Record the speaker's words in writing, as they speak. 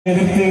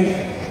எதிர்த்து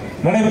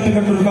நடைபெற்றுக்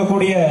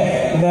கொண்டிருக்கக்கூடிய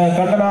இந்த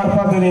கண்டன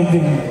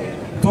ஆர்ப்பாட்டத்தின்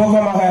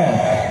துவக்கமாக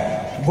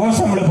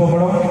கோஷம்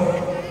எழுப்பப்படும்.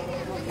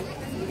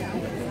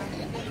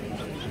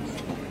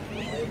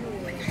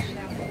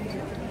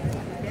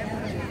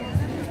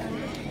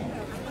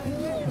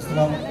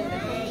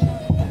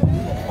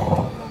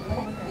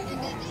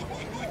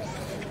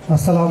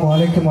 அஸ்ஸலாமு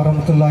அலைக்கும்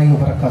வரஹ்மத்துல்லாஹி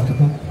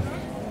வபரகாத்துஹு.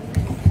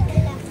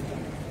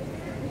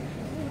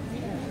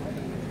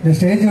 இந்த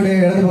ஸ்டேஜுடைய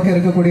இடது பக்கம்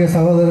இருக்கக்கூடிய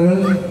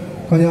சகோதரர்கள்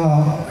கொஞ்சம்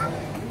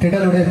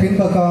திடலுடைய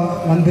பின்பக்கம்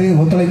வந்து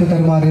ஒத்துழைப்பு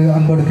தருமாறு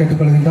அன்போடு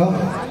கேட்டுக்கொள்கின்றோம்.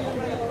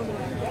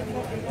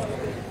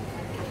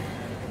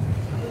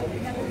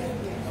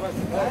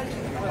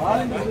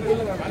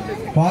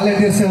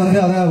 வாலண்டியர்ஸை வந்து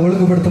அதை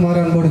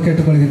ஒழுங்குபடுத்துமாறு அன்போடு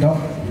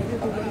கேட்டுக்கொள்கின்றோம்.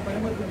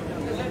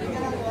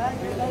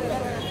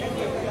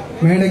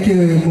 மேடைக்கு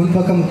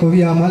முன்பக்கம்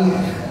குவியாமல்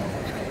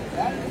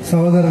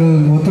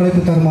சகோதரர்கள்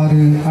ஒத்துழைப்பு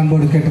தருமாறு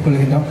அன்போடு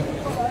கேட்டுக்கொள்கின்றோம்.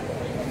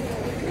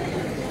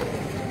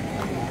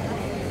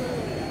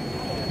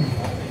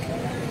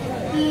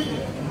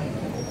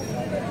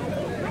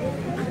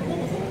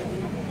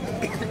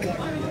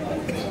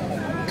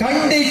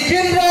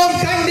 கண்டிக்கின்றோம்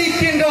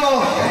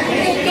கண்டிக்கின்றோம்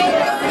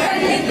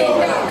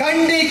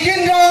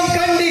கண்டிக்கின்றோம்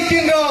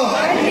கண்டிக்கின்றோம்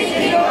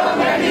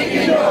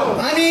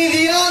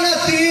அநீதியான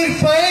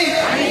தீர்ப்பை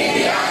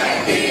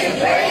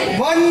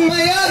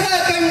வன்மையாக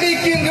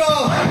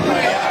கண்டிக்கின்றோம்.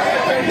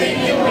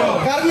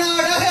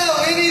 கர்நாடக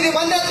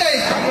உயர்நீதிமன்றத்தை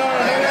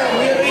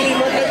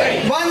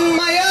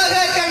வன்மையாக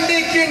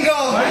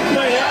கண்டிக்கின்றோம்.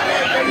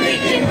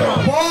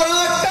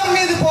 போராட்டம்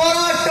இது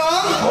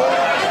போராட்டம்,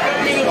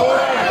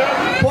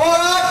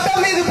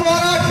 போராட்டம் இது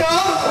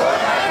போராட்டம்,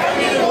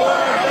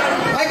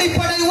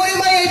 அடிப்படை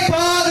உரிமையை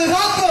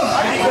பாதுகாக்கும்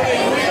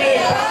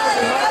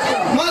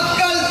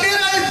மக்கள்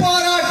திரள்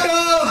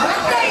போராட்டம்.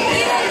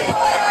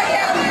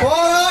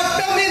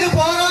 போராட்டம் இது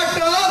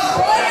போராட்டம்,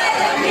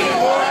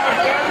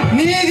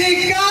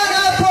 நீதிக்கான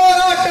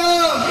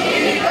போராட்டம்.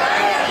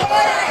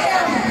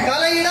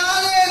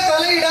 தலையிடாதே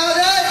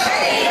தலையிடாதே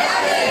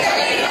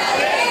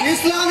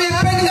இஸ்லாமிய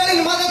பெண்களை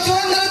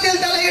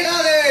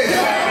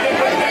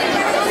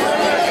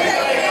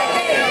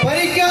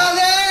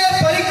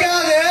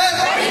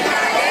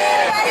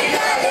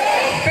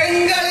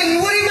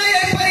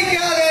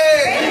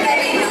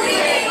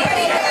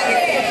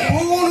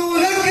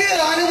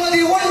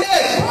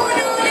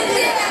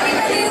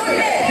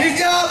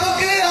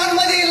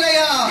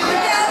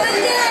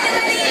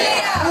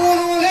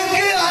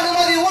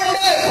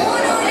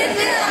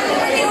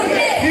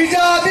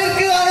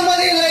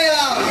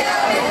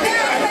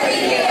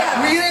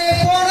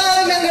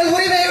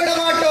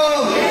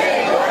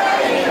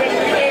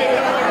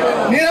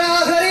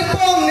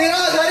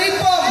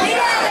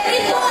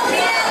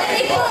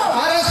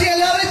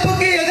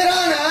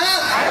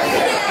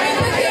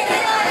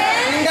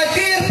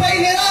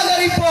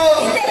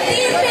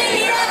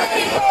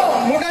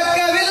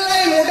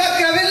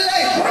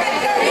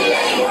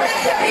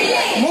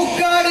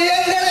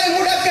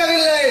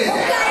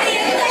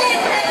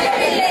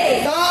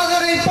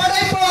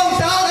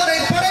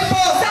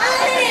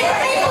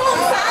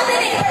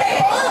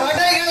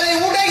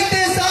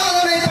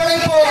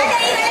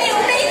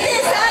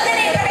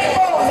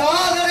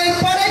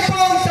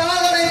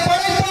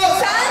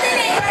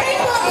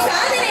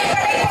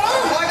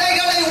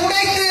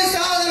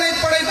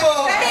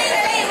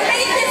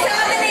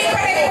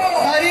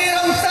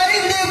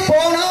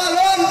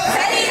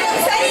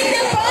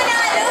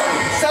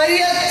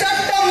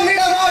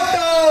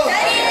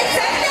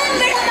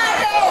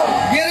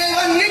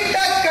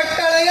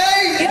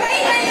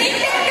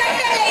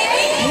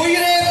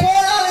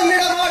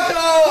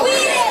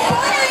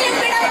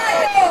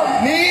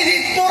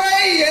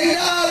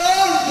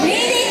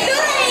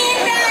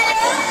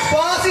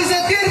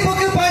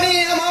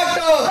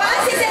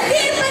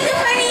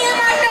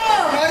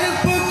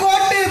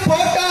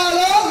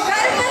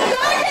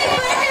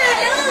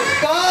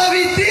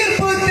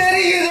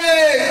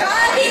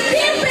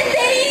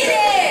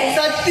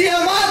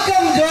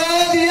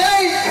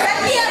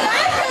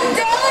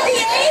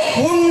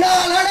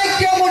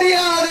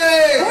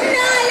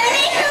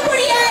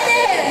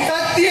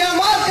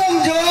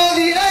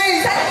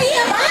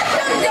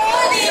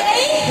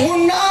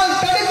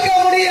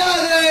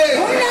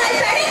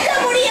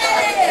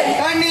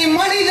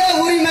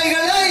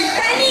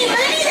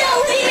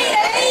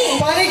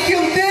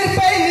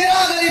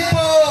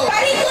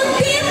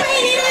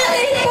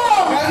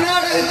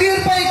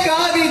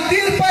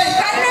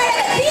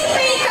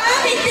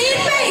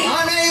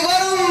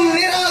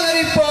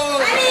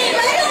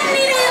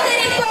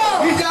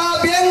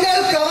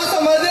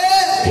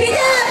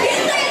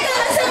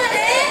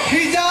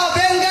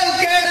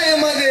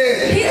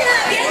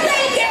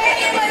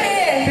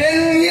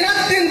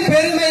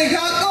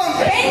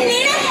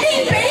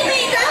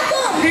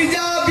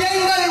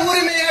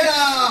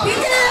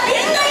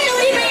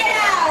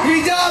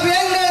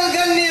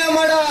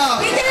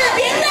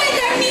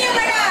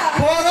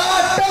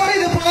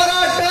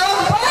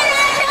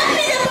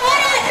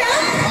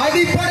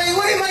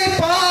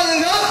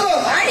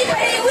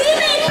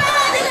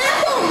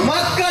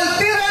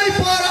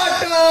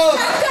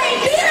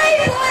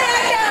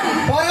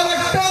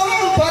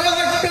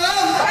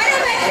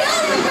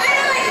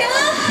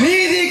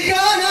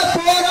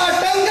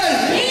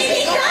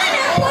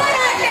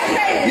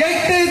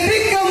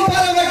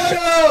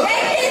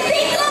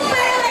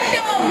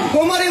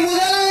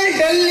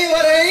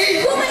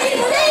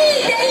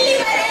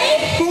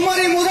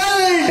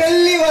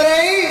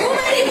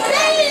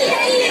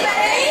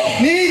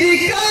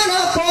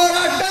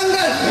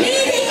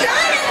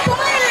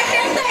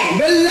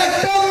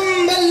வெல்லட்டும்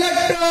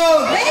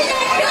வெல்லட்டும்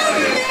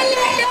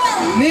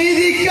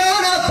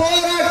நீதிக்கான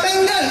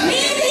போராட்டங்கள்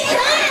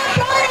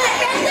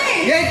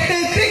 8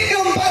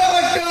 திக்கும்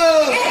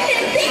பரவட்டும்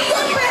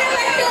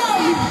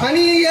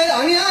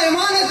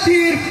அநியாயமான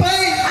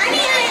தீர்ப்பை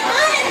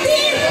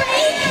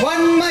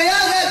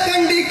வன்மையாக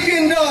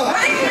கண்டிக்கின்றோம்.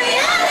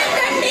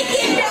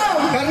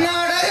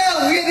 கர்நாடக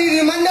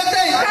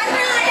உயர்நீதிமன்றத்தை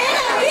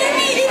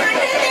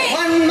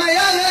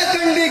வன்மையாக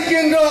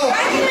கண்டிக்கின்றோம்.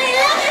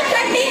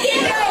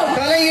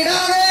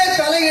 தலையிடாதே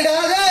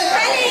தலையிடாதே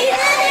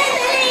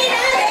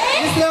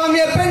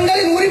இஸ்லாமிய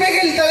பெண்களின்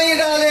உரிமைகள்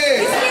தலையிடாதே.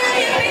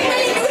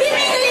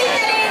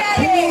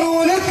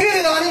 பூணூலுக்கு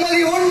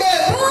அனுமதி உண்டு,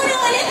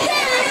 பூணூலுக்கு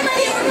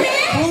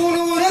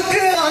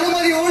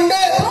அனுமதி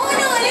உண்டு,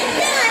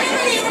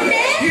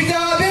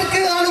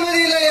 ஹிஜாபிற்கு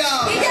அனுமதி இல்லையா?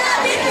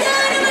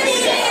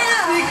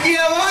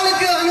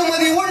 சீக்கியவானுக்கு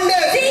அனுமதி உண்டு,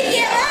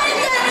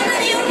 சீக்கியவானுக்கு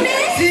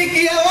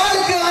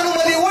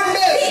அனுமதி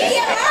உண்டு,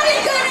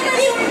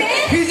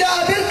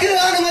 ஹிஜாபிற்கு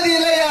அனுமதி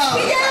இல்லையா?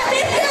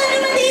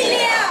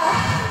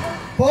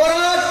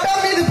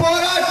 போராட்டம் இது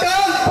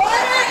போராட்டம்,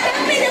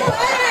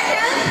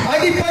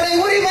 அடிப்படை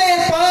உரிமையை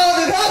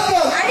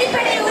பாதுகாக்கும்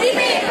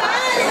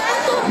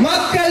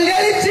மக்கள்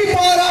எழுச்சி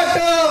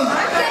போராட்டம்.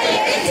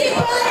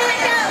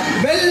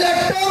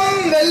 வெல்லட்டும்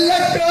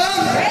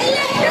வெல்லட்டும்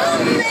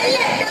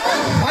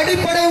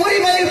அடிப்படை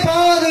உரிமையை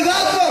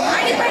பாதுகாக்கும்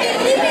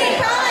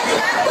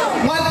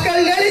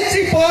மக்கள்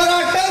எழுச்சி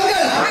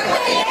போராட்டங்கள்.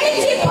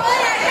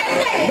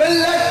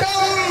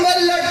 வெல்லட்டும்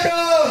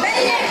வெல்லட்டும்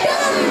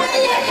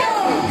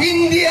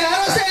இந்திய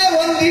அரசே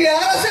ஒன்றிய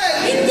அரசே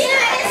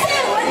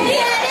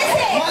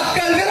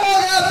மக்கள்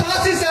விரோத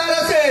பாசிச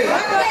அரசே.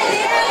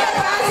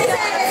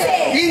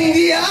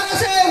 இந்திய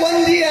அரசே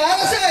ஒன்றிய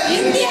அரசே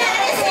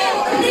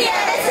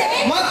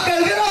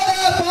மக்கள் விரோத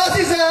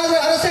பாசிச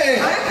அரசே.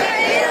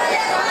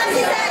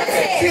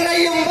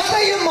 சிறையும்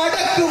வதையும்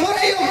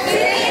அடக்குமுறையும்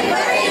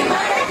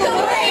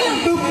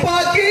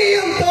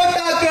துப்பாக்கியும்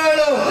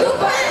தோட்டாக்களும்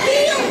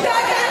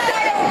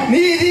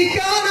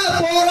நீதிக்கான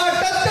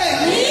போராட்டத்தை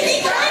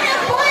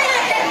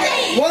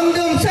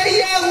ஒன்றும்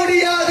செய்ய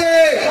முடியாது.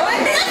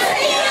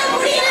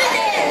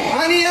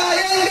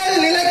 அநியாயங்கள்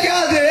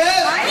நிலைக்காது,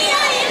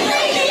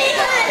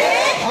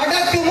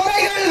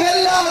 அடக்குமுறைகள்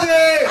வெல்லாது.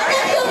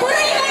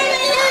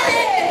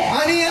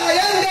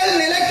 அநியாயங்கள்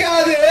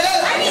நிலைக்காது,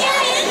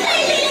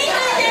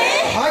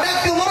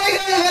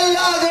 அடக்குமுறைகள்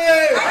வெல்லாது.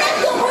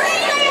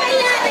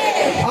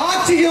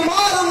 ஆட்சியும்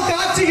மாறும்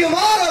காட்சியும்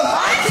மாறும்,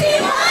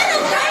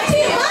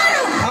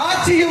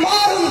 ஆட்சியும்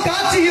மாறும்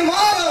காட்சியும்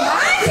மாறும்.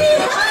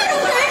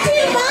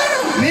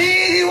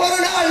 நீதி ஒரு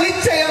நாள்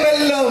நிச்சயம்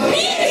வெல்லும்,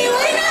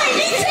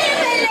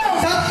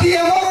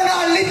 சத்தியம் ஒரு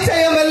நாள்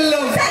நிச்சயம்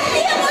வெல்லும்.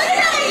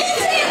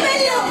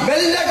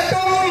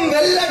 வெல்லட்டும்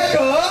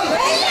வெல்லட்டும்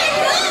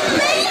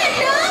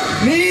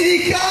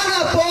நீதிக்கான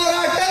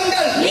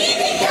போராட்டங்கள்.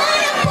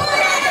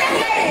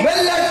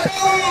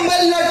 வெல்லட்டும்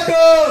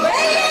வெல்லட்டும்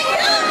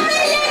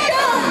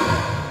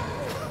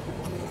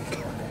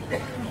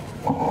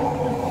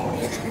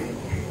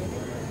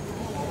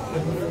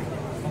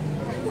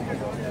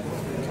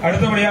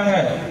அடுத்தபடியாக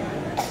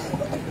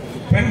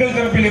பெண்கள்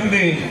தரப்பில்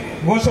இருந்து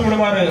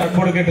கோஷமிடுமாறு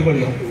அன்போடு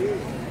கேட்டுக்கொள்கிறோம்.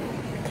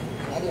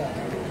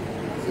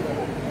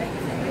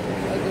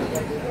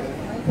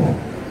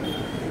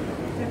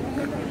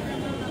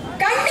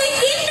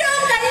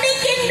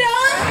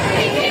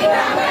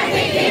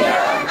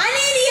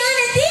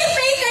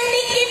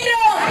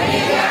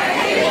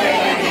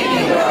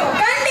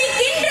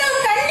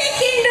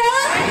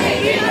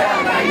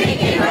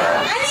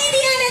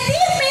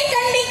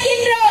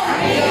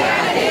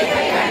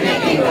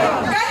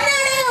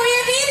 கர்நாடக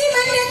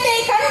உயர்நீதிமன்றத்தை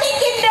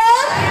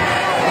கண்டிக்கின்றோம்.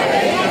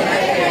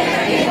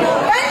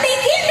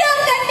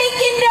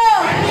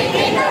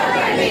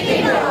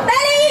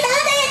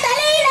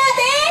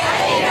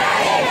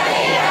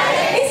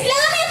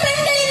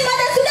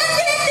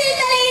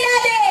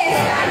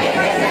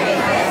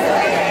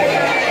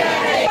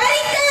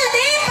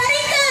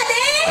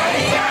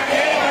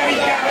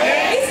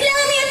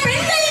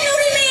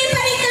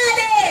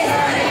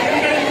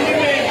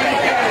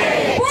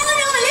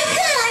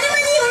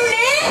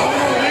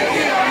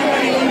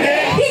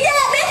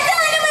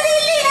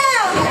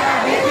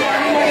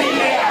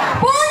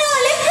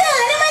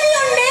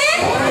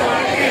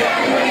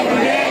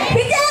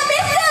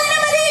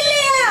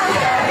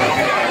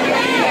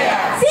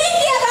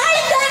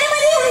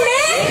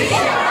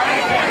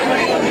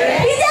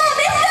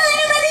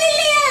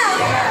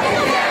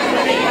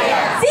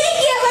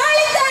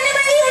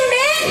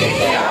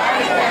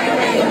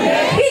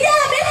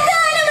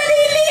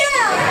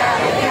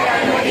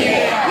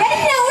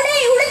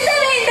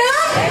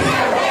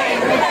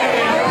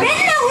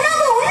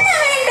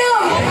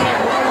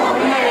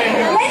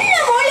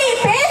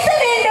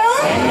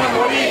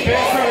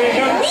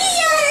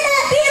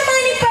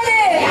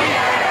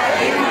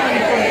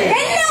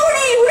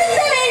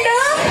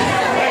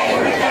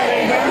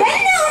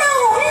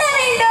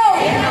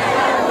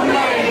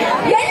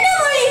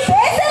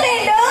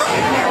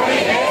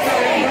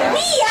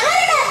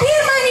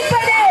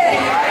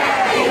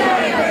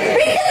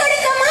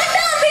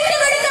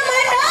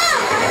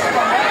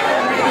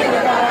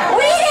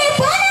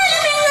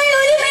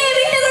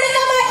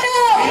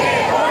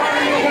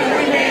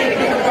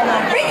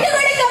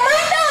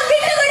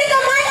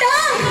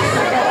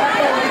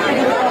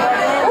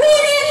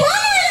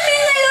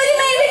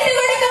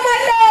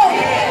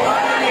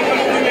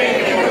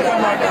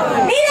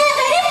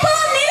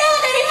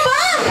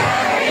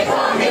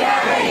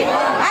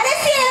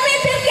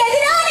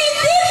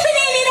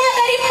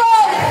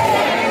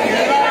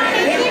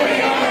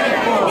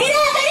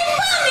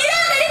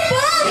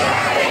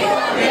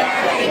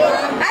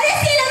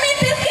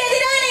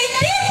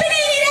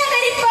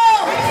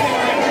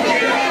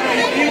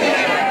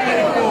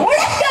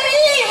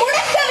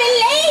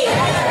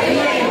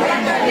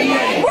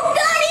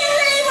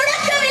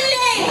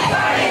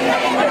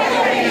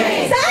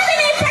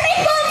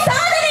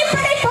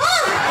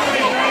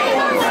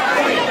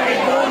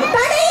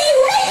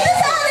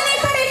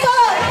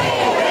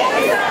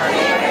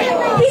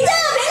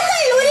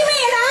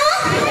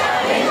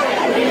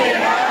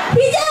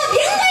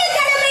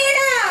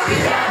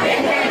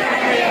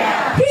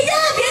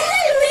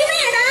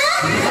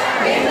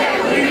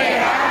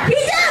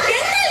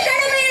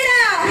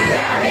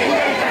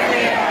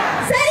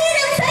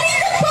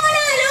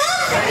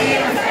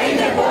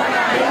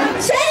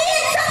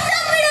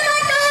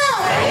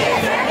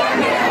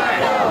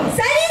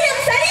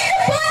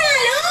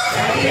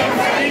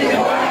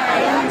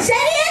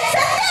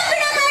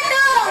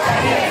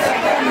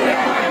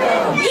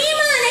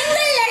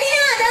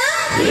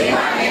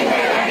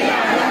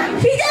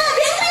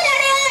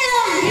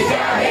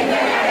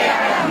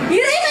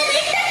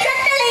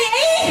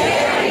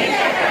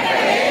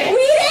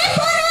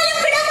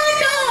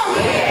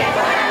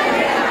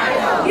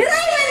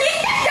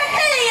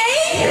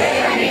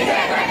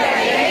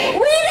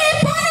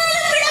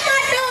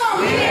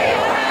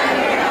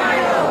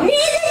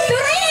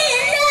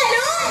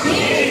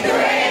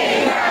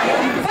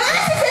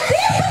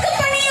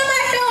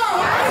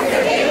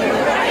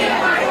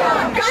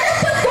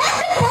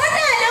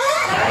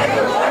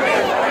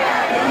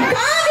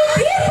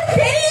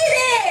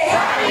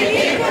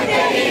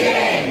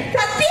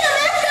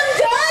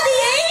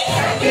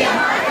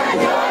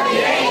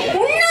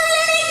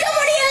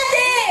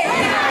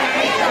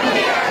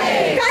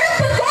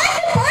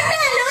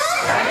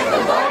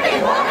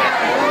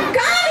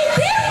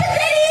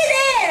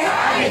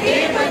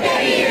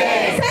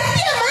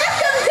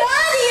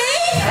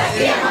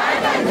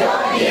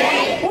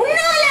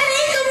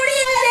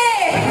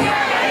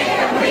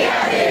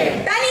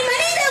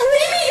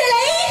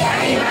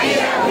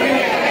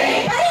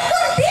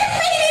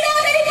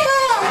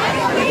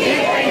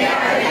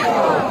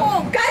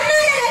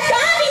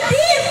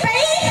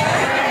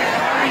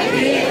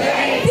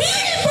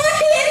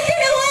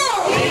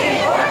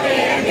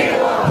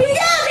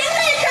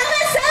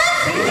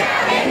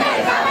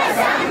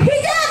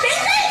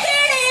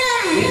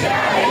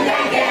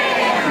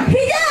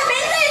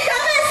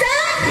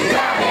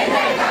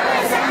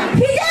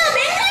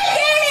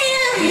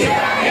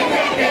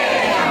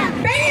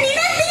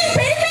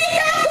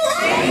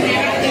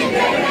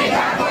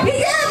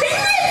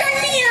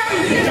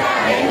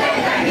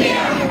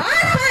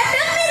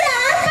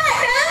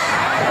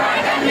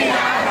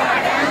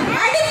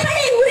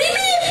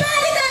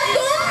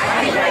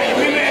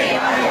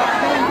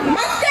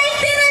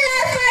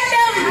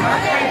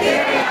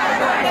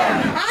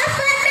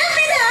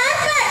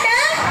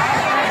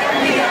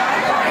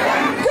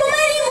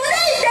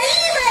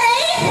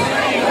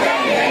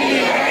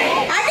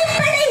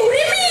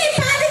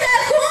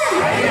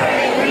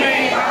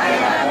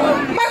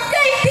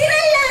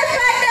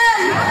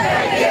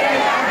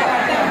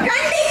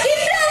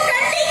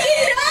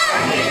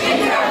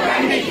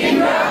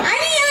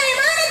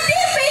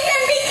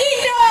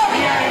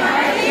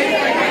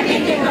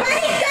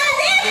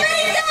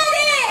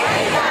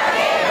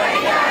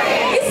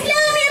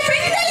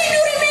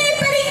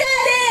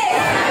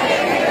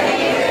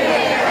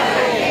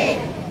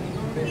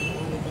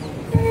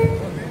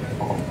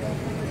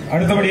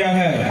 அடுத்தபடியாக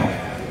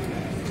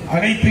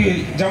அனைத்து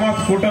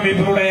ஜமாத்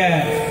கூட்டமைப்பினுடைய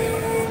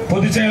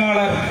பொதுச்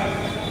செயலாளர்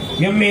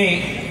எம்.ஏ.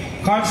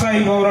 கான்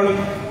சாஹிப்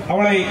அவர்களும்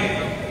அவளை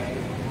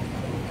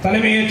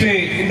தலைமையேற்று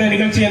இந்த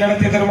நிகழ்ச்சியை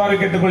நடத்தி தருமாறு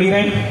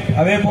கேட்டுக்கொள்கிறேன்.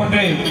 அதே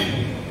போன்று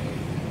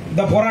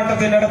இந்த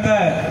போராட்டத்தை நடத்த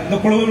இந்த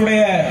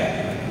குழுவினுடைய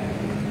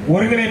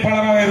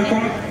ஒருங்கிணைப்பாளராக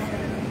இருக்கும்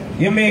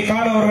எம்.ஏ.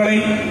 கான் அவர்களை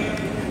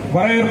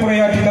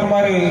வரவேற்புரையாற்றி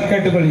தருமாறு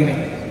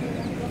கேட்டுக்கொள்கிறேன்.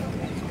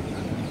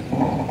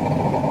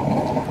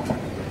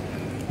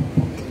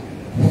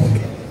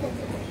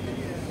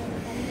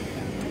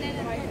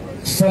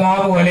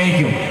 அஸ்ஸலாமு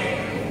அலைக்கும்.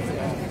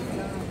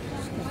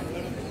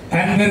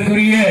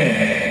 அன்பிற்குரிய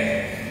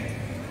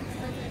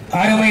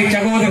அருமை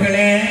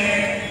சகோதரர்களே,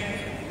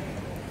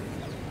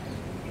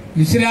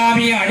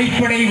 இஸ்லாமிய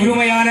அடிப்படை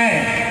உரிமையான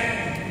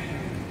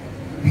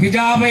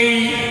ஹிஜாபை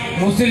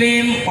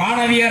முஸ்லிம்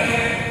மாணவியர்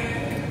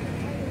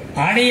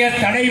அணிய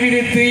தடை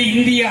விதித்து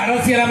இந்திய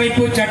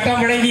அரசியலமைப்பு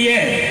சட்டம் வழங்கிய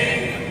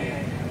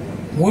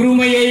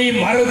உரிமையை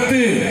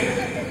மறுத்து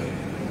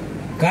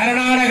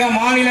கர்நாடக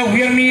மாநில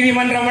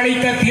உயர்நீதிமன்றம்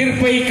அளித்த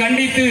தீர்ப்பை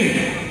கண்டித்து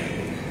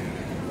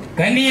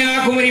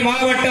கன்னியாகுமரி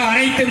மாவட்ட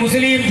அனைத்து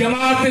முஸ்லிம்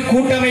ஜமாத்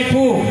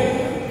கூட்டமைப்பு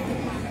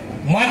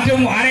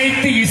மற்றும்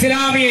அனைத்து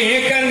இஸ்லாமிய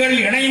இயக்கங்கள்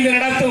இணைந்து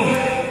நடத்தும்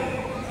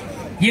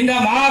இந்த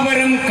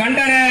மாபெரும்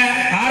கண்டன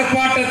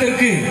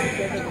ஆர்ப்பாட்டத்திற்கு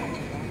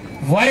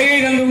வருகை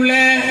தந்துள்ள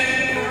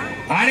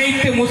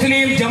அனைத்து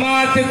முஸ்லிம்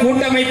ஜமாத்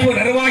கூட்டமைப்பு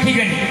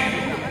நிர்வாகிகள்,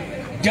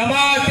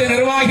 ஜமாத்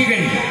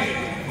நிர்வாகிகள்,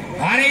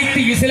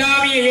 அனைத்து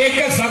இஸ்லாமிய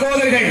இயக்க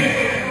சகோதரர்கள்,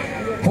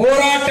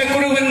 போராட்ட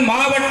குழுவின்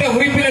மாவட்ட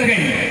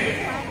உறுப்பினர்கள்,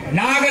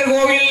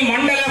 நாகர்கோவில்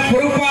மண்டல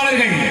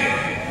பொறுப்பாளர்கள்,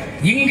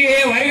 இங்கே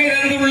வருகை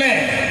தந்துள்ள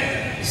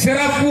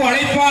சிறப்பு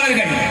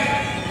அழைப்பாளர்கள்,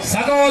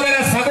 சகோதர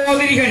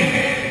சகோதரிகள்,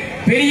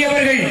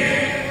 பெரியவர்கள்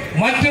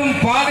மற்றும்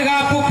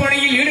பாதுகாப்பு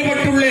பணியில்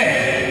ஈடுபட்டுள்ள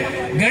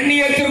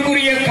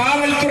கண்ணியத்திற்குரிய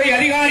காவல்துறை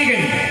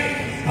அதிகாரிகள்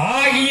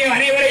ஆகிய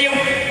அனைவரையும்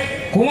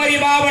குமரி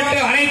மாவட்ட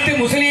அனைத்து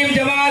முஸ்லிம்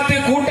ஜமாத்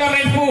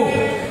கூட்டமைப்பு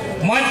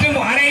மற்றும்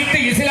அனைத்து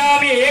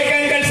இஸ்லாமிய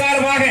இயக்கங்கள்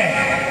சார்பாக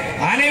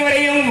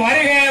அனைவரையும்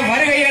வருக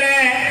வருக என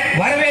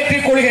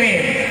வரவேற்றுக்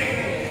கொள்கிறேன்.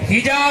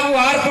 ஹிஜாப்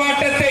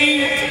ஆர்ப்பாட்டத்தை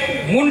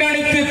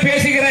முன்னெடுத்து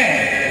பேசுகிற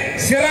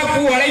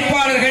சிறப்பு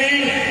அழைப்பாளர்கள்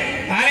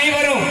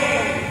அனைவரும்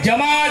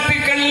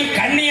ஜமாத்துக்கள்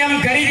கண்ணியம்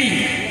கருதி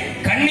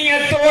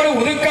கண்ணியத்தோடு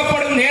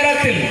ஒதுக்கப்படும்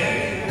நேரத்தில்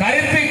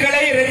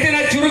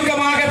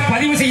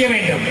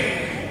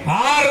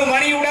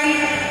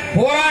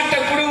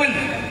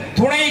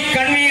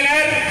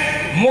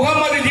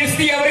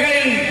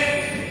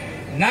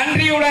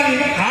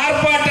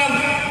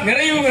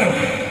நிறைவு பெறும்.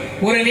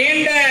 ஒரு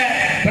நீண்ட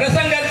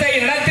பிரசங்கத்தை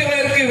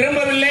நடத்துவதற்கு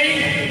விரும்பவில்லை.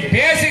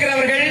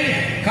 பேசுகிறவர்கள்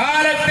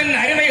காலத்தின்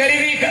அருமை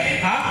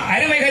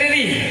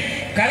கருதி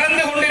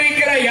கலந்து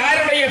கொண்டிருக்கிற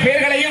யாருடைய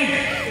பெயர்களையும்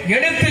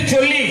எடுத்து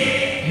சொல்லி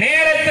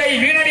நேரத்தை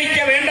வீணடிக்க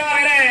வேண்டாம்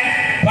என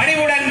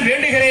பணிவுடன்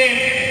வேண்டுகிறேன்.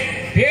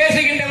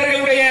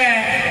 பேசுகின்றவர்களுடைய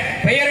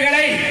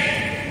பெயர்களை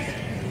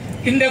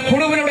இந்த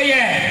குழுவினுடைய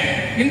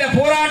இந்த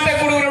போராட்ட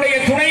குழுவினுடைய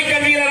துணை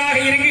கன்வீனராக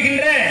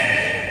இருக்குகின்ற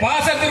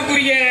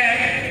பாசத்திற்குரிய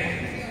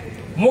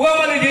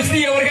முகமது ஜிஸ்தி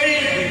அவர்கள்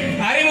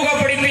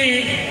அறிமுகப்படுத்தி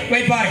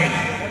வைப்பார்கள்.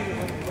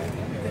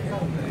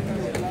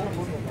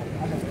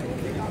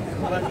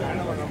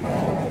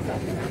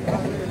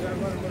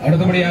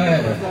 அடுத்தபடியாக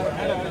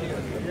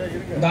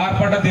இந்த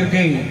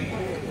ஆர்ப்பாட்டத்திற்கு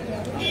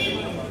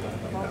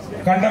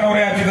கண்டன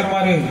உரையாற்றி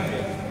தருமாறு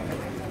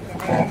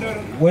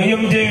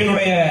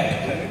ஒய்எம்ஜேவினுடைய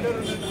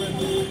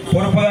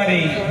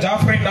பொறுப்புதாரி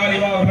ஜாஃப்ரின்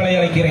நாலிமா அவர்களை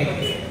அழைக்கிறேன்.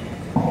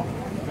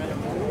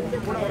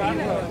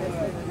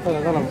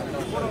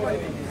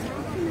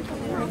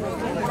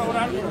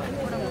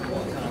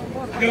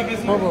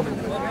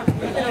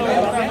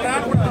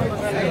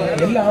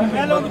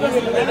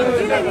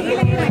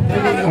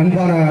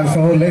 அன்பான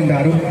சகோதரர்கள், இந்த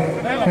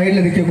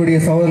கையில் நிற்கக்கூடிய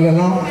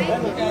சகோதரர்கள்லாம்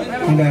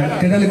அந்த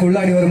திடலுக்கு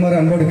உள்ளாடி வருமாறு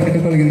அன்போடு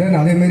கேட்டுக்கொள்கின்றேன்.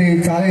 அதேமாரி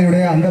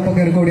சாலையினுடைய அந்த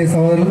பக்கம் இருக்கக்கூடிய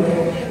சகோதரர்கள்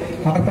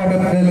ஆர்ப்பாட்ட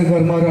திடலுக்கு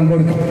வருமாறு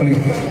அன்போடு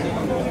கேட்டுக்கொள்கின்றேன்.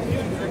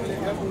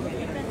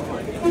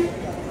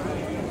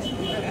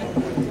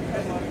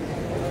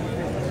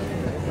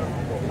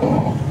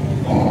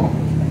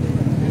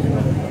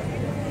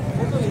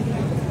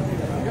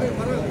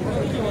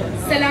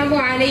 அஸ்ஸலாமு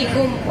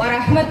அலைக்கும்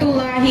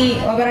வரஹ்மத்துல்லாஹி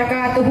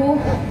வபரகாத்துஹு.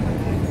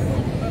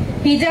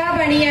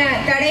 ஹிஜாப் அணிய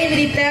தடை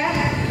விதித்த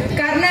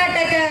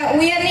கர்நாடக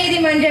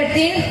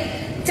உயர்நீதிமன்றத்தின்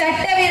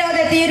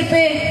சட்டவிரோத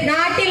தீர்ப்பு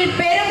நாட்டில்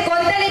பெரும்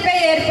கொந்தளிப்பை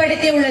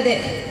ஏற்படுத்தியுள்ளது.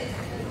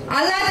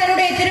 அல்லாஹ்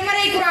தன்னுடைய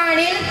திருமறை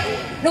குர்ஆனில்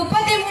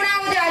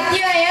 33வது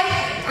அத்தியாயம்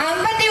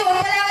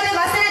 59வது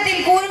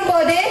வசனத்தில்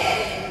கூறும்போது,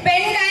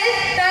 பெண்கள்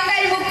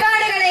தங்கள்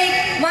முக்காடுகளை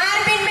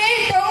மார்பின்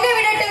மேல் தொங்க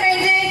விடட்டும்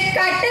என்று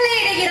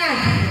கட்டளையிடுகிறான்.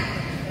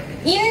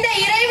 இந்த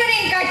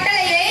இறைவனின்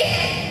கட்டளையை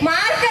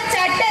மார்க்க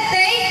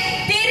சட்டத்தை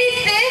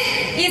திரித்து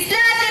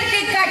இஸ்லாத்திற்கு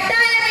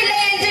கட்டாயமில்லை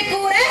என்று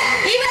கூற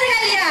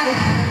இவர்கள் யார்?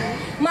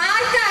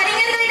 மார்க்க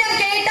அறிஞர்களிடம்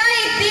கேட்டால்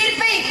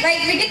இத்தீர்ப்பை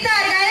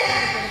விதித்தார்கள்.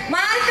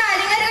 மார்க்க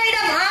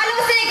அறிஞர்களிடம்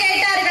ஆலோசனை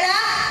கேட்டார்களா?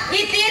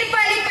 இத்தீர்ப்பு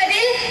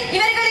அளிப்பதில்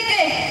இவர்களுக்கு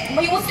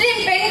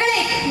முஸ்லிம் பெண்களை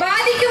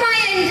பாதிக்குமா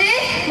என்று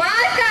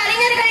மார்க்க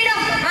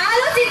அறிஞர்களிடம்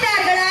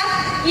ஆலோசித்தார்களா?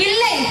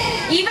 இல்லை.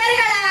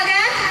 இவர்களாக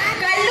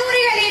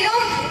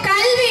கல்லூரிகளிலும்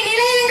கல்வி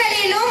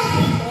நிலையங்களிலும்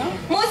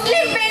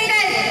முஸ்லிம்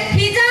பெண்கள்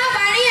ஹிஜாப்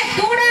அணிய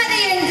கூடாது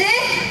என்று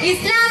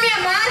இஸ்லாமிய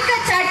மார்க்க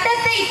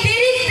சட்டத்தை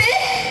திரித்து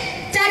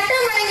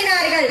சட்டம்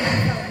வழங்கினார்கள்.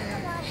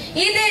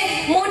 இது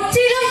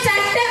முற்றிலும்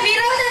சட்ட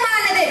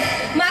விரோதமான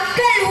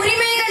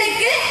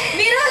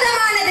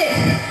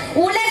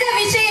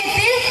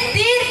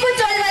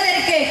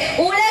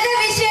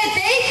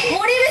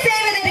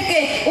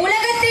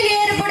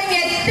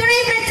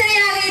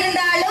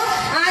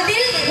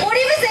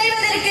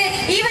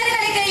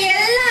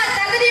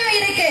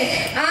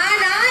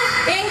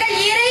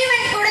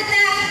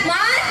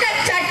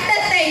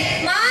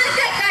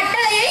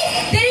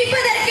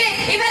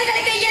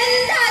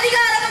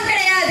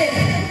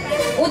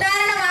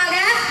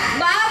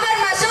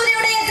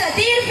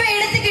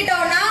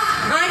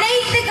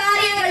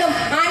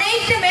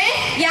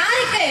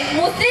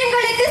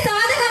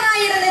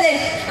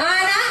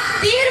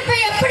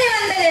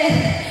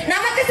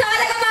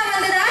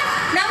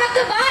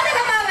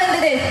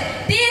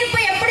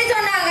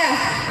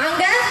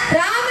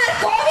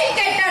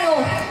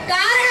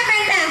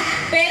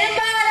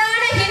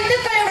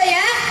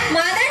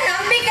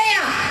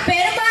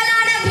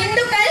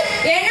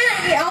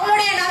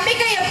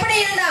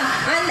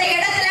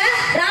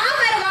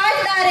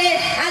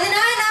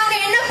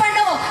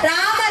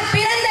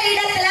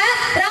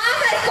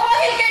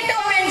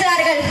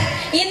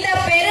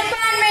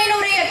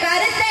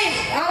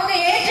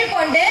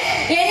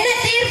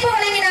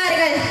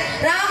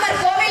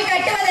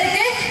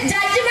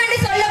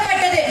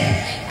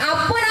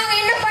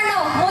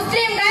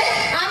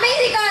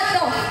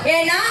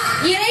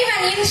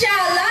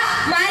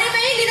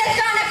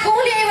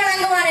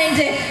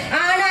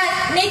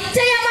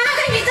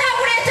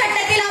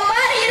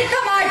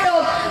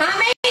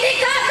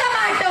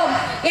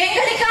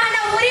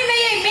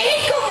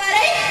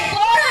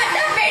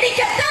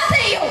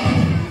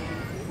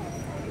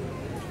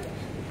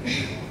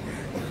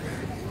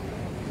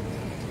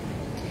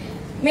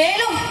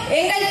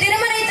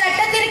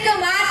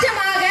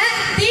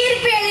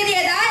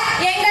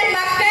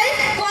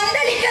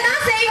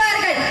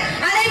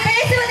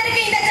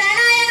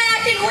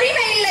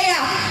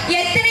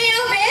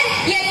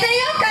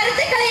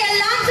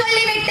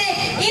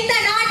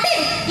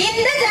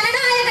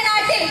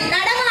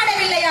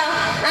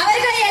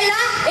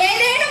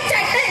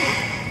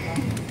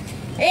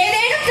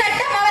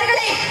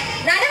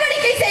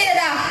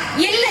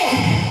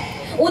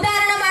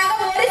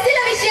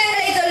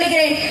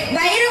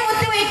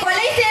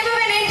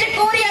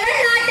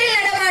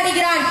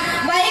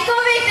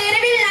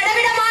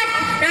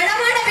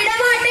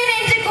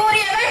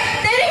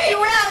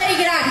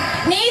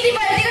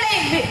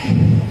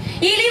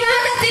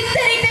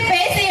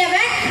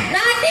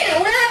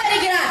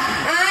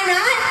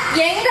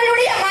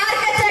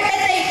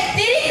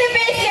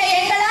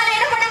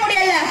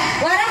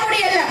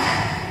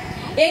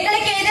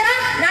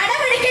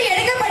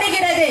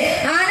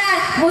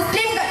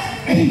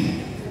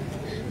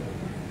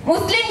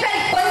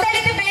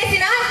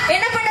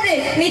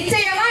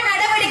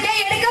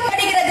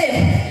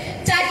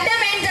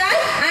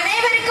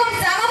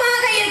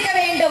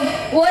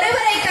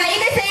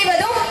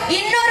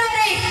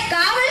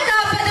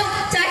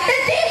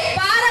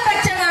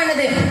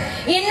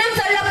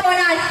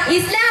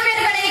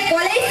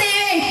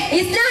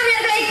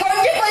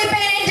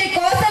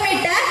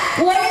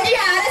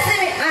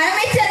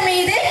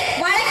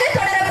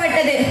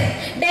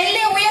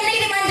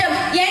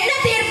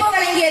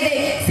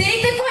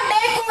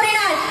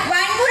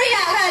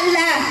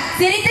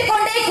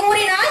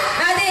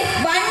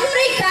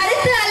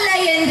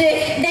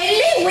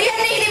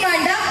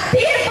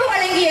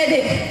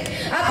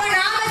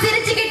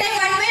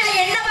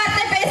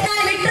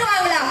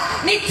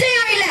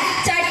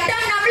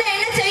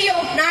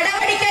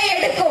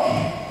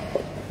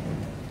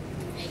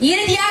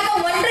இறுதியாக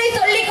ஒன்றை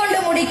சொல்லிக் கொண்டு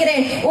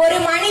முடிக்கிறேன். ஒரு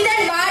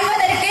மனிதன்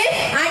வாழ்வதற்கு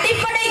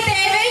அடிப்படை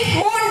தேவை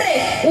 3: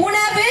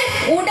 உணவு,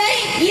 உடை,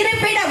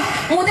 இருப்பிடம்.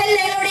 முதல்ல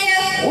என்னுடைய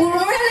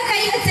உடலை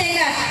கை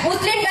வச்சேங்க.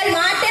 முஸ்லிம்கள்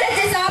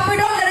மாட்டிறைச்சி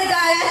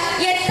சாப்பிடுவதற்காக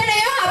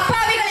எத்தனையோ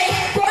அப்பாவிகளை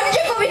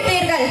கொன்று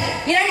குவித்தீர்கள்.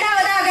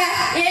 இரண்டாவதாக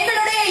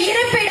எங்களுடைய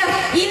இருப்பிடம்.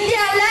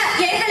 இந்தியாவில்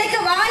எங்களுக்கு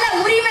வாழ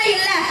உரிமை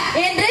இல்லை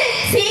என்று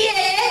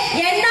CAA,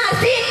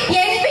 NRC,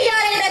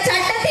 NPR என்ற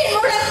சட்டத்தின்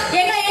மூலம்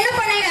எங்களை என்ன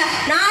பண்ணீங்க?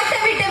 நாட்டை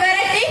விட்டு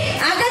விரட்டி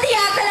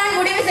அகதியாக்கலாம்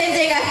முடிவு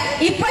செஞ்சீங்க.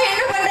 இப்ப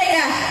என்ன பண்றீங்க?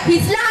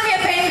 இஸ்லாமிய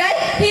பெண்கள்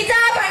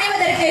ஹிஜாப்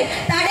அணிவதற்கு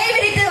தடை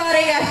விதித்து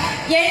வரீங்க.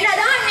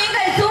 என்னதான்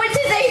நீங்கள்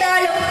சூழ்ச்சி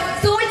செய்தாலும்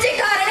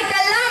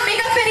சூழ்ச்சிக்காரனுக்கெல்லாம்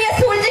மிகப்பெரிய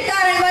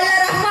சூழ்ச்சிக்காரன் வல்ல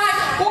ரஹ்மான்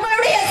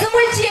உங்களுடைய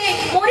சூழ்ச்சியை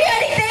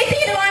முறியடித்தே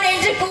தீர்வான்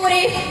என்று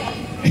கூறி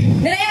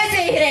நிறைவு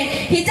செய்கிறேன்.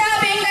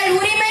 ஹிஜாப் எங்கள்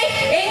உரிமை,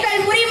 எங்கள்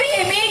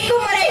உரிமையை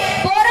மீட்கும் வரை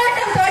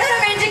போராட்டம்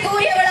தொடரும் என்று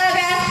கூறியவளாக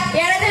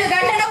எனது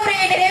கண்டன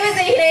உரையை நிறைவு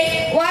செய்கிறேன்.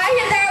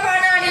 வாஹிர்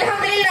தஅவானா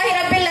அல்ஹம்துலில்லாஹி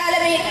ரப்பில்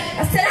ஆலமீன்.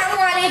 அஸ்ஸலாமு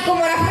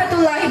அலைக்கும்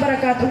வரஹ்மத்துல்லாஹி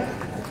வபரகாத்துஹு.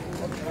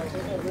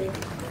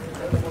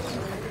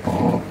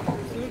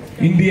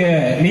 இந்திய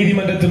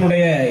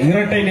நீதிமன்றத்தினுடைய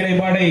இரட்டை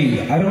நிலைப்பாடை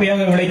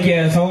அருமையாக விளக்கிய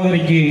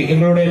சகோதரிக்கு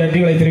எங்களுடைய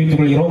நன்றிகளை தெரிவித்துக்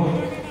கொள்கிறோம்.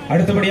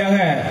 அடுத்தபடியாக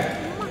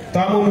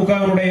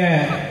தமுமுகவினுடைய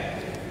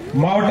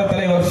மாவட்ட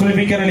தலைவர்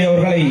சுல்பிக்கர் அலி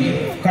அவர்களை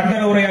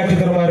கண்டன உரையாற்றி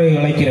தருமாறு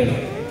அழைக்கிறேன்.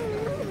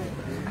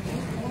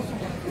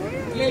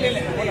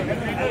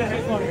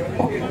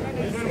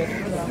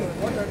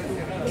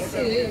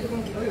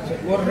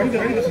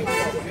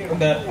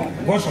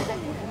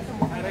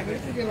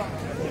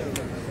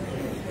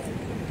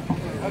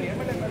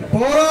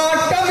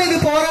 போராட்டம் இது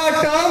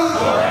போராட்டம்,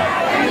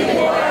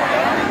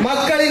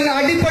 மக்களின்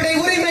அடிப்படை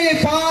உரிமையை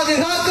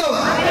பாதுகாக்கும்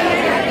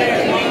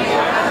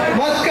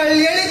மக்கள்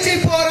எழுச்சி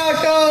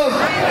போராட்டம்.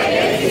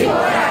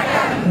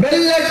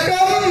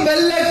 வெல்லட்டும்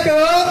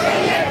வெல்லட்டும்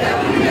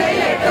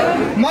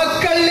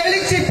மக்கள்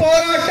எழுச்சி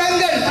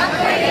போராட்டங்கள்,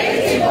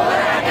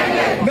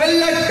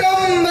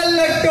 வெல்லட்டும்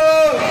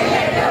வெல்லட்டும்.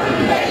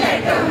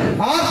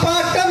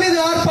 ஆர்ப்பாட்டம் இது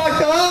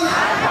ஆர்ப்பாட்டம்,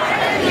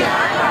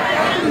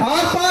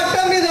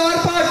 ஆர்ப்பாட்டம் இது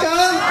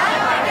ஆர்ப்பாட்டம்,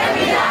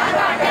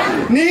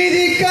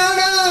 நீதிக்கான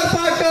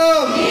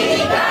ஆர்ப்பாட்டம்.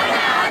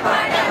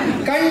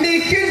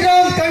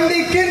 கண்டிக்கின்றோம்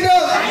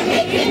கண்டிக்கின்றோம்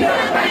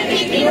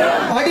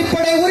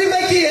அடிப்படை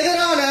உரிமைக்கு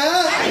எதிரான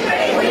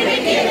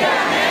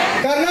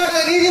கர்நாடக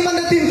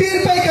நீதிமன்றத்தின்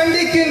தீர்ப்பை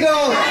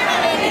கண்டிக்கின்றோம்.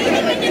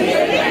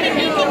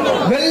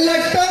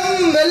 வெல்லட்டும்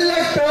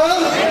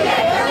வெல்லட்டும்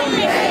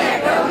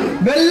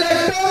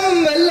வெல்லட்டும்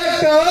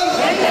வெல்லட்டும்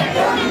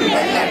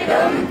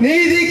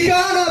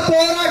நீதிக்கான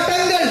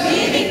போராட்டங்கள்,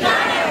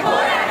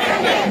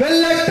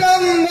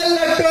 வெல்லட்டும்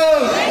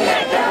வெல்லட்டும்.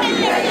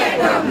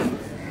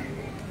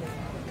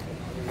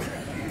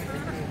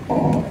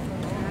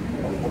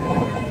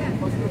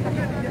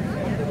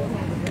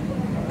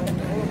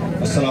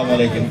 அஸ்ஸலாமு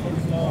அலைக்கும்.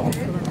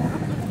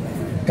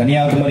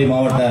 கன்னியாகுமரி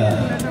மாவட்ட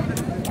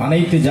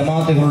அனைத்து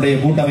ஜமாத்துகளுடைய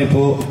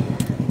கூட்டமைப்பு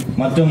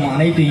மற்றும்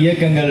அனைத்து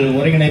இயக்கங்கள்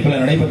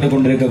ஒருங்கிணைப்பில் நடைபெற்றுக்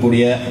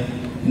கொண்டிருக்கக்கூடிய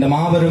இந்த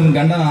மாபெரும்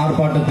கண்டன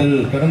ஆர்ப்பாட்டத்தில்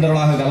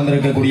பெருந்திரளாக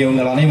கலந்திருக்கக்கூடிய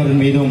உங்கள்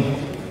அனைவரின் மீதும்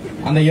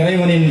அந்த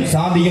இறைவனின்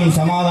சாந்தியும்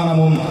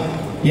சமாதானமும்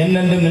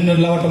என்னென்றும் நின்று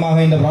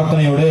நிலவட்டமாக இந்த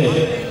பிரார்த்தனையோடு,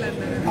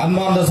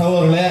 அன்பார்ந்த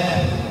சகோதரர்களே,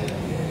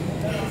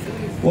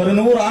 ஒரு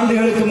 100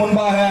 ஆண்டுகளுக்கு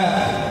முன்பாக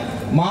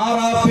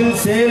மாராப்பில்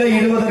சேலை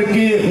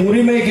இடுவதற்கு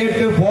உரிமை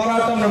கேட்டு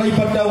போராட்டம்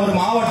நடைபெற்ற ஒரு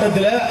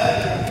மாவட்டத்தில்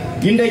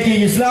இன்றைக்கு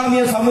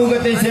இஸ்லாமிய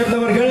சமூகத்தை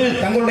சேர்ந்தவர்கள்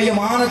தங்களுடைய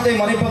மானத்தை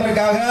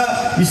மறைப்பதற்காக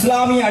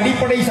இஸ்லாமிய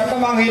அடிப்படை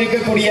சட்டமாக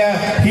இருக்கக்கூடிய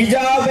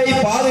ஹிஜாபை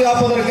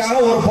பாதுகாப்பதற்காக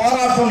ஒரு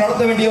போராட்டம்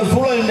நடத்த வேண்டிய ஒரு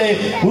சூழல்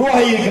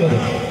உருவாகி இருக்கிறது.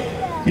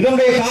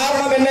 இதனுடைய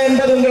காரணம் என்ன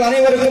என்பது உங்கள்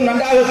அனைவருக்கும்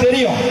நன்றாக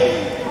தெரியும்.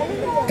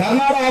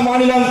 கர்நாடக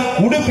மாநிலம்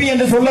உடுப்பி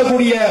என்று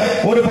சொல்லக்கூடிய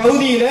ஒரு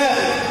பகுதியில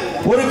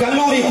ஒரு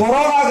கல்லூரி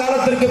கொரோனா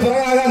காலத்திற்கு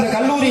பிறகாக அந்த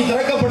கல்லூரி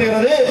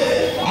திறக்கப்படுகிறது.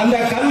 அந்த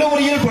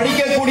கல்லூரியில்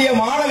படிக்கக்கூடிய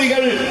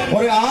மாணவிகள்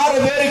ஒரு 6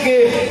 பேருக்கு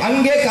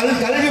அங்கே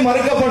கல்வி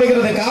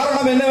மறுக்கப்படுகிறது.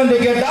 காரணம் என்னவென்று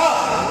கேட்டால்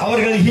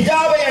அவர்கள்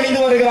ஹிஜாபை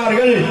அணிந்து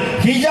வருகிறார்கள்.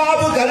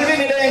 ஹிஜாபு கல்வி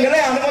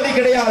நிலையங்களே அனுமதி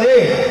கிடையாது.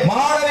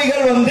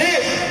 மாணவிகள்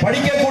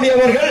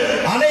படிக்கக்கூடியவர்கள்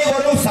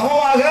அனைவரும்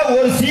சமமாக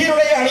ஒரு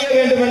சீருடை அணிய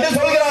வேண்டும் என்று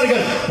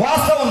சொல்கிறார்கள்.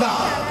 வாஸ்தவம் தான்,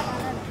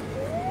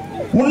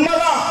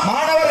 உண்மைதான்.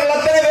 மாணவர்கள்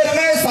அத்தனை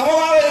பேருமே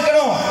சமமாக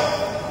இருக்கணும்.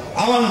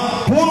 அவன்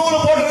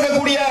பூநூல்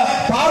போட்டிருக்கக்கூடிய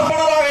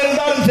பார்ப்பனராக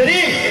இருந்தாலும் சரி,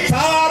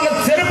 சாதாரண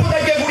செருப்பு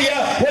தைக்கக்கூடிய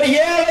ஒரு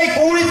ஏழை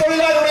கூலி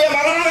தொழிலாளருடைய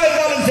மகனாக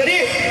இருந்தாலும் சரி,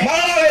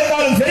 மகனாக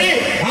இருந்தாலும் சரி,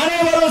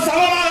 அனைவரும்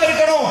சமமாக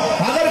இருக்கணும்.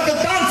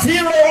 அதற்குத்தான்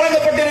சீருடை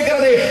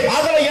வழங்கப்பட்டிருக்கிறது.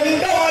 அதுல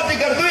எந்த மாற்று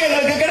கருத்தும்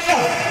எங்களுக்கு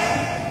கிடையாது.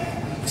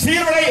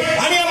 சீருடை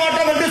அணிய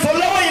மாட்டோம் என்று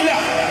சொல்லவும் இல்லை.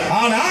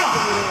 ஆனா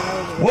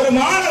ஒரு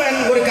மாணவன்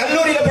ஒரு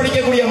கல்லூரியில்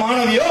படிக்கக்கூடிய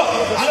மாணவியோ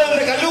அல்லது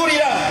அந்த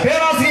கல்லூரியில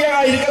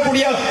பேராசிரியராக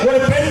இருக்கக்கூடிய ஒரு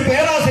பெண்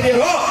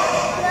பேராசிரியரோ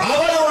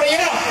அவருடைய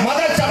மத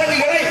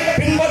சடங்குகளை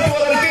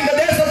பின்பற்றுவதற்கு இந்த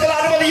தேசத்தில்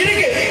அனுமதி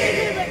இருக்கு.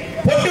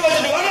 பொட்டு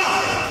வச்சுட்டு வரலாம்.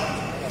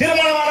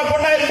 திருமணமான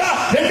பொண்ணா இருந்தா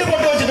 2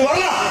 பொட்டு வச்சுட்டு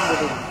வரலாம்.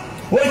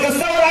 ஒரு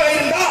கிறிஸ்தவராக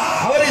இருந்தா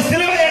அவர்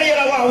சிலுவை அணிய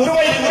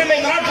உரிமை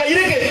நாட்டில்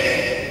இருக்கு.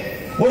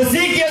 ஒரு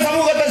சீக்கிய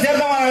சமூகத்தை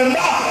சேர்ந்தவராக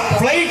இருந்தா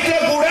பிளைட்ல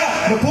கூட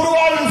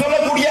குருவான்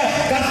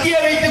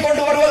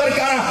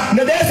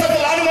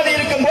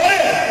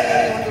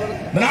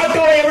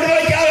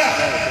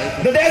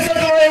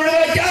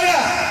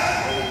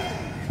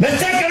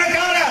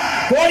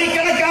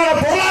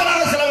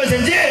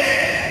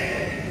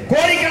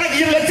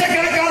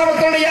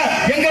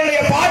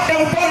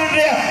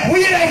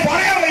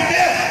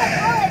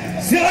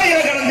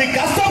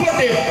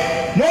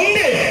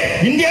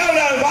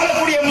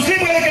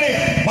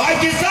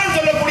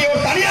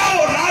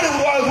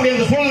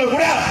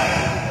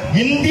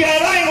இந்தியா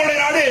தான் எங்களுடைய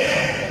நாடு,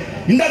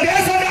 இந்த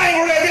தேசம் தான்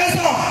எங்களுடைய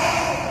தேசம்,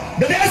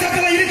 இந்த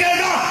தேசத்துல இருக்கிறது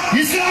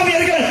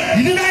இஸ்லாமியர்கள்,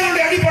 இதுதான்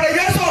எங்களுடைய அடிப்படை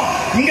தேசம்,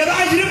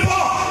 இங்கதான்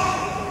இருப்போம்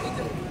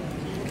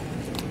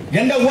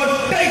என்ற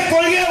ஒற்றை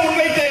கொள்கையை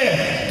முன்வைத்து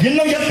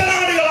இன்னும் எத்தனை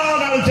ஆண்டுகள்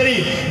ஆனாலும் சரி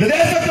இந்த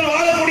தேசத்தில்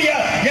வாழக்கூடிய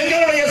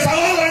எங்களுடைய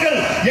சகோதரர்கள்,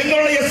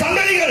 எங்களுடைய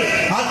சந்ததிகள்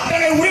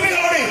அத்தனை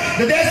உரிமைகளோடு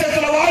இந்த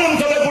தேசத்தில் வாழும்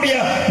சொல்லக்கூடிய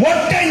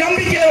ஒற்றை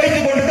நம்பிக்கையை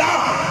வைத்துக் கொண்டுதான்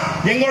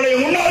எங்களுடைய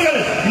முன்னோர்கள்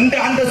இந்த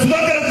அந்த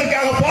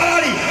சுதந்திரத்துக்காக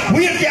போராடி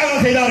உயிர்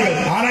தியாகம் செய்தார்கள்.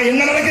 ஆனா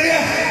என்ன நடக்குது?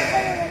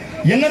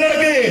 என்ன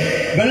நடக்குது?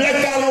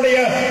 வெள்ளைக்காரனுடைய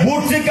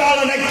பூட்சிக்கால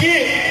நக்கி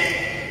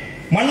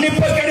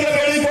மன்னிப்பு கடிதம்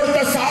எழுதி கொடுத்த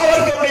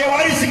சாவர்கருடைய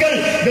வாரிசுகள்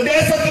இந்த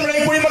தேசத்தினுடைய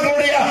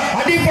குடிமக்களுடைய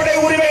அடிப்படை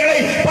உரிமைகளை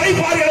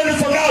பறிப்பார்கள் என்று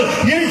சொன்னால்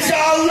இன்ஷா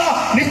அல்லாஹ்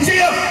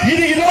நிச்சயம்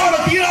இது இதோட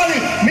தீராது.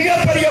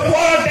 மிகப்பெரிய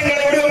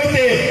போராட்டங்களை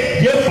வடிவமைத்து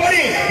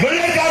எப்படி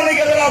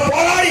வெள்ளைக்காரனுக்கு எதிராக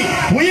போராடி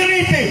உயிர்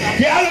நீத்து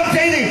தியாகம்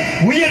செய்து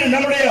உயிர்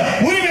நம்முடைய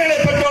உரிமைகளை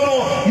பெற்றோமோ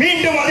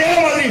மீண்டும் அதே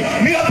மாதிரி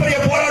மிகப்பெரிய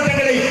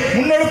போராட்டங்களை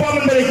முன்னெடுப்போம்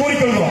என்பதை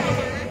கூறிக்கொள்கிறோம்.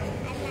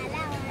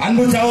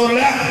 அன்பு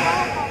சகோதரர்களே,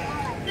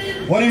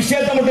 ஒரு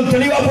விஷயத்தை மட்டும்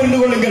தெளிவா புரிந்து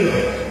கொள்ளுங்கள்.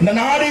 இந்த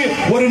நாடு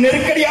ஒரு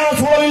நெருக்கடியான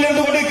சூழலில்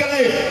இருந்து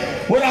கொண்டிருக்கிறது.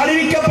 ஒரு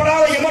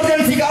அறிவிக்கப்படாத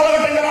எமர்ஜென்சி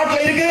காலகட்டம் இந்த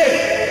நாட்டில் இருக்குது.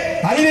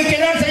 அறிவிக்கை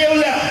தான்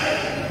செய்யவில்லை,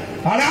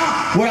 ஆனா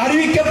ஒரு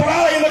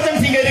அறிவிக்கப்படாத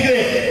எமர்ஜென்சி இங்க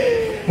இருக்குது.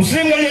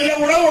 முஸ்லிம்கள் என்ன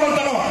உணவு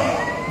உணர்த்தணும்,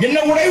 என்ன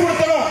உடை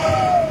உடுத்தணும்,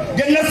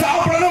 என்ன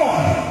சாப்பிடணும்.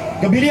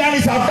 பிரியாணி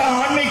சாப்பிட்டா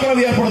ஆண்மை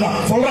குறைவு ஏற்படுதான்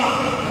சொல்றான்,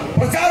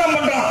 பிரச்சாரம்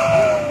பண்றான்.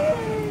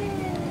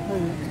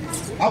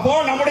 அப்போ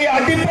நம்முடைய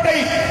அடிப்படை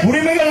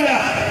உரிமைகள்ல,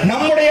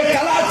 நம்முடைய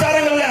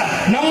கலாச்சாரங்கள்ல,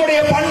 நம்முடைய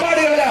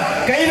பண்பாடுகள்ல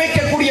கை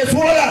வைக்கக்கூடிய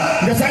சூழலை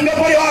இந்த சங்க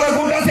பரிவார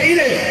கூட்டம்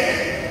செய்து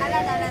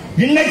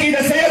இன்னைக்கு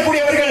இதை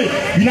செய்யக்கூடியவர்கள்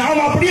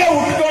நாம் அப்படியே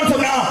விட்டுட்டோம்னு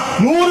சொன்னா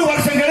 100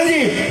 வருஷம் கழிஞ்சு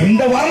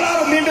இந்த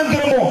வரலாறு மீண்டும்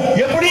திரும்பும்.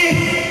 எப்படி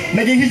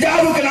இன்னைக்கு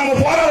ஹிஜாபுக்கு நாம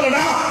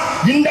போராடலன்னா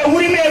இந்த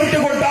உரிமையை விட்டு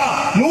கொடுத்தா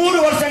 100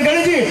 வருஷம்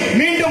கழிஞ்சு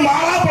மீண்டும்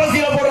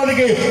மாலாப்பழத்தில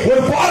போடுறதுக்கு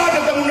ஒரு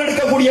போராட்டத்தை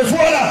முன்னெடுக்கக்கூடிய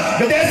சூழலை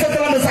இந்த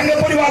தேசத்தில் அந்த சங்க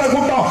பரிவார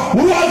கூட்டம்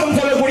உருவாக்கும்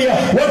சொல்லக்கூடிய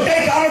ஒற்றை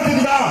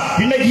காரணத்துக்கு தான்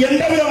இன்னைக்கு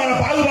எந்த விதமான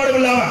பாகுபாடும்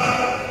இல்லாம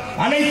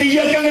அனைத்து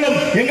இயக்கங்களும்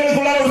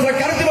எங்களுக்குள்ள ஒரு சில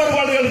கருத்து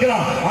வேறுபாடுகள்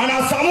இருக்கலாம். ஆனா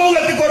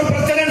சமூகத்துக்கு ஒரு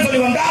பிரச்சனைன்னு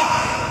சொல்லி வந்தா,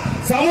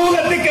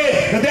 சமூகத்துக்கு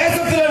இந்த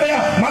தேசத்தினுடைய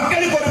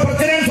மக்களுக்கு ஒரு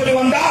பிரச்சனைன்னு சொல்லி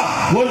வந்தா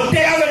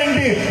ஒற்றையாக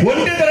நின்று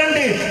ஒன்று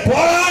திரண்டு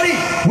போராடி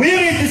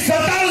உயிரிழந்து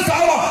சத்தாலும்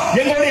சாவோம்.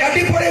 எங்களுடைய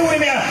அடிப்படை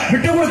உரிமையை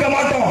விட்டு கொடுக்க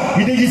மாட்டோம்.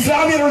 இது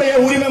இஸ்லாமியருடைய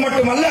உரிமை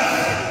மட்டுமல்ல,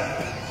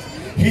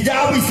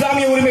 ஹிஜாப்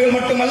இஸ்லாமிய உரிமைகள்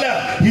மட்டுமல்ல.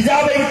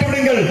 ஹிஜாபை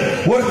விட்டுவிடுங்கள்,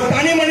 ஒரு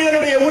தனி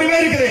மனிதனுடைய உரிமை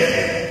இருக்குது.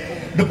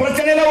 இந்த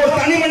பிரச்சனையில ஒரு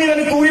தனி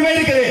மனிதனுக்கு உரிமை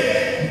இருக்குது.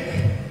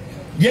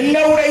 என்ன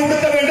உடை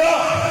உடுத்த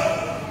வேண்டும்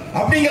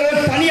அப்படிங்கிறது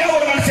தனியா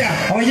ஒரு மனுஷன்,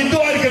 அவன்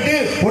இந்துவா இருக்கட்டு,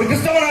 ஒரு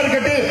கிறிஸ்தவனா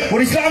இருக்கட்டு,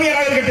 ஒரு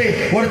இஸ்லாமியராக இருக்கட்டு,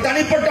 ஒரு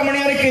தனிப்பட்ட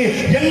மனிதனுக்கு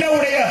என்ன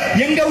உடைய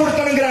எங்க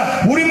உடுத்தணுங்கிற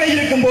உரிமை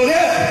இருக்கும் போது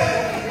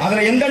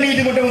அதுல எந்த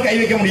நீதிமன்றமும் கை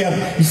வைக்க முடியாது.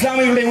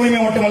 இஸ்லாமியருடைய உரிமை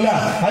மட்டுமல்ல,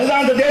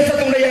 அதுதான் இந்த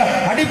தேசத்தினுடைய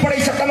அடிப்படை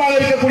சட்டமாக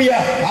இருக்கக்கூடிய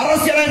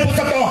அரசியலமைப்பு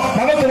சட்டம்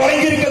நமக்கு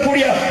வழங்கி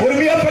இருக்கக்கூடிய ஒரு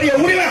மிகப்பெரிய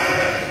உரிமை.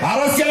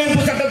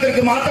 அரசியலமைப்பு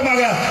சட்டத்திற்கு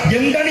மாற்றமாக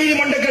எந்த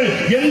நீதிமன்றங்கள்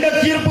எந்த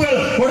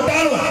தீர்ப்புகள்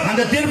கொடுத்தாலும்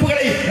அந்த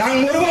தீர்ப்புகளை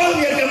நாங்கள்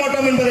ஒருபோதும் ஏற்க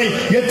மாட்டோம் என்பதை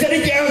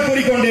எச்சரிக்கையாக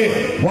கூறிக்கொண்டு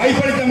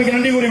வாய்ப்பளித்தமைக்கு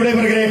நன்றி கூறி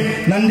விடைபெறுகிறேன்.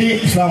 நன்றி.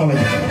 இஸ்லாம்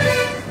அலைக்கும்.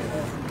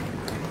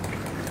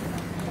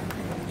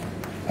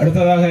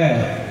 அடுத்ததாக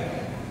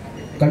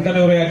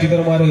கண்டன உரையாற்றி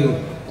தருமாறு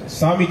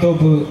சாமி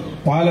தோப்பு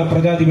பால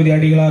பிரஜாதிபதி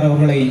அடிகளார்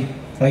அவர்களை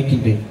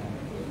அழைக்கின்றேன்.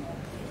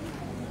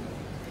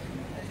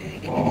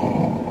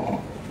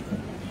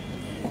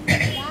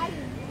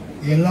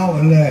 எல்லாம்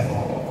வல்ல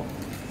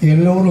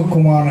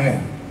எல்லோருக்குமான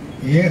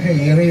ஏக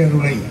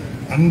இறையருளை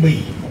அன்பை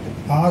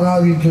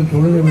ஆராதித்து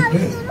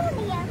தொழுதுவிட்டு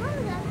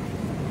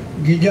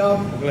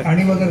ஹிஜாப்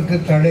அணிவதற்கு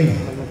தடை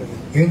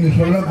என்று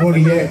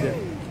சொல்லக்கூடிய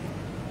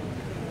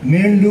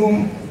மீண்டும்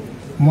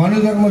மனு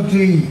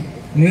தர்மத்தை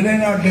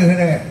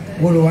நிலைநாட்டுகிற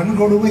ஒரு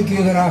வன்கொடுமைக்கு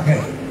எதிராக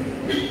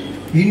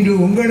இன்று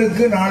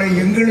உங்களுக்கு நாளை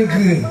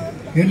எங்களுக்கு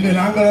என்று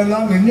நாங்கள்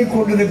எல்லாம்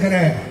எண்ணிக்கொண்டிருக்கிற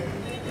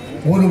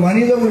ஒரு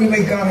மனித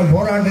உரிமைக்கான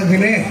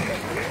போராட்டத்திலே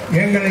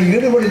எங்களை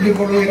ஈடுபடுத்திக்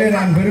கொள்வதிலே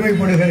நான்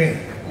பெருமைப்படுகிறேன்.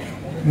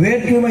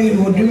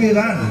 வேற்றுமையில்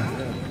ஒற்றுமைதான்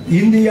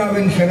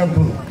இந்தியாவின்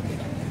சிறப்பு.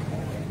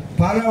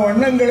 பல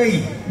வண்ணங்களை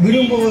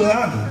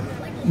விரும்புவதுதான்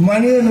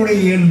மனிதனுடைய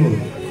இயல்பு.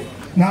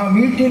 நாம்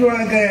வீட்டில்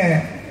வளர்க்கிற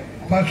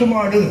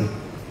பசுமாடு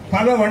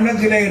பல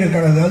வண்ணத்திலே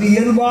இருக்கிறது. அது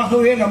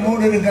இயல்பாகவே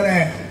நம்மோடு இருக்கிற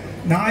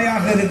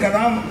நாயாக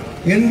இருக்கலாம்,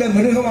 எந்த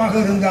மிருகமாக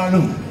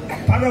இருந்தாலும்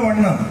பல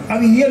வண்ணம்,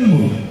 அது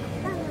இயல்பு.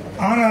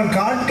 ஆனால்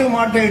காட்டு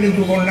மாட்டை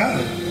எடுத்துக்கொண்டால்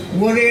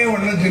ஒரே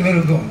வண்ணத்தில்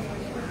இருக்கும்.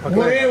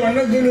 ஒரே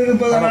வண்ணத்தில்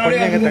இருப்பதனாலே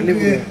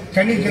அதுக்கு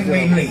தனித்தன்மை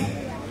இல்லை.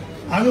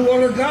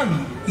 அதுபோலத்தான்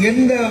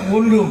எந்த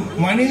ஒன்றும்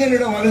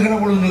மனிதனிடம் வருகிற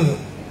பொழுது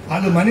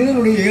அது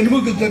மனிதனுடைய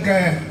இயல்புக்கு தக்க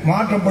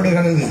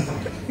மாற்றப்படுகிறது.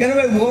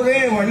 எனவே ஒரே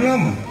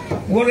வண்ணம்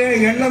ஒரே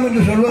எண்ணம்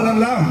என்று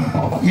சொல்வதெல்லாம்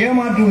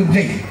ஏமாற்று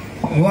வித்தை.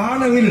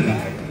 வானவில்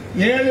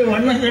 7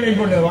 வண்ணங்களை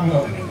கொண்டது, வாங்க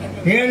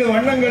 7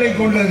 வண்ணங்களை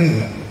கொண்டது.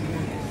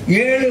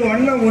 7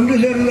 வண்ணம் ஒன்று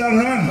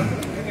சேர்ந்தால்தான்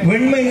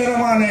வெண்மை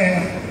நிறமான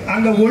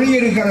அந்த ஒளி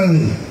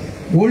இருக்கிறது.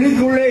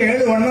 ஒளிக்குள்ளே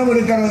 7 வண்ணம்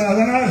இருக்கிறது.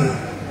 அதனால்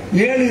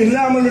 7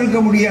 இல்லாமல் இருக்க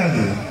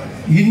முடியாது.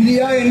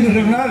 இந்தியா என்று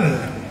சொன்னால்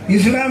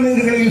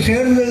இஸ்லாமியர்களை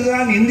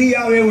சேர்ந்ததுதான்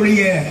இந்தியாவை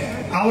ஒழிய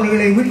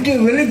அவர்களை விட்டு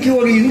விலக்கி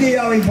ஒரு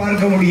இந்தியாவை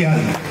பார்க்க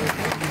முடியாது.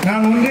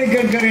 நான் ஒன்றை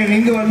கேட்கிறேன்,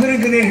 இங்கு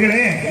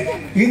வந்திருக்கிறீர்களே,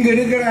 இங்கு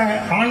இருக்கிற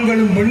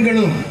ஆண்களும்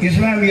பெண்களும்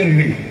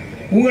இஸ்லாமியர்கள்,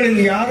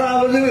 உங்களில்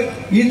யாராவது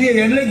இந்திய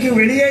எல்லைக்கு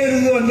வெளியே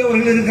இருந்து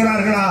வந்தவர்கள்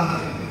இருக்கிறார்களா?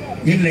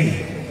 இல்லை.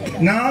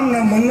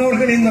 நம்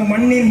முன்னோர்கள் இந்த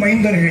மண்ணின்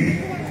மைந்தர்கள்.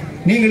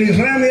 நீங்கள்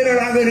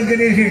இஸ்லாமியர்களாக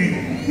இருக்கிறீர்கள்,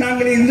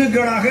 நாங்கள்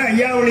இந்துக்களாக,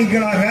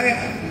 ஐயாவளிகளாக,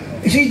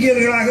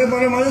 சீக்கியர்களாக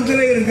பல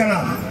மதத்திலே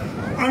இருக்கலாம்.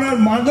 ஆனால்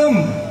மதம்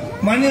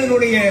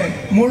மனிதனுடைய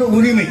முழு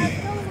உரிமை.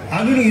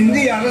 அதில்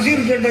இந்திய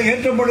அரசியல் சட்டம்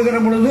ஏற்றப்படுகிற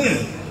பொழுது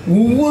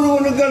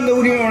ஒவ்வொருவருக்கும் அந்த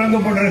உரிமை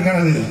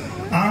வழங்கப்பட்டிருக்கிறது.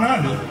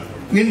 ஆனால்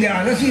இந்த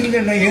அரசியல்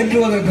சட்டம்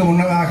ஏற்றுவதற்கு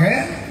முன்னதாக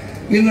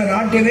இந்த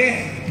நாட்டிலே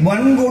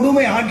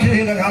வன்கொடுமை ஆட்சி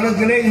செய்த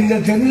காலத்திலே இந்த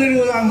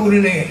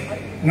தென்னிருவிதாங்கூரிலே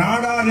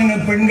நாடாரின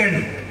பெண்கள்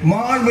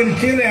மார்பில்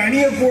சீலை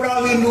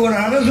அணியக்கூடாது என்று ஒரு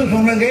அரசு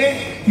சொன்னதே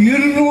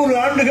 200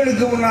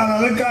 ஆண்டுகளுக்கு முன்னால்.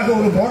 அதற்காக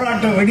ஒரு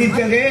போராட்டம்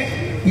வெடித்ததே.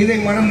 இதை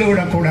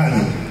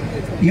மறந்துவிடக்கூடாது.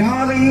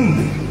 யாரையும்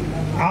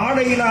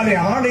ஆடையினாலே,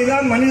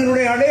 ஆடைதான்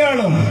மனிதனுடைய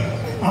அடையாளம்.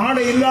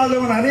 ஆடை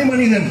இல்லாதவன் அரை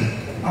மனிதன்.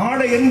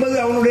 ஆடை என்பது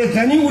அவனுடைய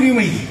தனி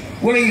உரிமை.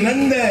 உலகில்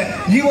எந்த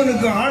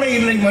ஜீவனுக்கு ஆடை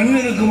இல்லை,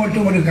 மனிதனுக்கு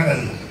மட்டும்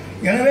இருக்கிறது.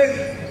 எனவே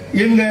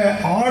இந்த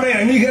ஆடை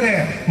அணிகிற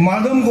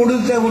மதம்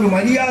கொடுத்த ஒரு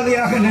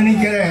மரியாதையாக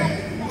நினைக்கிற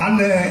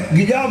அந்த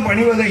கிஜாப்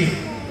அணிவதை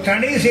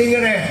தடை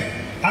செய்கிற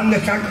அந்த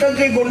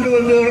சட்டத்தை கொண்டு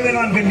வந்தவர்களை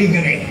நான்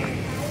கண்டிக்கிறேன்.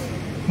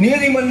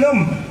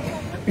 நீதிமன்றம்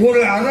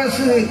ஒரு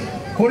அரசு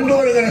கொண்டு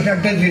வருகிற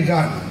சட்டத்தை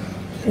தான்,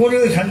 ஒரு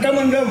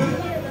சட்டமன்றம்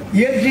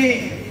இயற்றி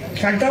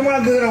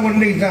சட்டமாக்குகிற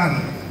ஒன்றைத்தான்,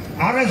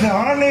 அரசு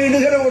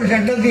ஆணையிடுகிற ஒரு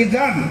சட்டத்தை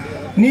தான்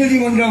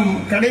நீதிமன்றம்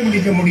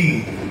கடைபிடிக்க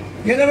முடியும்.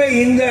 எனவே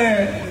இந்த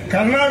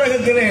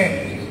கர்நாடகத்திலே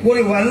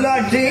ஒரு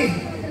வல்லாட்சி,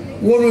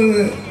 ஒரு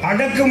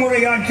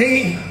அடக்குமுறையாட்சி,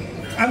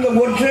 அந்த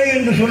ஒற்றை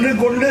என்று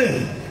சொல்லிக்கொண்டு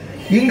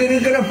இங்கு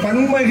இருக்கிற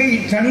பன்மகை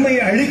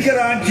தன்மையை அழிக்கிற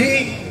ஆட்சி,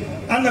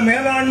 அந்த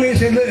மேலாண்மை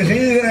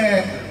செய்கிற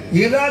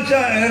யதார்த்த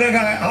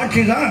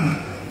ஆட்சி தான்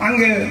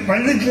அங்கே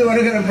பள்ளிக்கு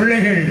வருகிற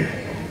பிள்ளைகள்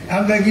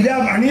அந்த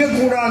கிதாப்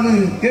அணியக்கூடாது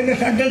என்ற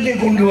சட்டத்தை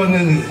கொண்டு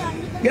வந்தது.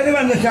 எனவே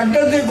அந்த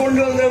சட்டத்தை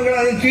கொண்டு வந்தவர்கள்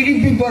அதை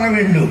திருப்பி பெற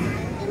வேண்டும்.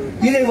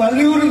 இதை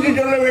வலியுறுத்தி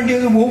சொல்ல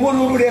வேண்டியது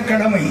ஒவ்வொருவருடைய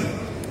கடமை.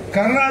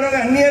 கர்நாடக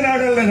அந்நிய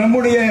நாடல்ல,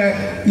 நம்முடைய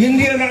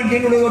இந்திய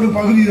நாட்டினுடைய ஒரு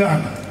பகுதி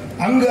தான்.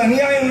 அங்கு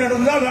அநியாயம்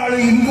நடந்தால் நாளை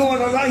இங்கு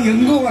வரலாம்,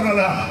 எங்கும்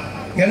வரலாம்.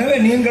 எனவே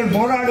நீங்கள்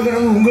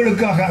போராடுகிறது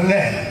உங்களுக்காக அல்ல,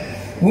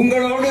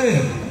 உங்களோடு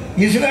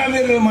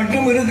இஸ்லாமியர்கள்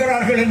மட்டும்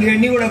இருக்கிறார்கள் என்று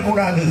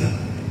எண்ணிவிடக்கூடாது.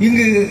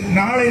 இங்கு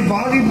நாளை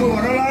பாதிப்பு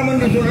வரலாம்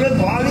என்று சொல்ல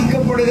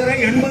பாதிக்கப்படுகிற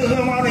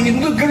 80%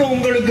 இந்துக்களும்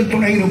உங்களுக்கு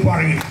துணை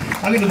இருப்பார்கள்.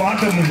 அதில்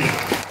மாற்றம் இல்லை.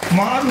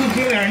 மார்பு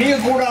கீழே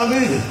அணியக்கூடாது,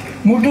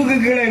 முட்டுக்கு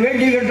கீழே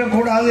வேட்டி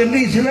கட்டக்கூடாது என்று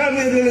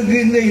இஸ்லாமியர்களுக்கு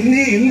இந்த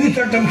இந்து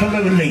சட்டம்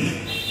சொல்லவில்லை.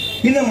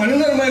 இந்த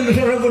மனிதர்ம என்று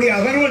சொல்லக்கூடிய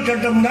அதர்ம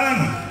சட்டம் தான்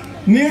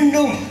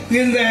மீண்டும்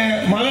இந்த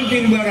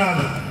மதத்தின்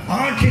பேரால்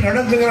ஆட்சி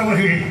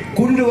நடத்துகிறவர்கள்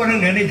கொண்டு வர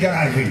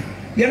நினைக்கிறார்கள்.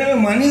 எனவே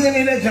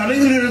மனிதனிலே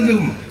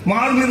தலையிலிருந்தும்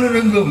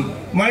மார்பிலிருந்தும்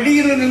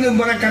மடியிலிருந்தும்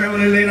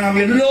பிறக்கிறவனில்லை.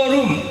 நாம்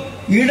எல்லோரும்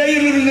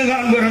இடையிலிருந்து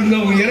தான்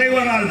பிறந்தோம்.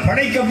 இறைவனால்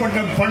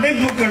படைக்கப்பட்ட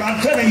படைப்புகள்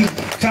அத்தனையும்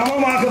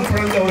சமமாக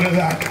பிறந்தவர்கள்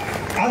தான்.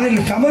 அதில்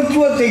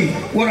சமத்துவத்தை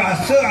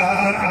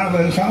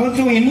ஒரு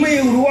சமத்துவ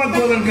இன்மையை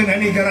உருவாக்குவதற்கு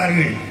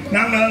நினைக்கிறார்கள்.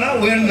 நாங்கள் தான்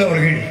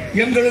உயர்ந்தவர்கள்,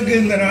 எங்களுக்கு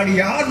இந்த நாடு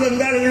யார்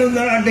தந்தார்கள்?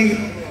 இந்த நாட்டை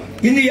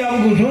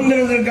இந்தியாவுக்கு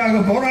சுதந்திரத்திற்காக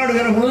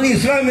போராடுகிற பொழுது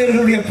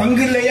இஸ்லாமியர்களுடைய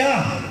பங்கு இல்லையா?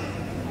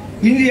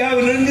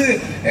 இந்தியாவிலிருந்து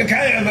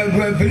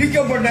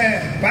பிரிக்கப்பட்ட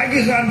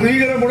பாகிஸ்தான்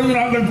பிரிகிற பொழுது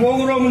நாங்கள்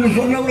போகிறோம் என்று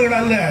சொன்னவர்கள்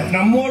அல்ல,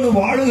 நம்மோடு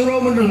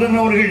வாழுகிறோம் என்று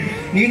சொன்னவர்கள்.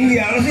 இந்திய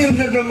அரசியல்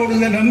சட்டம்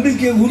கொடுத்த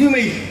நம்பிக்கை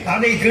உரிமை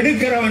அதை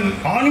கெடுக்கிறவன்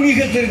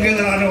ஆன்மீகத்திற்கு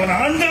எதிரானவன்,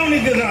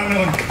 ஆண்டவனுக்கு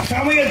எதிரானவன்,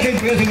 சமயத்தை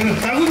பேசுகிற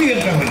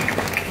தகுதியற்றவன்.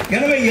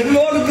 எனவே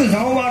எல்லோருக்கும்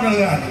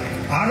சமமானதுதான்.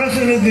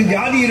 அரசனுக்கு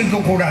ஜாதி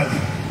இருக்கக்கூடாது,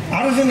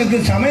 அரசனுக்கு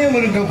சமயம்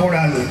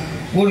இருக்கக்கூடாது.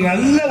 ஒரு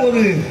நல்ல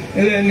ஒரு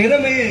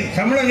நிலைமையை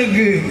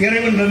தமிழனுக்கு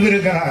இறைவன்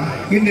தந்திருக்கிறார்.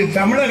 இன்று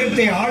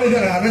தமிழகத்தை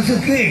ஆளுகிற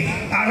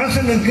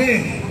அரசனுக்கு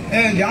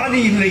ஜாதி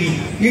இல்லை,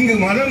 இங்கு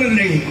மதம்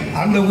இல்லை.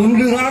 அந்த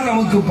ஒன்றுதான்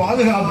நமக்கு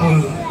பாதுகாப்பு.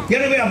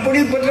 எனவே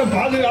அப்படிப்பட்ட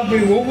பாதுகாப்பை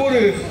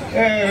ஒவ்வொரு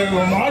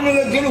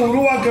மாநிலத்திலும்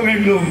உருவாக்க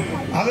வேண்டும்.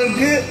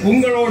 அதற்கு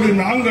உங்களோடு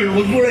நாங்கள்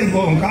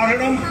ஒத்துழைப்போம்.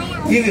 காரணம்,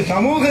 இது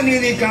சமூக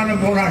நீதிக்கான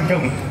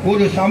போராட்டம்,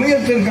 ஒரு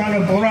சமயத்திற்கான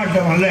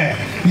போராட்டம் அல்ல.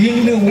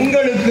 இன்று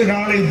உங்களுக்கு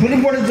நாளை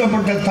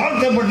பிற்படுத்தப்பட்ட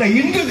தாழ்த்தப்பட்ட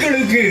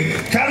இந்துக்களுக்கு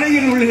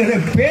தலையில் விழுகிற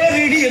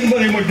பேரிடி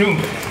என்பதை மட்டும்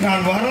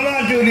நான்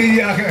வரலாற்று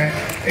ரீதியாக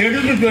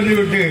எடுத்து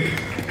சொல்லிவிட்டு,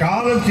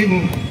 காலத்தின்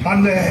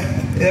அந்த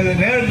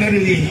நேரம்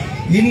கருதி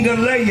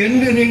இன்றல்ல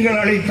என்று நீங்கள்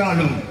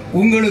அழைத்தாலும்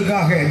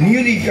உங்களுக்காக,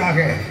 நீதிக்காக,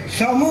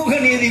 சமூக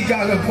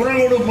நீதிக்காக குரல்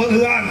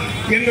கொடுப்பதுதான்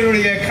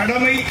எங்களுடைய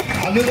கடமை.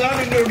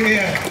 அதுதான் எங்களுடைய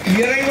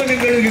இறைவன்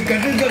எங்களுக்கு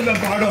கற்றுத்தந்த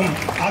பாடம்.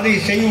 அதை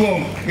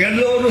செய்வோம்.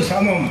 எல்லோரும்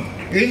சமம்.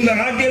 இந்த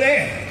நாட்டிலே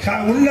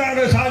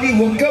உள்நாடு சாதி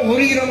ஒக்க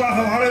ஒரு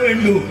இனமாக வாழ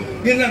வேண்டும்.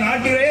 இந்த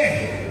நாட்டிலே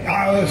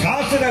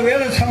சாஸ்திர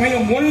வேத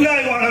சமயம்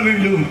ஒன்றாய் வாழ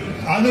வேண்டும்.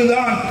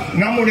 அதுதான்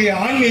நம்முடைய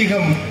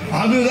ஆன்மீகம்,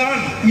 அதுதான்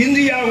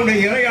இந்தியாவுடைய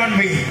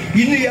இறையாண்மை.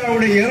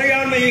 இந்தியாவுடைய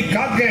இறையாண்மையை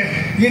காக்க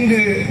இன்று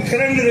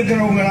திரண்டிருக்கிற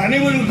உங்கள்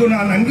அனைவருக்கும்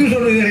நான் நன்றி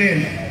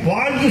சொல்லுகிறேன்,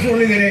 வாழ்த்து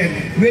சொல்லுகிறேன்.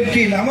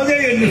 வெற்றி நமதே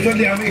என்று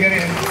சொல்லி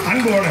அமைகிறேன்.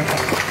 அன்பு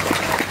வணக்கம்.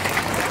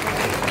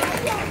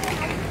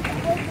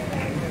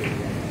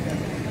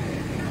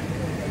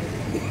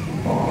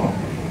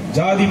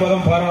 ஜாதி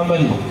மதம்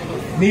பாராமல்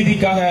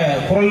நீதிக்காக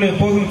குரல்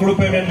எப்போதும்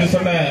கொடுப்பேன் என்று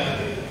சொன்ன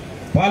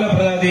பால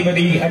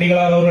பிரதாதிபதி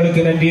அடிகளார்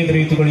அவர்களுக்கு நன்றியை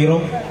தெரிவித்துக்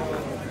கொள்கிறோம்.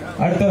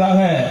 அடுத்ததாக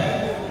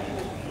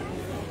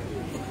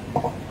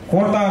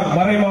கோட்டார்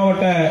மறை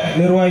மாவட்ட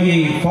நிர்வாகி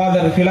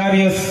ஃபாதர்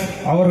ஹிலாரியஸ்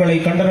அவர்களை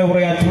கண்டன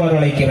உரையாற்றுமாறு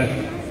அழைக்கிறேன்.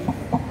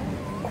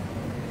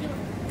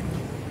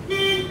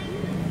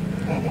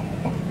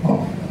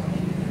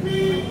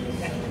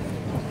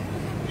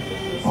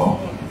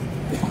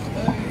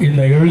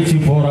 இந்த எழுச்சி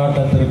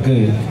போராட்டத்திற்கு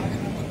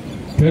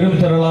பெரும்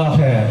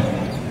திரளாக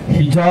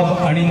ஹிஜாப்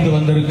அணிந்து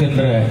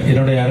வந்திருக்கின்ற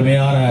என்னுடைய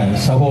அருமையான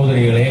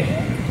சகோதரிகளே,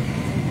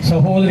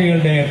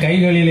 சகோதரிகளுடைய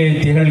கைகளிலே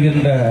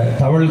திகழ்கின்ற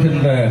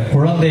தவழ்கின்ற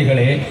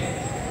குழந்தைகளே,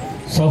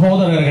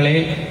 சகோதரர்களே,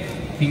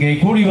 இங்கே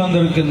கூடி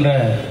வந்திருக்கின்ற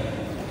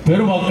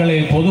பெருமக்களே,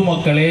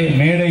 பொதுமக்களே,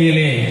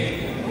 மேடையிலே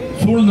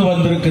சூழ்ந்து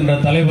வந்திருக்கின்ற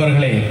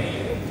தலைவர்களே,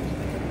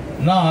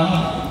 நான்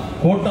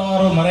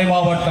கோட்டாறு மறை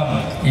மாவட்டம்,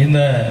 இந்த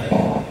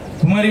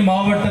குமரி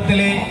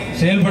மாவட்டத்திலே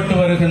செயல்பட்டு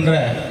வருகின்ற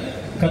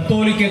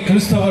கத்தோலிக்க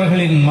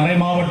கிறிஸ்தவர்களின் மறை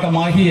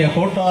மாவட்டமாகிய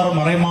கோட்டாறு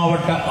மறை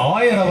மாவட்ட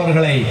ஆயர்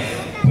அவர்களை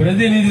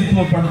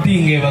பிரதிநிதித்துவப்படுத்தி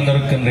இங்கே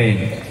வந்திருக்கின்றேன்.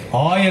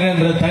 ஆயர்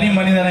என்ற தனி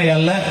மனிதனை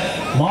அல்ல,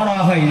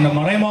 மாறாக இந்த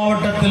மறை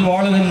மாவட்டத்தில்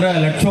வாழுகின்ற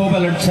லட்சோப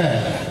லட்ச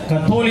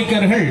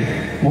கத்தோலிக்கர்கள்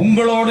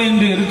உங்களோடு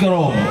இன்று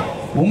இருக்கிறோம்,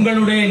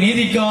 உங்களுடைய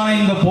நீதிக்கான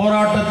இந்த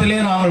போராட்டத்திலே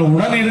நாங்கள்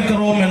உடன்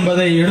இருக்கிறோம்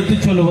என்பதை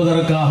எடுத்துச்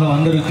சொல்லுவதற்காக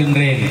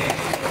வந்திருக்கின்றேன்.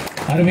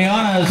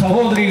 அருமையான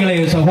சகோதரிகளே,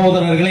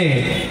 சகோதரர்களே,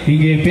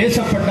 இங்கே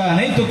பேசப்பட்ட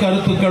அனைத்து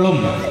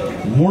கருத்துக்களும்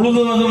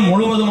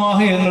முழுவதுமாக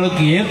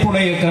எங்களுக்கு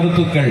ஏற்புடைய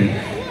கருத்துக்கள்.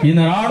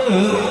 இந்த நாடு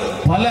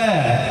பல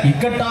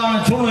இக்கட்டான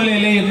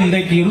சூழ்நிலையிலே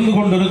இன்றைக்கு இருந்து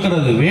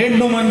கொண்டிருக்கிறது.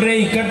 வேண்டுமென்றே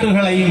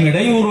இக்கட்டுகளையும்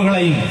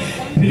இடையூறுகளையும்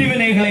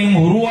பிரிவினைகளையும்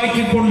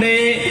உருவாக்கி கொண்டே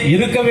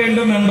இருக்க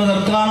வேண்டும்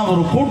என்பதற்கான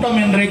ஒரு கூட்டம்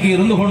இன்றைக்கு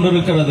இருந்து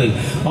கொண்டிருக்கிறது.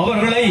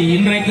 அவர்களை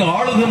இன்றைக்கு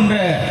ஆளுகின்ற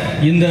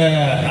இந்த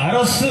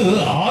அரசு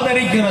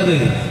ஆதரிக்கிறது,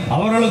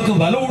 அவர்களுக்கு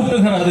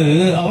வலுவூட்டுகிறது,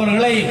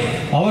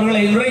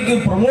 அவர்களை இன்றைக்கு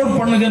ப்ரமோட்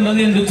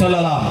பண்ணுகின்றது என்று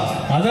சொல்லலாம்.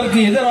 அதற்கு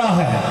எதிராக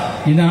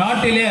இந்த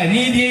நாட்டிலே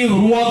அநீதியை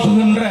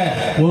உருவாக்குகின்ற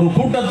ஒரு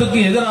கூட்டத்துக்கு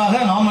எதிராக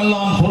நாம்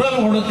எல்லாம்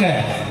குரல் கொடுக்க,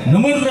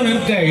 நிமிர்ந்து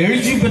நிற்க,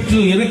 எழுச்சி பெற்று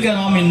இருக்க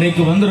நாம்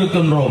இன்றைக்கு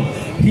வந்திருக்கின்றோம்.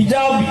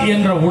 ஹிஜாப்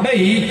என்ற உடை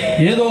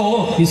ஏதோ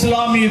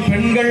இஸ்லாமிய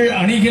பெண்கள்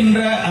அணிகின்ற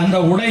அந்த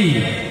உடை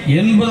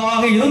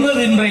என்பதாக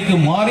இருந்தது இன்றைக்கு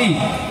மாறி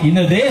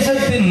இந்த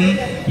தேசத்தின்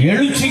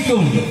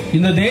எழுச்சிக்கும்,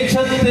 இந்த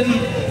தேசத்தின்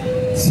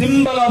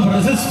சிம்பல் ஆஃப்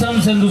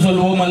ரெசிஸ்டன்ஸ் என்று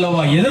சொல்வோம்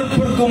அல்லவா,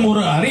 எதிர்ப்பிற்கும்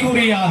ஒரு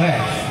அறிகுறியாக,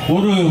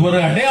 ஒரு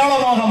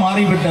அடையாளமாக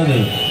மாறிவிட்டது.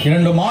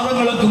 2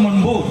 மாதங்களுக்கு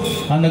முன்பு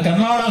அந்த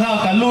கர்நாடகா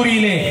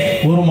கல்லூரியிலே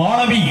ஒரு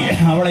மாணவி,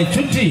 அவளை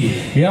சுற்றி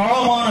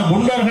ஏராளமான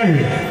குண்டர்கள்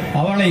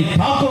அவளை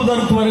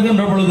தாக்குவதற்கு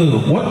வருகின்ற பொழுது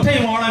ஒற்றை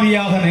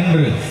மாணவியாக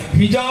நின்று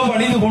ஹிஜாப்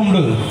அணிந்து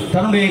கொண்டு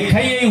தன்னுடைய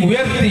கையை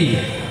உயர்த்தி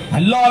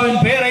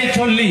அல்லாஹ்வின் பெயரை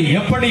சொல்லி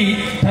எப்படி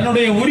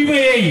தன்னுடைய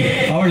உரிமையை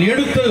அவள்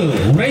எடுத்து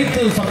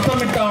உரைத்து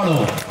சத்தமிட்டாளோ,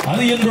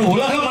 அது இன்று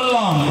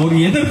உலகமெல்லாம் ஒரு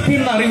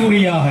எதிர்ப்பின்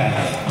அறிகுறியாக,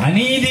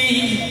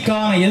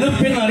 அநீதிக்கான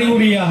எதிர்ப்பின்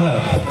அறிகுறியாக,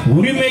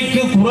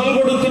 உரிமைக்கு குரல்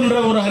கொடுக்கின்ற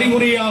ஒரு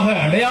அறிகுறியாக,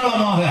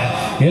 அடையாளமாக,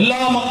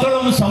 எல்லா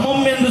மக்களும்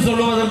சமம் என்று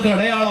சொல்வதற்கு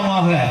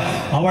அடையாளமாக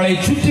அவளை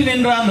சுற்றி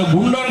நின்ற அந்த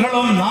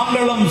குண்டர்களும்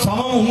நாங்களும்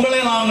சமம்,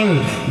 உங்களை நாங்கள்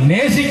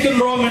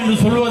நேசிக்கின்றோம் என்று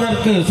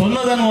சொல்வதற்கு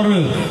சொன்னதன் ஒரு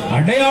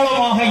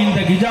அடையாளமாக இந்த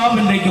ஹிஜாப்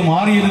இன்றைக்கு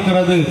மாறி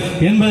இருக்கிறது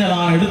என்பதை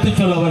நான் எடுத்துச்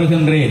சொல்ல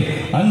வருகின்றேன்.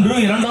 அன்று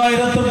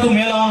 2000க்கும்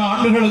மேலான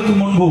ஆண்டுகளுக்கு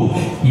முன்பு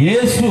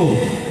இயேசு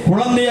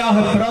குழந்தையாக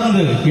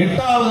பிறந்து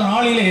 8வது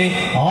நாளிலே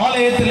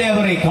ஆலயத்திலே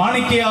அவரை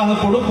காணிக்கையாக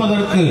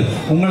கொடுப்பதற்கு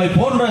உங்களை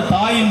போன்ற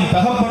தாயும்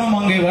தகப்பனும்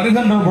அங்கே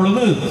வருகின்ற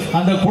பொழுது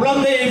அந்த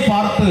குழந்தையை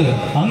பார்த்து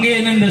அங்கே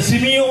நின்ற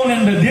சிமியோன்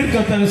என்ற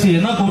தீர்க்கதரிசி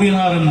என்ன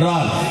கூறினார்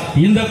என்றால்,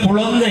 இந்த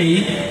குழந்தை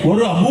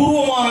ஒரு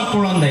அபூர்வமான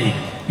குழந்தை,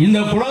 இந்த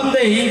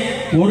குழந்தை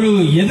ஒரு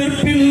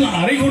எதிர்ப்பின்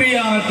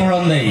அறிகுறியான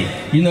குழந்தை,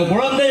 இந்த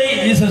குழந்தை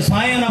is a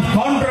sign of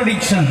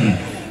contradiction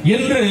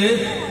என்று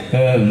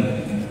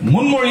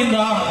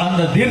முன்மொழிந்தார்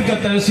அந்த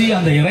தீர்க்கதரிசி,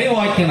 அந்த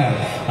இறைவாக்கினர்.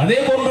 அதே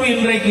போன்று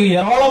இன்றைக்கு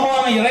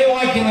ஏராளமான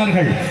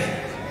இறைவாக்கினர்கள்,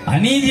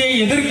 அநீதியை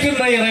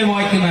எதிர்க்கின்ற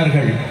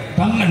இறைவாக்கினர்கள்,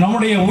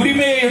 நம்முடைய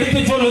உரிமையை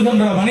எடுத்துச்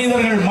சொல்லுகின்ற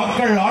மனிதர்கள்,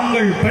 மக்கள்,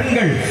 ஆண்கள்,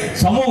 பெண்கள்,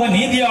 சமூக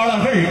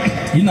நீதியாளர்கள்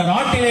இந்த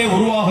நாட்டிலே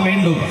உருவாக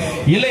வேண்டும்.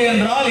 இல்லை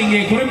என்றால்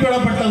இங்கே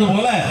குறிப்பிடப்பட்டது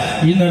போல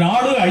இந்த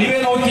நாடு அழிவை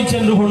நோக்கி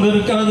சென்று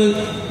கொண்டிருக்கிறது.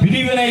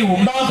 பிரிவினை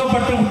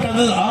உண்டாக்கப்பட்டு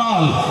விட்டது.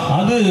 ஆனால்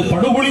அது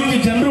படுகொலிக்கு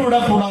சென்று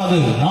விடக்கூடாது.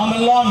 நாம்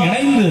எல்லாம்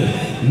இணைந்து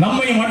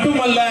நம்மை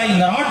மட்டுமல்ல,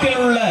 இந்த நாட்டில்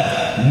உள்ள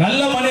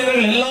நல்ல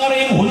மனிதர்கள்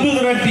எல்லாரையும் ஒன்று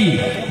திரட்டி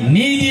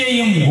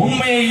நீதியையும்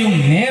உண்மையையும்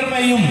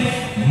நேர்மையும்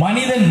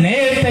மனித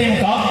நேயத்தையும்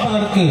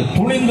காப்பதற்கு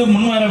துணிந்து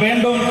முன்வர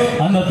வேண்டும்.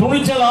 அந்த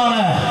துணிச்சலான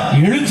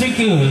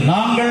எழுச்சிக்கு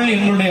நாங்கள்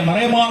எங்களுடைய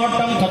மறை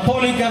மாவட்டம்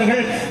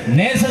கத்தோலிக்கர்கள்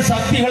நேச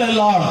சக்திகள்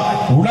எல்லாம்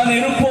உடன்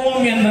இருப்போம்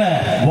என்ற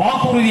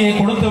வாக்குறுதியை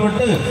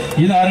கொடுத்துவிட்டு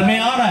இந்த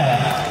அருமையான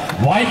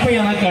வாய்ப்பை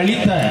எனக்கு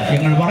அளித்த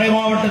எங்கள் மறை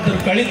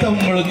மாவட்டத்திற்கு அளித்த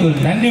உங்களுக்கு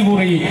நன்றி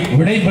கூறி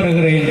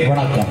விடைபெறுகிறேன்.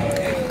 வணக்கம்.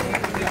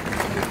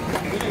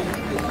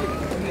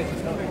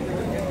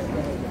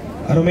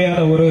 அருமையான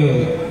ஒரு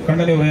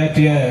கண்டனை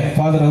உரையாற்றிய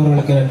ஃபாதர்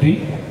அவர்களுக்கு நன்றி.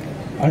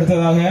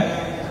 அடுத்ததாக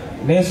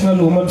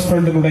நேஷனல் உமன்ஸ்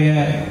ஃப்ரண்டினுடைய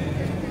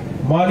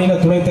மாநில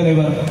துணைத்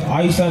தலைவர்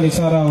ஆயிஷா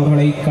நிசாரா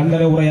அவர்களை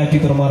கண்டன உரையாற்றி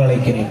தருமாறு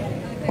அழைக்கிறேன்.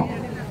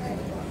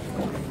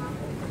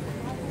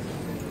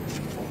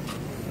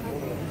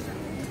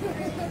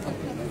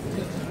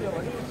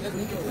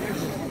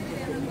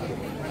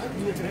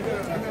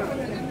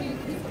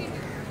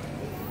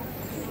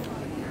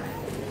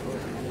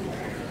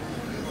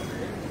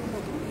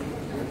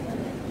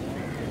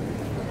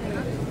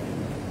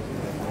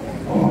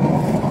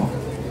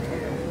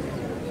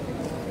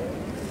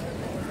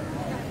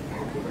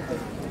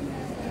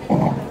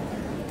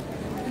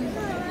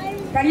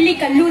 பள்ளி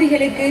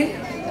கல்லூரிகளுக்கு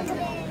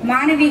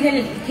மாணவிகள்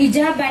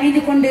ஹிஜாப்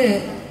அணிந்து கொண்டு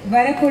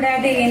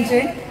வரக்கூடாது என்று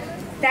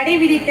தடை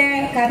விதித்த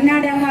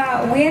கர்நாடகா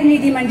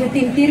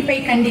உயர்நீதிமன்றத்தின் தீர்ப்பை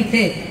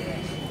கண்டித்து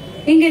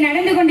இங்கு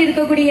நடந்து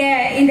கொண்டிருக்கக்கூடிய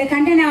இந்த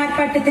கண்டன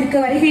ஆர்ப்பாட்டத்திற்கு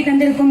வருகை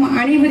தந்திருக்கும்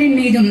அனைவரின்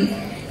மீதும்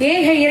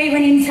ஏக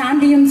இறைவனின்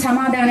சாந்தியும்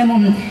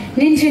சமாதானமும்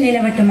நின்று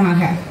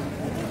நிலவட்டுமாக.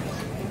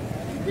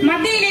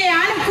 மத்தியிலே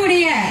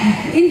ஆளக்கூடிய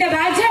இந்த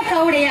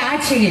பாஜகவுடைய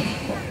ஆட்சியில்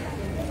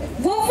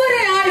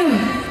ஒவ்வொரு நாளும்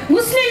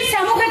முஸ்லிம்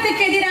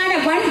சமூகத்துக்கு எதிரான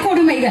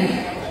வன்கொடுமைகள்,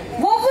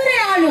 ஒவ்வொரு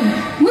நாளும்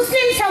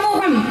முஸ்லிம்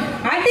சமூகம்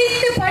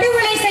அடித்து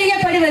படுகொலை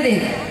செய்யப்படுவது,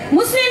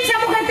 முஸ்லிம்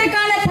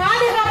சமூகத்துக்கான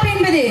பாதுகாப்பு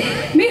என்பது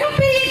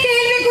மிகப்பெரிய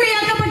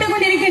கேள்விக்குறியாக்கப்பட்டுக்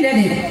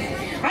கொண்டிருக்கின்றது.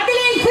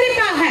 அதிலே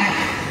குறிப்பாக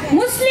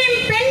முஸ்லிம்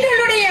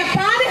பெண்களுடைய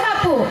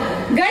பாதுகாப்பு,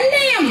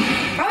 கண்ணியம்,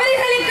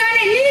 அவர்களுக்கான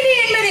நீதி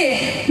என்பது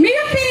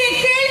மிகப்பெரிய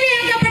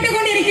கேள்வியாக்கப்பட்டுக்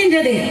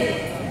கொண்டிருக்கின்றது.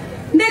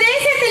 இந்த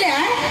தேசத்துல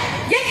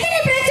எத்தனை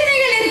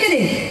பிரச்சனைகள்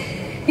இருக்குது.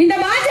 இந்த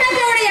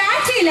பாஜகவுடைய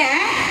ஆட்சியில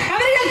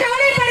அவர்கள்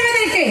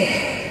கவலைப்படுவதற்கு,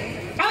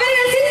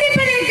 அவர்கள்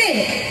சிந்திப்பதற்கு,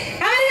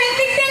 அவர்கள்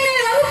திட்டங்கள்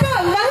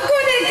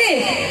வகுப்பதற்கு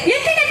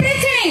எத்தனை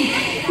பிரச்சனை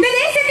இந்த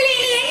தேசத்தில்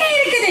இனி என்ன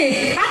இருக்குது?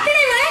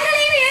 அத்தனை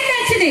வளங்களையும்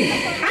இழந்தாச்சுது,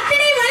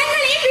 அத்தனை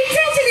வளங்களையும்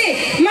விற்றாச்சுது.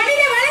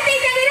 மனித வளத்தை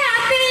தவிர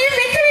அத்தனையும்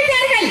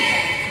விற்றுவிட்டார்கள்.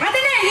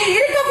 அதனால்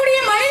இருக்கக்கூடிய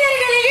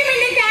மனிதர்களையும்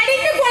இன்னைக்கு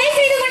அடித்து கொலை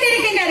செய்து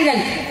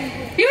கொண்டிருக்கின்றார்கள்.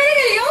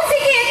 இவர்கள்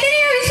யோசிக்க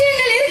எத்தனையோ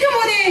விஷயங்கள் இருக்கும்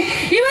போது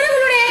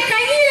இவர்களுடைய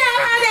கையில்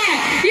ஆகாத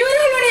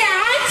இவர்களுடைய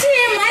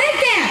ஆட்சியை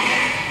மறைக்க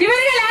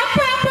இவர்கள்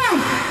அப்பா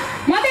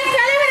மத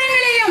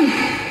கலவரங்களையும்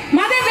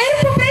மத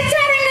வெறுப்பு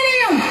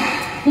பிரச்சாரங்களையும்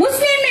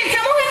முஸ்லிம்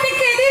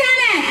சமூகத்துக்கு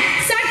எதிரான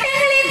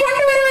சட்டங்களை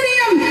கொண்டு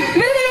வருவதையும்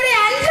இவர்களுடைய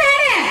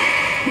அன்றாட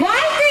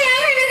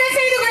வாழ்க்கையாக இவர்கள்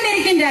செய்து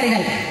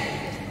கொண்டிருக்கின்றார்கள்.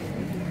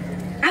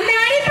 அந்த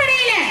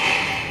அடிப்படையில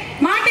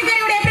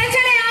மாட்டுக்கறியுடைய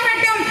பிரச்சனை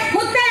ஆகட்டும்,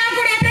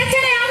 முத்தலாக்குடைய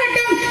பிரச்சனை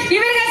ஆகட்டும்,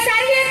 இவர்கள்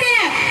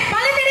சரியத்தில்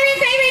பல தடவை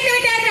கை வைத்து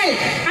விட்டார்கள்.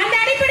 அந்த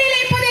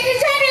அடிப்படையில் இப்போது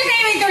ஹிஜாபில் கை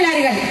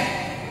வைத்துள்ளார்கள்.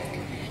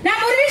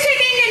 நாம் ஒரு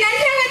விஷயத்தை இங்கு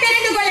நன்றாக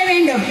தெரிந்து கொள்ள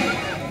வேண்டும்.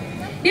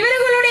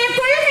 இவர்களுடைய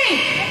கொள்கை,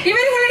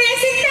 இவர்களுடைய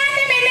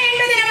சித்தாந்தம் என்ன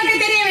என்பது நமக்கு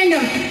தெரிய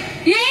வேண்டும்.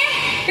 ஏன்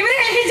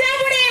இவர்கள்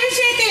ஹிஜாபுடைய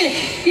விஷயத்தில்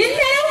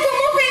இந்த அளவுக்கு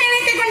மூக்கை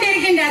நினைத்துக்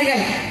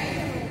கொண்டிருக்கின்றார்கள்?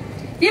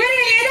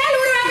 இவர்கள் எதால்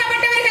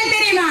உருவாக்கப்பட்டவர்கள்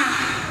தெரியுமா?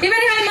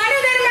 இவர்கள் மனு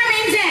தர்மம்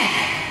என்ற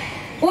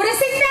ஒரு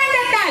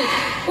சித்தாந்தத்தால்,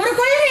 ஒரு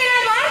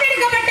கொள்கையால்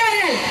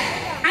வாழ்ந்தெடுக்கப்பட்டவர்கள்.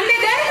 அந்த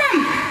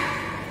தர்மம்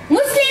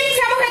முஸ்லிம்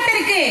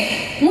சமூகத்திற்கு,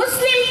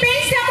 முஸ்லிம்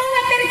பெண்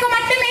சமூகத்திற்கு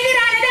மட்டும்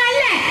எதிரானது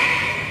அல்ல.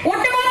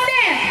 ஒட்டுமொத்த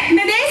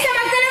இந்த தேச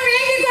மக்களும்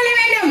விளங்கிக் கொள்ள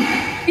வேண்டும்.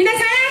 இந்த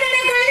சனாதன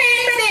கொள்கை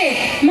என்பது,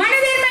 மனு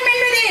தர்மம்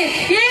என்பது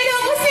ஏதோ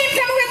முஸ்லிம்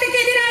சமூகத்துக்கு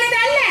எதிரானது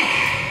அல்ல.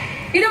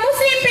 இது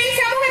முஸ்லிம் பெண்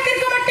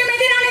சமூகத்திற்கு மட்டும்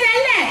எதிரானது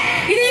அல்ல.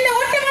 இது இந்த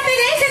ஒட்டுமொத்த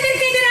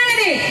தேசத்திற்கு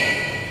எதிரானது.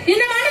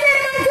 இந்த மனு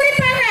தர்மம்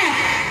குறிப்பாக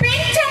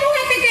பெண்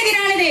சமூகத்துக்கு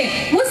எதிரானது.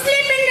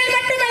 முஸ்லிம் பெண்கள்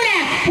மட்டுமல்ல,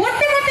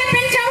 ஒட்டுமொத்த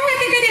பெண்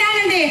சமூகத்துக்கு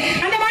எதிரானது.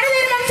 அந்த மனு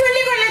தர்மம்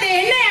சொல்லிக் கொள்வது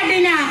என்ன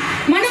அப்படின்னா,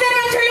 மனு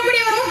தர்மம்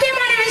சொல்லக்கூடிய ஒரு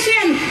முக்கியமான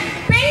விஷயம்,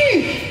 பெண்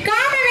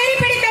காம வெறி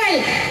பிடித்தவள்,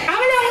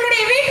 அவள்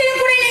அவங்களுடைய வீட்டில்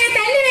கூட நீங்க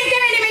தள்ளி வைக்க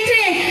வேண்டும்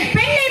என்று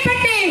பெண்ணை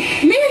பற்றி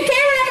மிக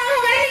கேவலமாக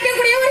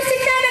வர்ணிக்கக்கூடிய ஒரு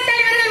சித்தாந்த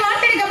தலைவர்கள்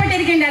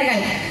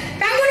வார்த்தெடுக்கப்பட்டிருக்கின்றார்கள்.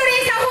 தங்களுடைய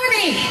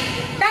சகோதரி,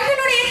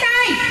 தங்களுடைய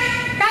தாய்,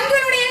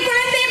 தங்களுடைய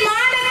குழந்தை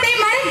மானத்தை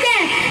மறுக்க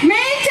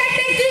மேல்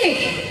சட்டைக்கு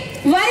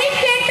வரி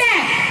கேட்ட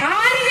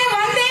ஆரிய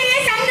வந்தேரிய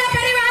சங்க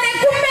பரிவார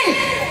கும்பல்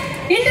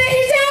இன்று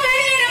ஹிஜாப்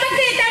அணிய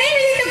நமக்கு தடை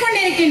விதித்துக்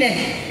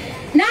கொண்டிருக்கின்றது.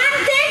 நான்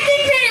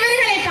கேட்கின்றேன்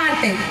இவர்களை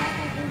பார்த்து,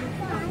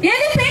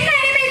 எது பெண்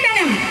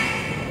அடிமைத்தனம்?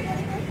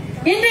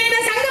 இன்று இந்த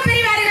சங்க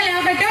பரிவார்கள்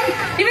ஆகட்டும்,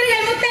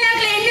 இவர்கள்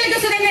முத்தலாக்ல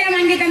எங்களுக்கு சுதந்திரம்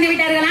வாங்கி தந்து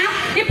விட்டார்களா?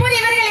 இப்போது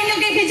இவர்கள்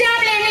எங்களுக்கு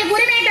ஹிஜாப்ல எங்களுக்கு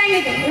உரிமை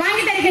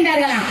வாங்கி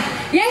தருகின்றார்களா?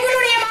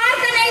 எங்களுடைய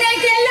மார்க்கம்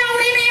எங்களுக்கு எல்லா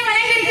உரிமையும்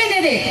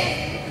வழங்கியிருக்கின்றது.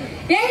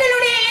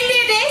 எங்களுடைய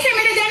இந்திய தேசம்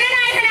இது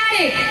ஜனநாயக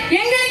நாடு.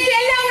 எங்களுக்கு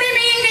எல்லா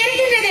உரிமையும் இங்கு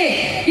இருக்கின்றது.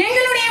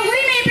 எங்களுடைய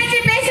உரிமையை பற்றி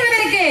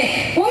பேசுவதற்கு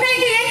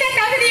உங்களுக்கு எந்த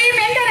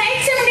தகுதியும் எந்த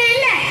ரைட்ஸும்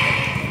இல்லை.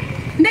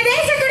 இந்த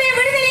தேசத்துடைய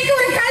விடுதலைக்கு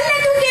ஒரு கல்ல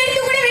தூக்கி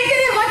எடுத்து கூட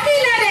வைக்கிறது வக்கீல்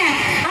இல்லாத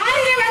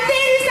ஆரிய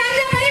வந்தேரி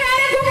சங்க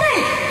பரிவார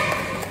கும்பல்.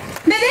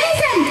 இந்த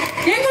தேசம்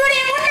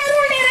எங்களுடைய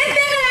முன்னோர்களுடைய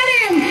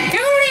ரத்தங்களாலும்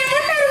எங்களுடைய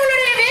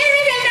முன்னோர்களுடைய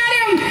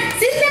வேர்வைகளாலும்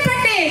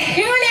சிந்தப்பட்டு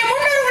எங்களுடைய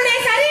முன்னோர்களுடைய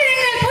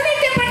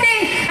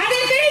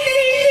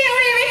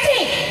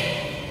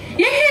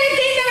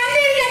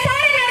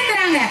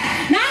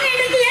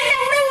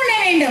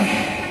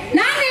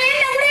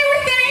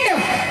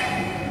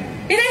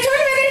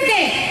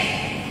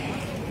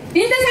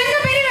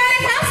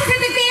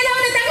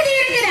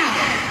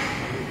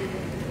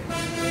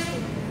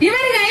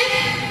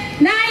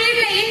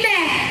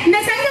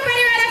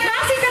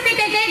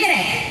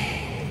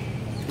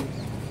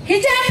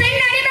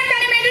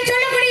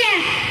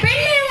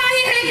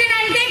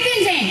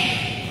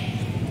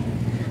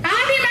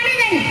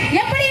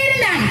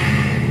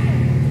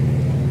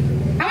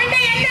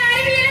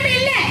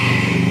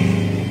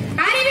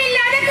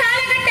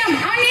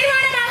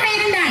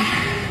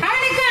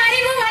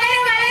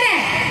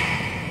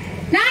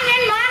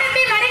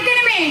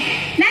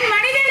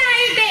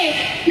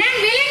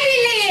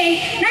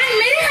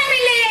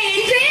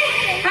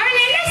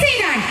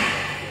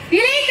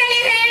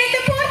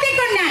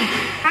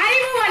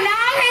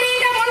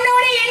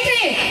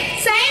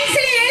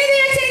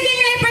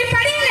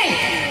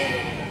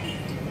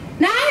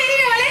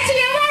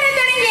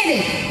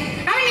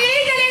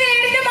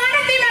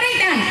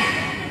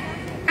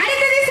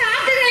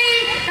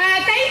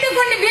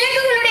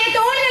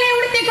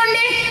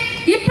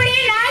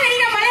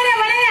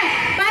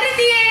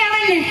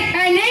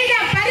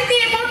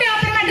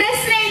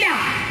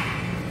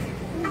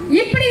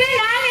இப்படிதான்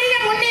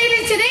நாகரிகம்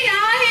முன்னேறிச்சது.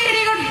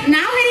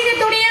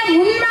 நாகரிகத்துடைய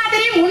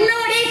முன்மாதிரி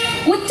முன்னோடி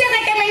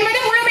உச்சகட்டம் என்பது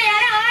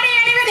முழுமையான ஆடை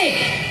அணிவது.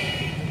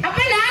 அப்ப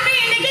நாங்கள்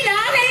இன்னைக்கு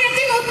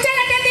நாகரிகத்தின்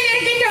உச்சகட்டத்தில்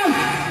இருக்கின்றோம்.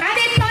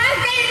 அதை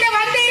பார்க்க இந்த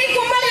வந்தேரி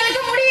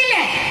கும்பல்களுக்கு முடியல.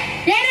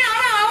 ஏன்னா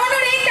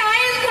அவனுடைய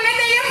தாயும்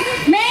குழந்தையும்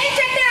மேல்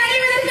சட்டை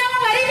அணிவதற்கு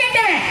அவன் வரி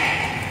கட்டவன்.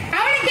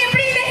 அவனுக்கு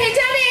எப்படி இந்த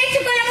ஹிஜாபை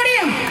ஏற்றுக்கொள்ள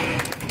முடியும்?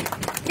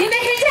 இந்த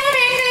ஹிஜாப்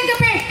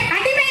எங்களுக்கு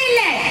அடிமை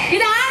இல்லை,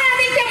 இது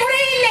ஆணாதிக்க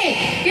முறை இல்லை.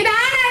 இது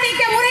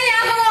ஆணாதிக்க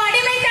முறையாகவோ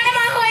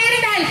அடிமைத்தனமாகவோ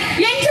இருந்தால்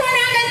என்றோ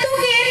நாங்கள்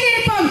தூக்கி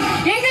எறிந்திருப்போம்.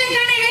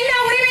 எங்களுக்கான எல்லா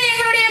உரிமையும்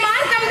எங்களுடைய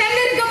மார்க்கம்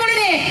தந்திருக்கும்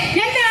பொழுது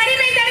எந்த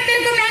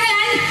அடிமைத்தனத்திற்கும்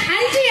நாங்கள்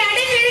அஞ்சி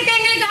அடங்கி இருக்க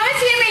எங்களுக்கு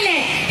அவசியம் இல்லை.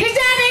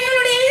 ஹிஜாப்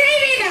எங்களுடைய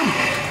இறைவேதம்,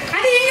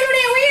 அது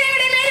எங்களுடைய உயிரை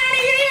விட மேலான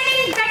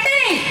இறைவனின்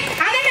கட்டளை.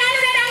 அதனால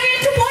தான் நாங்கள்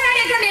இன்று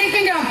போராடி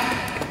கொண்டிருக்கின்றோம்.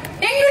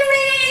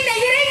 எங்களுடைய இந்த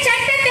இறை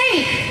சட்டத்தை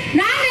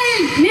நாங்கள்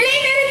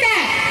நிலைநிறுத்த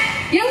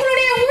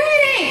எங்களுடைய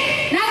உயிரை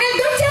நாங்கள்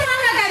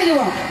துச்சமாக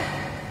கருதுவோம்.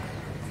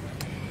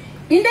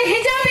 இந்த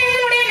ஹிஜாப்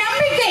எங்களுடைய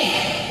நம்பிக்கை,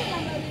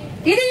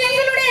 இது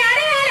எங்களுடைய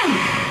அடையாளம்,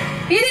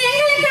 இது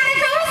எங்களுக்கான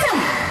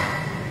கவசம்.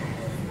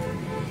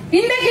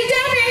 இந்த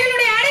ஹிஜாப்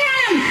எங்களுடைய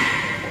அடையாளம்.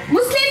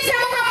 முஸ்லிம்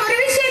சமூகம் ஒரு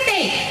விஷயத்தை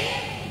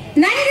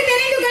நன்கு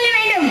தெரிந்து கொள்ள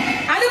வேண்டும்.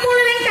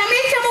 அதுபோலதான்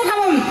தமிழ்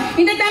சமூகமும்,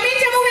 இந்த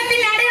தமிழ்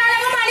சமூகத்தின்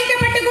அடையாளமும்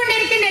அளிக்கப்பட்டுக்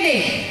கொண்டிருக்கின்றது.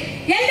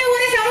 எந்த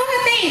ஒரு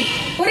சமூகத்தை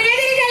ஒரு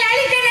எதிரிகள்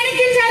அழிக்க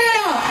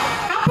நினைக்கின்றார்களோ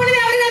அப்பொழுது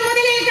அவர்கள்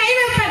முதலில்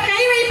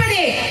கை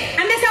வைப்பது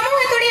அந்த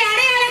சமூகத்துடைய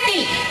அடையாளத்தை,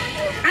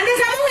 அந்த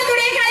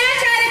சமூகத்துடைய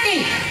கலாச்சாரத்தை.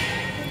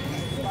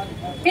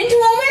 இன்று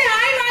ஒவ்வொரு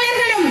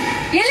ஆய்வாளர்களும்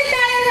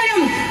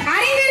எழுத்தாளர்களும்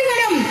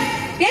அறிஞர்களும்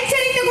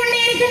எச்சரித்துக் கொண்டே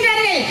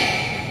இருக்கின்றார்கள்.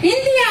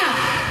 இந்தியா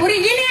ஒரு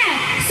இன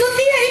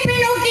சுத்திகரிப்பை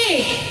நோக்கி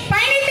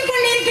பயணித்துக்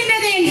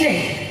கொண்டிருக்கின்றது என்று.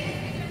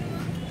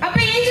 அப்ப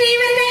இன்று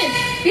இவர்கள்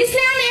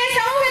இஸ்லாமிய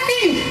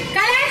சமூகத்தின்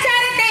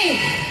கலாச்சாரத்தை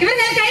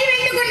இவர்கள் கை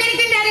வைத்துக்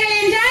கொண்டிருக்கின்றார்கள்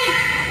என்றால்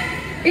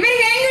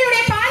இவர்கள்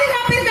எங்களுடைய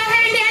பாதுகாப்பிற்காக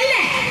வேண்டி அல்ல,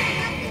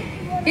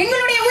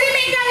 எங்களுடைய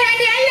உரிமைக்காக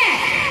வேண்டி அல்ல,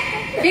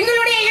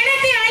 எங்களுடைய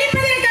இனத்தை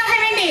அழிப்பதற்காக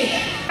வேண்டி.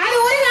 அது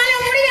ஒரு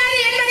காலம் முடியாது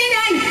என்பதை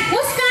தான்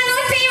முஸ்கான்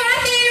ஒற்றை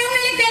வார்த்தையில்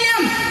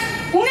உங்களுக்கெல்லாம்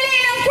உங்களை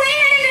எல்லாம்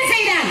குறைநடங்க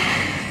செய்தார்.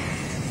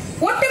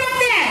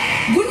 ஒட்டுமொத்த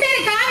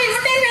காவி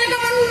குண்டர்களுக்கு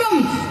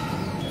முன்பும்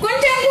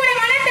கொஞ்சம் கூட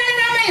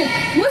மனத்தளராமல்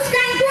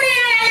முஸ்கான்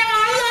கூறினார் அல்லவா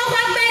அல்லாஹ்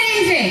அக்பர்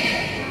என்று.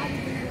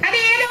 அது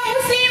ஏதோ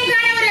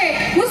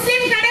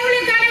முஸ்லிம்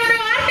கடவுளுக்கான ஒரு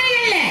வார்த்தை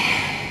அல்ல,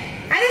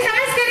 அது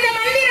சமஸ்கிருத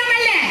மந்திரம்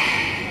அல்ல.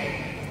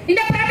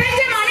 இந்த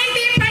பிரபஞ்சம்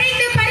அனைத்தையும்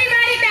படைத்து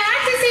பரிமாறித்து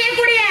ஆட்சி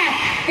செய்யக்கூடிய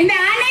இந்த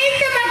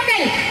அனைத்து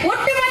மக்கள்,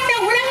 ஒட்டுமொத்த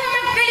உலக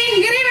மக்களின்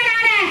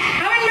இறைவனான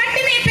அவன்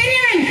மட்டுமே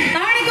பெரியவன்.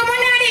 அவனுக்கு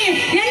முன்னாடி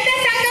எந்த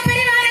சங்க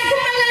பரிவார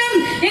கும்பல்களும்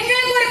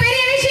எங்களுக்கு ஒரு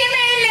பெரிய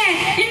விஷயமே இல்லை.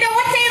 இந்த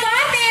ஒற்றை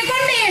வார்த்தையை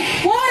கொண்டு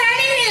ஓர்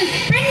அணியில்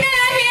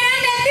பெண்களாகிய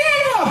நாங்கள்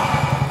திரள்வோம்.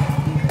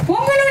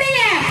 உங்களுடைய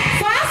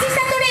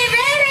பாசிசத்துடைய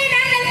வேரை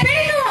நாங்கள்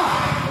பிடுங்குவோம்.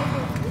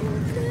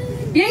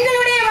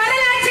 எங்களுடைய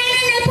வரலாற்றை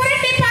நீங்கள்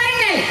புரட்டி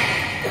பாருங்கள்.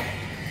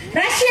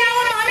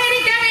 ரஷ்யாவும்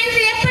அமெரிக்காவும்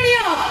இன்று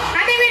எப்படியோ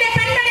அதைவிட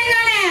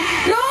பன்மடங்கான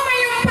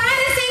ரோமையும்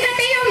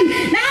பாரசீகத்தையும்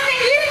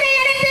நாங்கள் இருந்த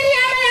இடம்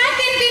தெரியாமல்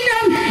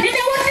ஆக்கியிருக்கின்றோம்.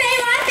 இந்த ஒற்றை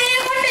வார்த்தையை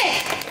கொண்டு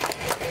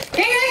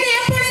எங்களுக்கு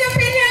எப்பொழுதும்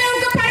பெரிய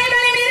அளவுக்கு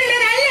படைபலம்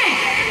இருந்தது அல்ல,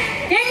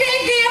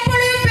 எங்களுக்கு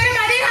எப்பொழுதும்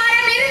பெரும்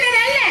அதிகாரம் இருந்தது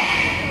அல்ல.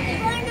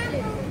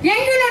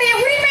 எங்களுடைய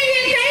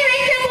உரிமையில் கை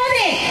வைத்த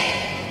போது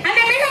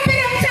அந்த மிக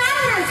பெரும்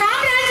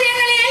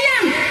சாம்ராஜ்யங்களை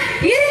எல்லாம்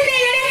இருந்த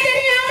இடம்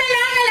தெரியாமல்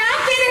நாங்கள்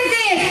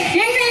ஆக்கியதற்கு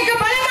எங்களுக்கு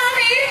பலமாக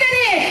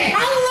இருந்தது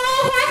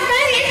அல்லாஹ்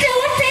அக்பர் என்ற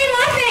ஒற்றை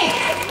வார்த்தை.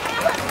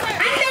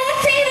 அந்த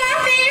ஒற்றை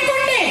வார்த்தையை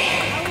கொண்டு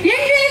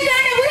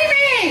எங்களுக்கான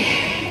உரிமையை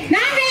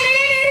நாங்கள்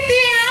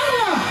நிலைநிறுத்தியே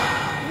ஆகுவோம்.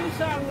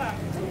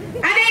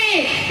 அதை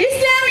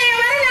இஸ்லாமிய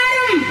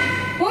வரலாறும்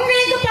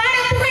உங்களுக்கு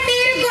பாடம் புகட்டி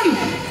இருக்கும்,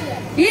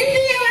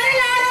 இந்திய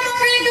வரலாறும்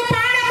உங்களுக்கு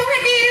பாடம்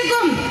புகட்டி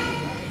இருக்கும்.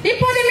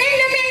 இப்போது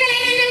மீண்டும் எங்களை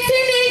நீங்கள்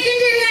சீண்டி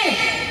இருக்கின்றீர்கள்.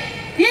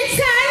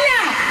 இன்ஷா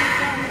அல்லாஹ்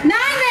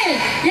நாங்கள்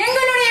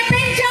எங்களுடைய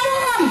பெண்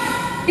சமூகம்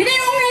இதை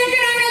உங்களுக்கு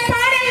நாங்கள்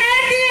பாடம்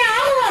நடத்தியே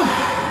ஆகுவோம்.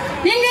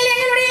 நீங்கள்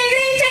எங்களுடைய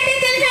இறை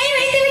சட்டத்தில் கை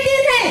வைத்து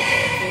விட்டீர்கள்,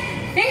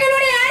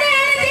 எங்களுடைய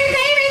அடையாளத்தில்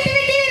கை வைத்து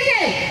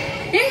விட்டீர்கள்,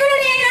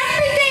 எங்களுடைய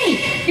நம்பிக்கை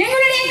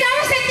எங்களுடைய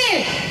கவசத்தில்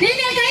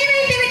நீங்கள் கை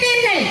வைத்து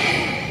விட்டீர்கள்.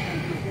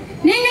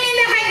 நீங்கள்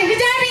இந்த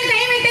ஹிஜாபில்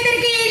கை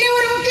வைத்ததற்கு இது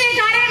ஒரு முக்கிய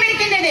காரணம்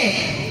இருக்கின்றது.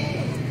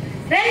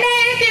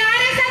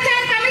 2006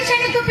 சச்சார்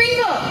கமிஷனுக்கு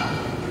பின்பு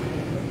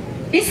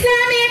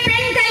இஸ்லாமிய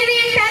பெண்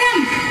கல்வியின்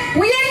தரம்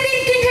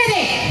உயர்ந்திருக்கின்றது.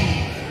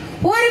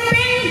 ஒரு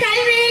பெண்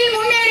கல்வியில்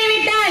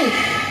முன்னேறிவிட்டால்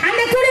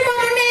அந்த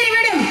குடும்பம்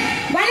முன்னேறிவிடும்,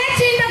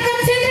 வளர்ச்சியின்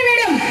பக்கம்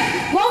சென்றுவிடும்.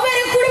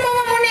 ஒவ்வொரு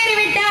குடும்பமும்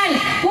முன்னேறிவிட்டால்,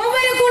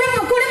 ஒவ்வொரு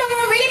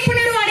குடும்பமும்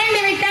விழிப்புணர்வு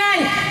அடைந்து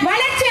விட்டால்,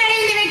 வளர்ச்சி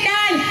அடைந்து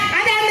விட்டால்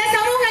அது அந்த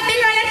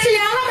சமூகத்தின்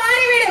வளர்ச்சியாக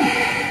மாறிவிடும்.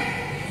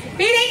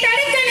 இதை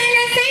தடுக்க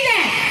நீங்கள் செய்த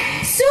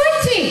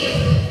சூழ்ச்சி.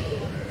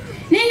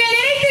 நீங்கள்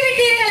நினைத்து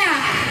விட்டீர்களா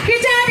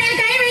ஹிஜாபில்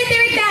கை வைத்து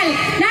விட்டால்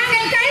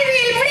நாங்கள்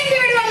கல்வியில் முடித்து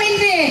விடுவோம்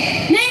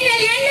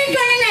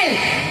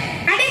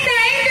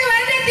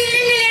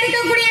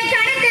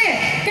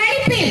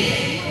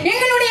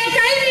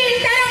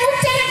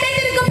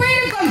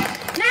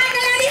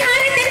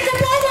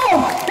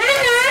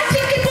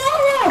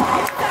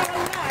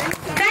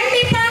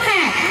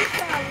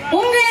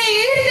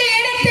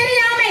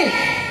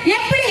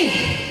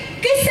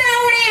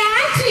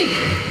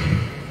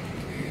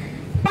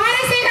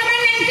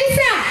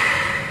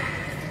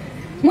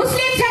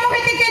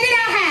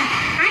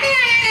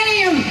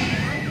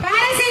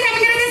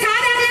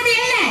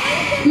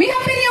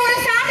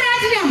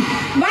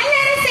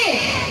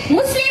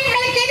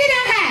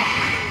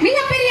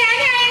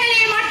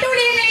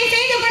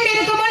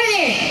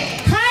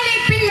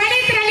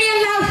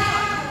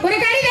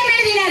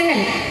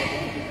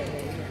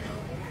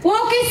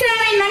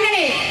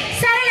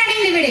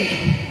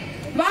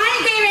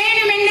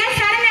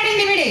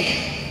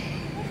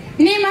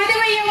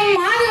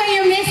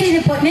மதுவையும்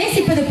மாதுவையும்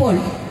நேசிப்பது போல்,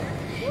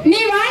 நீ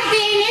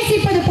வாழ்க்கையை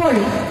நேசிப்பது போல்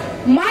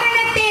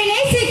மரணத்தை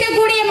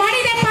நேசிக்கக்கூடிய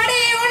மனித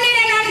படையை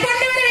உன்னிடம் நான்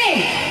கொண்டு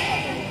வருவேன்.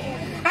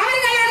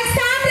 அவர்கள் நம்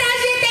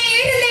சாம்ராஜ்யத்தை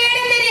இருந்த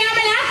இடம்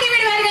தெரியாமல்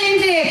ஆக்கிவிடுவார்கள்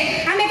என்று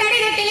அந்த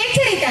கடிதத்தில்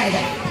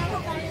எச்சரித்தார்கள்.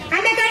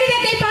 அந்த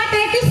கடிதத்தை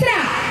பார்த்த கிஸ்ரா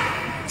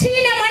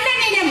சீன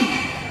மன்னனிடம்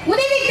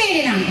உதவி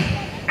தேடினான்.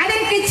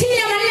 அதற்கு சீன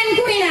மன்னன்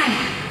கூறினான்,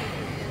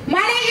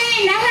 மலையை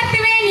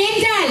நகர்த்துவேன்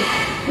என்றால்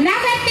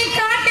நகர்த்தி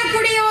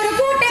காட்டக்கூடிய ஒரு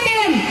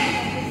கூட்டத்திடம்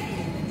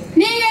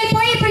நீங்கள்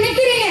போய் இப்ப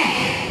நிக்கிறீங்க,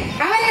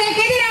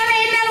 அவர்களுக்கு எதிராக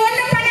என்னால்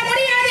ஒன்றும் பண்ண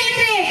முடியாது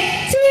என்று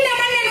சீன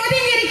மன்னன்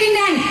ஒதுங்கி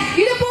இருக்கின்றான்.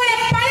 இது போல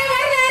பல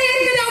வரலாறு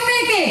இருக்குது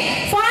உங்களுக்கு.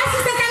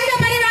 பாசிச சங்க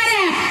பரிவார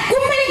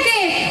கும்பலுக்கு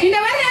இந்த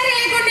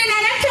வரலாறுகளை கொண்டு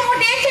நான்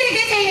அச்சமூட்டி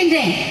எச்சரிக்கை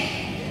செய்கின்றேன்.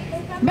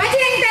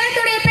 பஜ்ரங்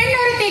தளத்துடைய பெண்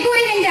ஒருத்தி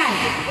கூறுகின்றார்,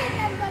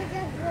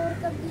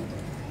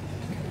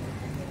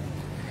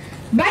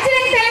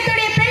 பஜ்ரங்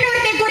தளத்துடைய பெண்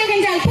ஒருத்தி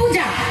கூறுகின்றால்,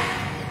 பூஜா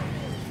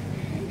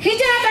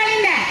ஹிஜாப்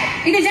அணிந்த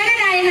இது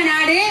ஜனநாயக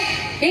நாடு,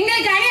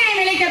 எங்களுக்கு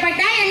அநியாயம்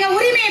இழைக்கப்பட்டா, எங்க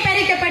உரிமையை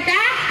பறிக்கப்பட்டா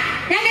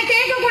நாங்க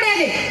கேட்க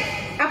கூடாது.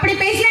 அப்படி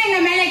பேசினா எங்க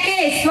மேல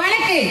கேஸ்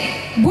வழக்கு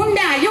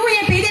குண்டா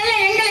யூஏபி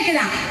இதெல்லாம் எங்களுக்கு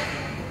தான்,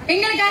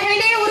 எங்களுக்காக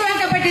வேண்டியே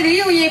உருவாக்கப்பட்டது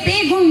யூஏபி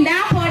குண்டா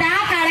போடா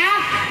கடா.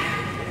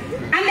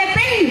 அந்த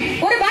பெண்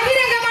ஒரு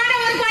பகிரங்கமான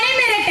ஒரு கொலை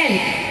மிரட்டல்.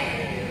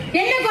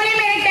 என்ன கொலை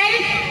மிரட்டல்?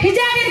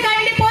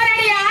 ஹிஜாபிற்காண்டி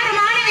போராடிய 6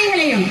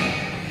 மாணவிகளையும்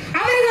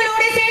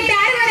அவர்களோடு சேர்த்து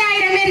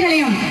 60,000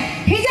 பேர்களையும்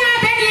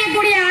ஹிஜாப்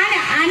அணியக்கூடிய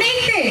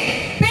அனைத்து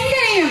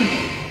பெண்களையும்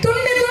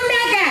துண்டு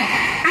துண்டாக்க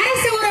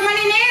அரசு 1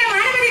 மணி நேரம்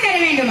அனுமதி தர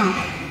வேண்டுமா?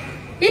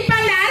 இப்ப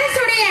அந்த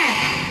அரசுடைய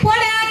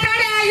போடா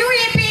கடா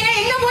யூஏபி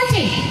எங்க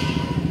போச்சு?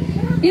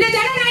 இந்த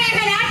ஜனநாயக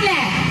நாட்டுல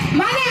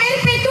மத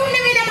வெறுப்பை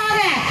தூண்டும் விதமாக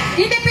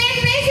இந்த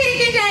பெண்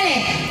பேசியிருக்கின்றாலே,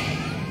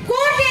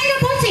 கோர்ட் எங்க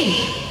போச்சு?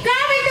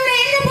 காவல்துறை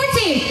எங்க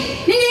போச்சு?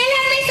 நீங்க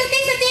எல்லாருமே சுத்தி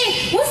சுத்தி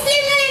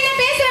முஸ்லிம்கள் என்ன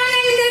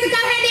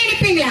பேசுறாங்கன்றதுக்காக வேண்டி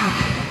இருப்பீங்களா?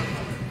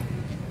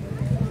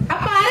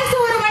 அப்ப அரசு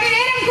 1 மணி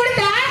நேரம்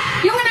கொடுத்தா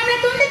இவங்க நம்மள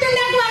துண்டு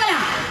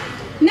துண்டாக்குவாங்களாம்.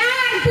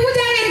 நான்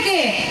பூஜாவிற்கு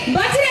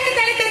பஜ்ரங்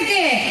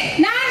தளத்திற்கு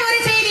நான் ஒரு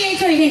செய்தியை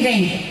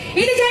சொல்கின்றேன்.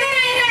 இது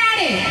ஜனநாயக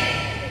நாடு.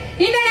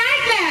 இந்த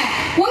நாட்டுல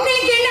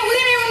உங்களுக்கு என்ன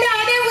உரிமை உண்டு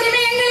அதே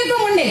உரிமை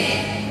எங்களுக்கும் உண்டு.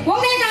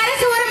 உங்களுக்கு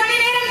அரசு 1 மணி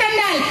நேரம்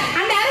தந்தால்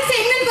அந்த அரசு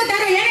எங்களுக்கு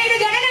தரும். ஏன்னா இது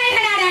ஜனநாயக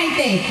நாடு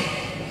ஆயிட்டு,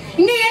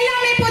 இங்க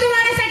எல்லாமே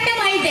பொதுவான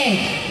சட்டம் ஆயிட்டு.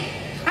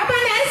 அப்ப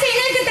அந்த அரசு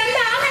எங்களுக்கு தந்த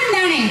ஆகணும்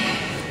தானே,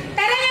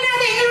 தரலனா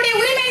அது எங்களுடைய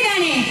உரிமை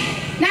தானே,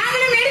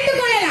 நாங்களும்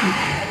எடுத்துக்கொள்ளலாம்.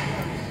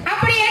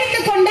 அப்படி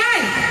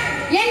எடுத்துக்கொண்டால்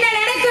என்ன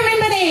நடக்கும்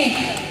என்பதை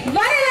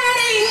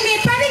வரலாறு இங்கே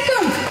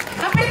பதிக்கும்.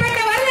 அப்படிப்பட்ட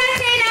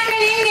வரலாற்றை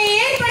நாங்கள் இங்கே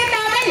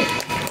ஏற்படுத்தாமல்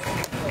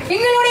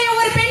எங்களுடைய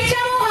ஒரு பெண்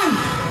சமூகம்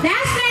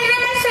நேஷனல்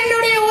விமன்ஸ்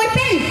டேவுடைய ஒரு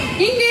பெண்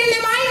இங்கிருந்து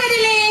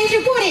வாழ்வதில்லை என்று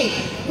கூறி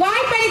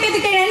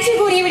வாய்ப்பளித்ததுக்கு நன்றி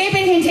கூறி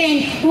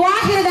விடைபெறுகின்றேன்.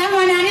 வாஹிரு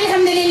தஅவானா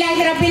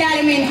அல்ஹம்துலில்லாஹி ரப்பில்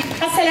ஆலமீன்.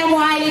 அஸ்ஸலாமு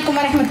அலைக்கும்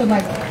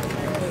வரஹ்மத்துல்லாஹி.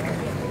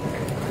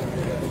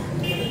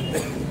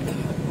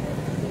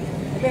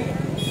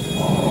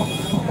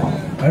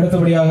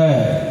 அடுத்தபடியாக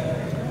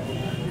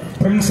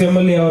பிரின்ஸ்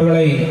எம்எல்ஏ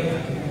அவர்களை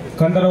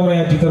கண்டன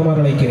உரையாற்றி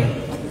தருமாறு அழைக்கிறேன்.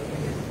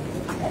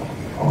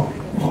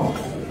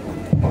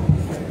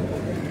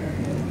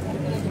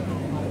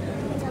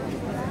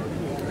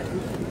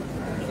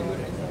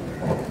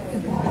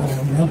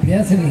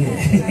 பேசலையே,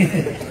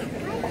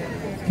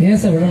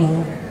 பேச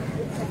விடணும்.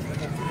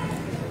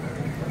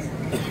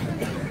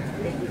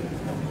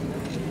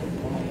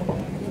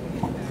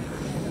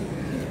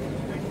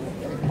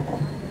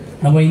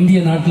 நம்ம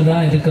இந்திய நாட்டில்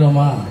தான்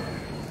இருக்கிறோமா,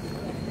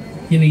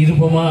 இனி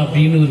இருப்போமா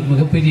அப்படின்னு ஒரு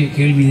மிகப்பெரிய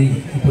கேள்வியை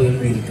இப்போ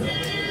இருக்கிறோம்.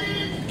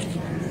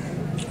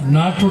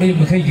 நாட்டுடைய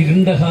மிக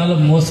இருண்ட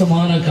காலம்,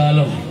 மோசமான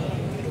காலம்,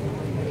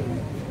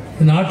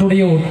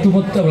 நாட்டுடைய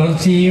ஒட்டுமொத்த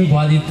வளர்ச்சியையும்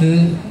பாதித்து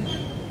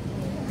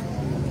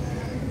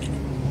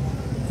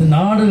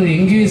நாடு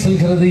எங்கே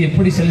செல்கிறது,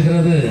 எப்படி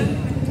செல்கிறது,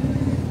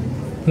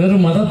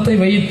 வெறும் மதத்தை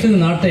வைத்து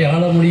நாட்டை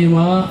ஆள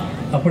முடியுமா?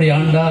 அப்படி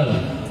ஆண்டால்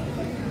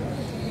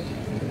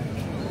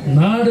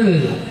நாடு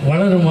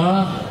வளருமா?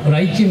 ஒரு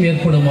ஐக்கியம்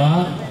ஏற்படுமா?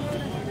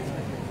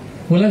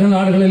 உலக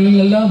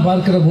நாடுகளில் எல்லாம்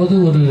பார்க்கிற போது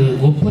ஒரு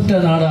ஒப்பற்ற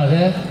நாடாக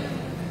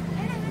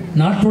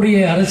நாட்டுடைய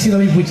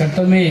அரசியலமைப்பு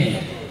சட்டமே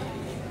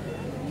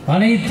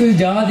அனைத்து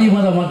ஜாதி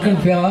மத மக்கள்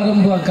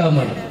யாரும்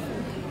பார்க்காமல்,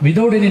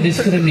 without any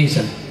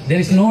discrimination,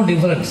 there is no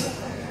difference,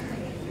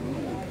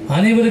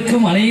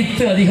 அனைவருக்கும்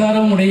அனைத்து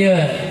அதிகாரம் உடைய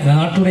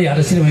நாட்டுடைய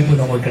அரசியலமைப்பு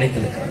நமக்கு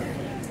கிடைத்திருக்கிறது.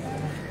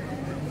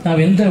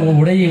 நாம் எந்த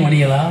உடையையும்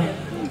அணியலாம்,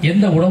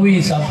 எந்த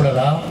உணவையும்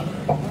சாப்பிடலாம்,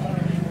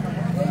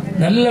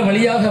 நல்ல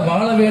வழியாக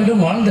வாழ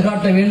வேண்டும், வாழ்ந்து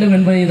காட்ட வேண்டும்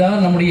என்பதை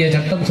தான் நம்முடைய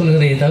சட்டம்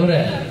சொல்கிறதே தவிர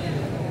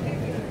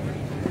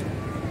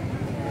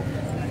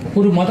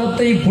ஒரு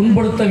மதத்தை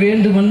புண்படுத்த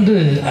வேண்டும் என்று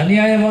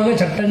அநியாயமாக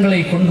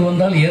சட்டங்களை கொண்டு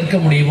வந்தால் ஏற்க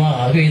முடியுமா?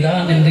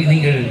 ஆகைதான் என்று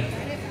நீங்கள்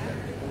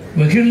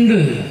வெகுண்டு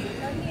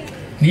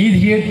நீதி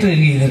கேட்டு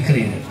இங்கே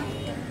இருக்கிறீர்கள்.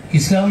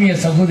 இஸ்லாமிய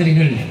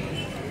சகோதரிகள்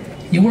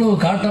இவ்வளவு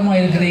காட்டமாக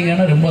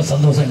இருக்கிறீங்கன்னா ரொம்ப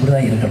சந்தோஷம்.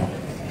 இப்படிதான் இருக்கணும்.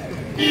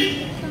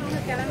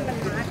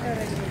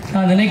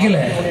 நான் நினைக்கல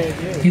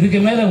இதுக்கு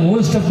மேல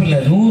ஒரு ஸ்டெப் இல்லை,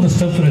 100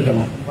 ஸ்டெப்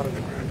இருக்கணும்.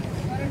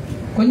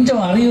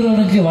 கொஞ்சம்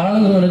அறிவுறவனுக்கு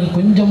வாழ்கிறவனுக்கு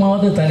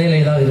கொஞ்சமாவது தலையில்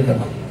ஏதாவது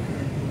இருக்கணும்.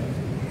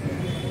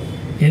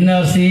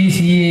 NRC,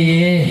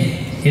 CAA,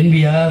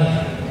 NPR.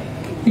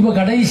 இப்போ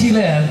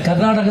கடைசியில்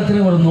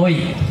கர்நாடகத்தில் ஒரு நோய்,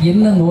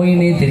 என்ன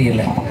நோயினே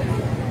தெரியல.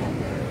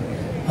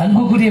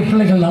 அன்புக்குரிய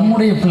பிள்ளைகள்,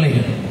 நம்முடைய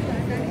பிள்ளைகள்,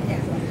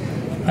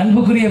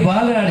 அன்புக்குரிய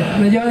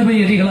பிரஜாதிபதி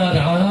அடிகளார்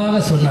அழகாக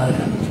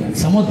சொன்னார்கள்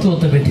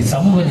சமத்துவத்தை பற்றி,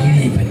 சமூக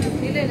நீதியை பற்றி.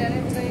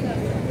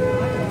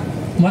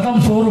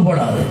 மதம்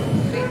சோறுபடாது.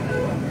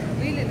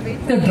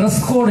 இந்த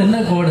ட்ரெஸ் கோடு என்ன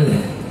கோடு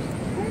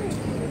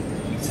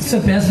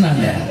சிஸ்டர்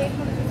பேசினாங்க.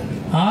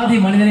 ஆதி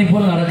மனிதனை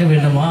போல நடக்க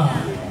வேண்டுமா?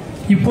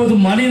 இப்போது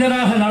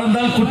மனிதனாக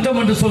நடந்தால் குற்றம்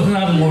என்று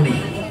சொல்கிறார் மோடி.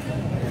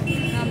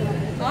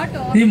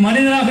 நீ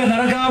மனிதனாக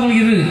நடக்காமல்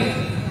இரு,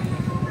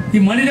 நீ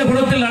மனித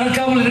குலத்தில்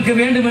நடக்காமல் இருக்க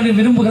வேண்டும் என்று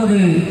விரும்புகிறது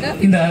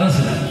இந்த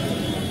அரசு.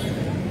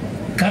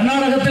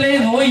 கர்நாடகத்திலே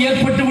நோய்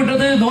ஏற்பட்டு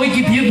விட்டது,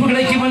 நோய்க்கு தீர்ப்பு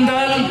கிடைக்கும்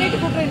என்றால்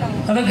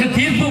அதற்கு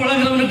தீர்ப்பு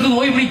வழங்குறவனுக்கு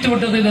நோய் பிடித்து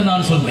விட்டது என்று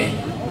நான் சொல்வேன்.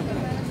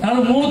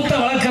 நான் மூத்த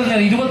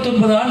வழக்கறிஞர்,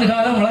 29 ஆண்டு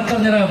காலம்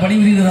வழக்கறிஞராக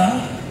பணிபுரிந்துதான்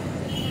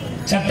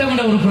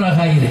சட்டமன்ற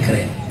உறுப்பினராக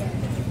இருக்கிறேன்.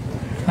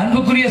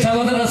 அன்புக்குரிய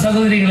சகோதர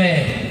சகோதரிகளே,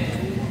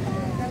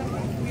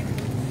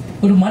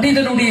 ஒரு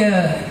மனிதனுடைய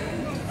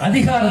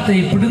அதிகாரத்தை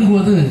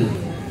பிடுங்குவது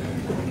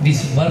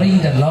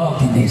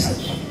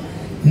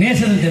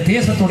இந்த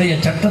தேசத்துடைய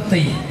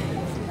சட்டத்தை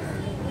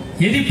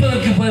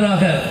எரிப்பதற்கு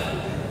பதிலாக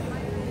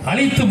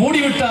அழித்து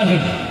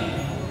மூடிவிட்டார்கள்,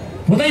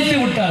 புதைத்து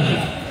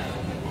விட்டார்கள்.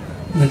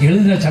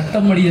 எழுதின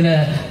சட்டம் படியின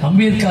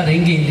அம்பேத்கர்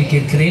எங்கே என்று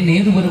கேட்கிறேன்,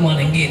 நேரு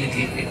பெருமான் எங்கே என்று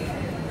கேட்கிறேன்.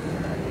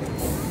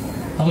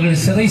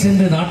 அவர்கள் சிறை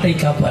சென்று நாட்டை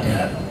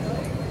காப்பாற்றினார்.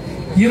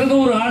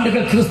 200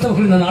 ஆண்டுகள்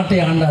கிறிஸ்தவர்கள் இந்த நாட்டை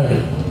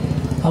ஆண்டார்கள்.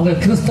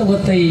 அவர்கள்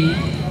கிறிஸ்தவத்தை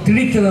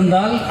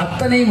திணித்திருந்தால்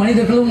அத்தனை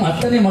மனிதர்களும்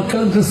அத்தனை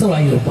மக்களும்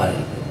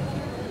கிறிஸ்தவராகியிருப்பார்கள்.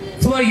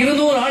 சுமார்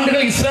 200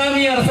 ஆண்டுகள்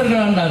இஸ்லாமிய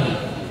அரசர்கள் ஆண்டார்கள்.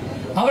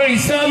 அவர்கள்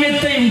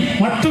இஸ்லாமியத்தை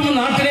மட்டும்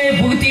நாட்டிலே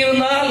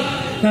புகுத்தியிருந்தால்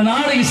இந்த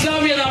நாடு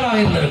இஸ்லாமிய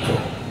நாடாக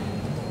இருந்திருக்கும்.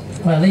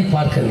 அதை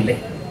பார்க்கவில்லை.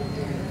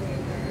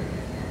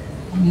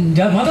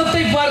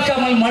 மதத்தை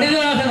பார்க்காமல்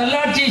மனிதனாக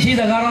நல்லாட்சியை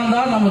செய்த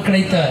காரணம்தான் நமக்கு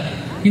கிடைத்த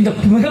இந்த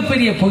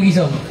மிகப்பெரிய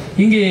பொக்கிஷம்.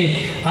 இங்கே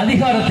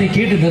அதிகாரத்தை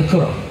கேட்டு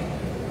நிற்கிறோம்.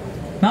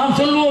 நாம்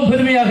சொல்வோம்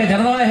பெருமையாக,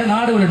 ஜனநாயக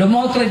நாடு, ஒரு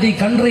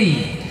டெமோக்ராட்டிக் கண்ட்ரி.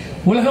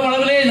 உலகம்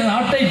அளவிலே இந்த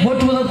நாட்டை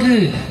போற்றுவதற்கு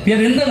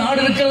வேறு எந்த நாடு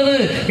இருக்கிறது?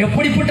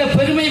 எப்படிப்பட்ட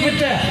பெருமை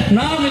பெற்ற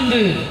நாம்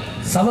இன்று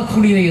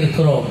சவக்குடியிலே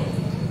இருக்கிறோம்.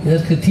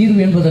 இதற்கு தீர்வு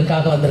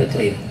என்பதற்காக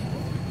வந்திருக்கிறேன்.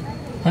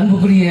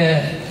 அன்புக்குரிய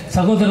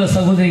சகோதர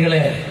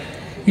சகோதரிகளே,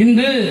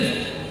 இன்று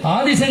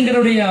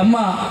ஆதிசங்கருடைய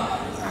அம்மா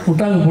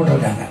முட்டாங்க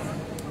போட்டிருக்காங்க.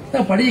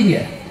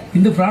 படிங்க,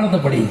 இந்து புராணத்தை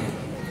படிங்க.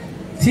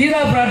 சீதா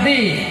பிராட்டி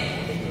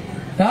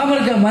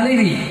ராமருக்கு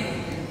மனைவி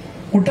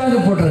முட்டாங்க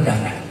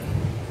போட்டிருக்காங்க.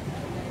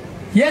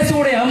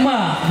 இயேசுடைய அம்மா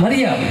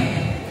மரியா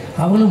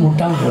அவங்களும்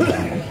முட்டாங்க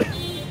போட்டாங்க.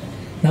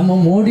 நம்ம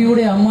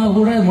மோடியுடைய அம்மா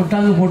கூட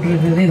முட்டாங்க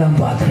போட்டிருக்கிறதை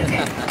நான்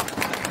பார்த்துருக்கேன்.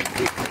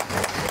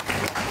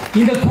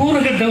 இந்த கூறு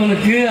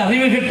கட்டவனுக்கு,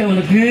 அறிவு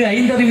கட்டவனுக்கு,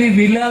 ஐந்தறிவு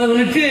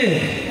இல்லாதவனுக்கு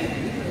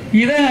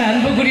இத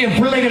அன்புக்குரிய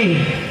பிள்ளைகள்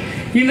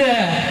இந்த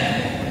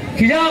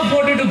ஹிஜாப்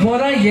போட்டுட்டு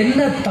போறா என்ன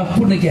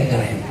தப்புன்னு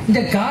கேட்கிறேன்.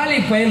 இந்த காலை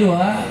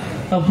பயிலுவா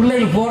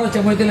பிள்ளைகள் போற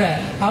சமயத்தில்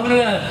அவங்கள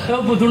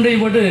சிவப்பு துண்டை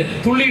போட்டு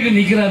துள்ளிட்டு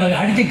நிற்கிறாங்க.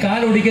 அடித்து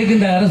கால் ஒடிக்க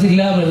இந்த அரசு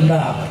இல்லாமல் இருந்தா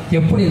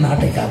எப்படி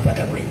நாட்டை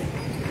காப்பாற்ற முடியும்?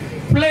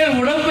 பிள்ளைகள்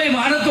உடம்பை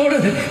மானத்தோடு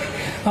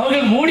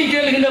அவர்கள் மூடி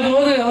கேளுகின்ற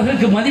போது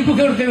அவர்களுக்கு மதிப்பு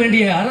கொடுக்க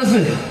வேண்டிய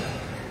அரசு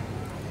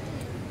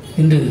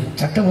இன்று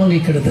சட்டம் ஒழுங்கை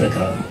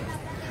கெடுத்திருக்கிறார்.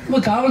 இப்போ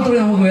காவல்துறை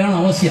நமக்கு வேணும்,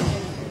 அவசியம்.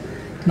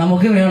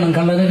 நமக்கு வேணும்,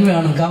 கள்ளனுக்கு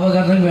வேணும்,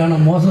 காவல்காரனுக்கு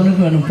வேணும்,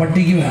 மோசனுக்கு வேணும்,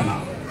 பட்டிக்கு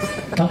வேணும்,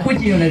 தப்பு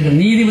செய்வனுக்கு,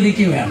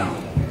 நீதிபதிக்கு வேணும்.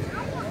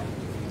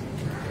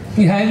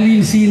 We have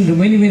been seen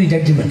many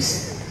judgments.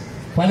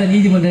 பல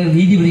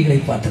நீதிபதிகளை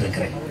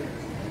பார்த்திருக்கிறேன்.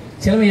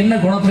 சிலவன் என்ன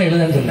குணத்தில்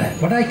எழுதான்னு சொல்ல,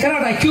 but I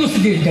cannot accuse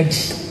the judge.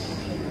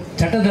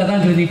 சட்டத்தை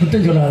தான் சொல்லி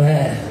குற்றம் சொல்லாத,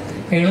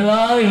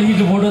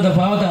 எழுதிட்டு போட்டு அந்த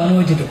பாவத்தை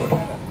அனுபவிச்சுட்டு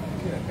போட்டோம்.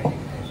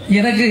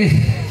 எனக்கு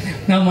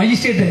நான்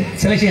மஜிஸ்ட்ரேட்டு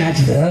செலெக்ஷன்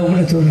ஆச்சு, அதாவது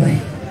உங்கள்கிட்ட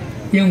சொல்கிறேன்.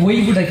 என்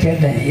ஒய்ஃபிட்ட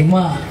கேட்டேன்,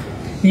 எம்மா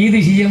நீதி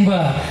செய்யம்பா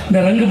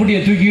இந்த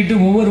ரங்குப்பட்டியை தூக்கிட்டு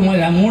ஒவ்வொரு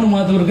 3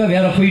 மாதத்துக்கு இருக்கா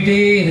வேற போயிட்டே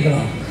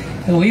இருக்கணும்.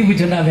 என் ஒய்ஃபு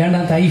சொன்னால்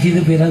வேண்டாம், தாய்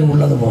செய்து பிறகு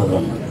உள்ளது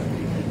போதும்.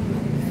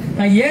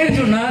 நான் ஏன்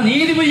சொன்னா,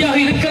 நீதிபதியாக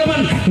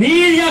இருக்கிறவன்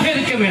நீதியாக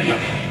இருக்க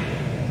வேண்டும்.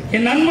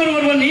 என் நண்பர்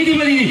ஒருவன்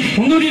நீதிபதி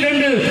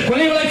 302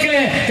 கொலை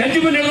வழக்கில்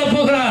ஜட்ஜ்மெண்ட் எழுத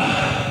போகிறார்.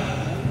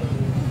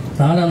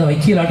 நான் அந்த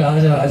வக்கீலாட்டு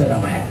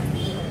ஆஜராமன்.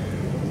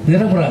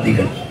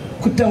 நிரபராதிகள்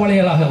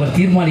குற்றவாளிகளாக அவர்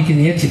தீர்மானிக்க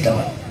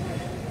முயற்சித்தவர்.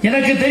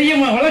 எனக்கு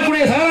தெரியும்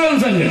வழக்குடைய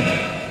சாராம்சங்கள்.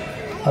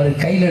 அவர்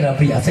கையில்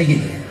அப்படி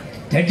அசைக்குது.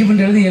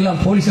 ஜட்ஜ்மெண்ட் எழுதி எல்லாம்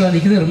போலீஸ்லாம்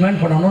நிற்குது,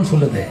 ரிமாண்ட் பண்ணணும்னு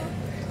சொல்லுது.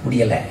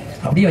 முடியலை,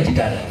 அப்படியே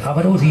வச்சுட்டார்.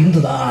 அவர் ஒரு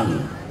இந்து தான்,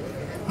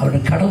 அவர்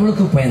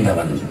கடவுளுக்கு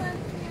பயந்தவன்.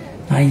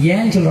 நான்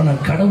ஏன்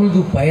சொல்றேன்,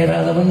 கடவுளுக்கு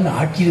பயராதவன்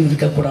ஆட்சியில்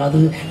இருக்கக்கூடாது,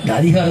 இந்த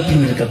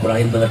அதிகாரத்திலும்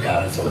இருக்கக்கூடாது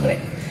என்பதற்காக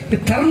சொல்கிறேன். இது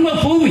கர்ம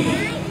பூமி,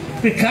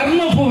 இது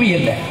கர்ம பூமி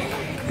அல்ல,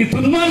 இது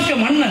துன்மார்க்க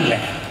மண் அல்ல.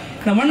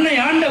 இந்த மண்ணை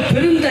ஆண்ட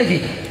பெருந்தகை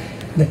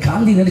இந்த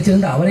காந்தி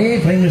நடிச்சிருந்த அவரே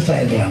பிரைம் மினிஸ்டர்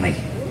ஆயிருக்கலாம்.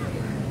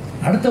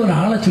 அடுத்தவன்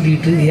ஆளை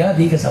சொல்லிட்டு,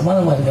 நீங்க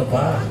சமாதானமா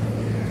இருக்கப்பா,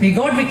 we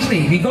got victory,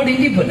 we got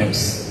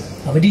independence.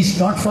 It is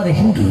not for a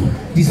Hindu,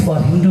 it is for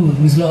Hindu,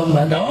 Muslim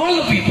and all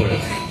the people.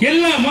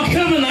 எல்லா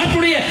மக்களும்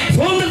நாட்டுடைய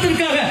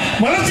சுதந்திரத்திற்காக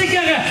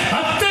வளர்ச்சிக்காக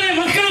அத்தனை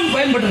மக்களும்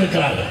பயன்பட்டு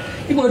இருக்கிறார்கள்.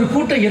 இப்போ ஒரு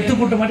கூட்டம் எத்து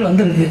கூட்டம் மாதிரி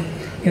வந்திருக்கு.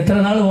 எத்தனை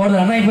நாள் ஓடுது.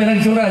 ஆனால் இப்போ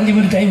எனக்கு சொல்கிற 5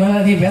 மினிட் டைம்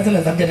அதிகம்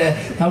பேசலை, சப்ஜெக்டை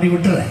அப்படி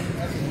விட்டுறேன்.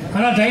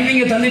 ஆனால்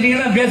டைமிங்கை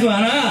தந்துட்டீங்கன்னா பேசுவேன்.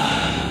 ஆனால்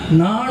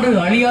நாடு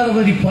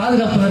அழியாதபடி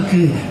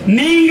பாதுகாப்பதற்கு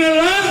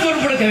நீங்கள் தான்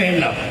பொறுப்பெடுக்க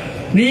வேண்டும்.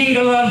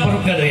 நீங்கள் தான்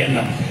பொறுப்பெடுக்க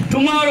வேண்டும்.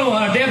 Tomorrow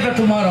day after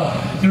tomorrow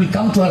you will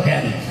come to our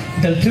hand.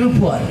 இதில்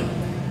திருப்புவார்கள்.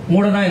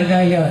 மூடனா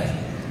இருக்கான் இல்லையா,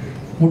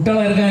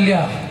 முட்டலாக இருக்கான் இல்லையா,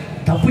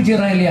 தப்பு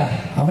செய்கிறான் இல்லையா,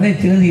 அவனே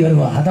திருந்தி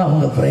வருவான். அதான்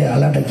அவங்க பிரேயர்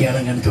அல்லாட்ட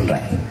கேளுங்கன்னு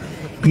சொல்கிறேன்.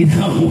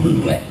 இதுதான்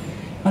உண்மை.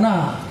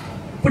 ஆனால்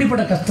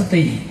இப்படிப்பட்ட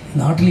கஷ்டத்தை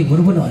நாட்டிலே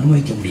ஒருவனும்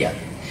அனுபவிக்க முடியாது.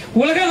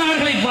 உலக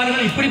நாடுகளை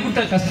பாருங்கள்,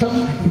 இப்படிப்பட்ட கஷ்டம்,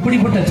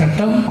 இப்படிப்பட்ட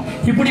சட்டம்,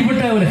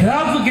 இப்படிப்பட்ட ஒரு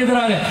ஹிராப்புக்கு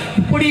எதிராக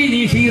இப்படி நீ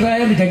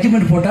செய்கிறாய்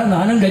ஜட்ஜ்மெண்ட் போட்டால்,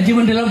 நானும்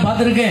ஜட்ஜ்மெண்ட் எல்லாம்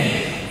பார்த்துருக்கேன்,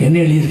 என்ன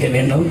எழுதியிருக்க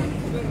வேண்டும்,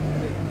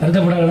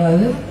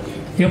 வருத்தப்படக்கூடாது.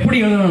 எப்படி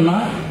எழுதணும்னா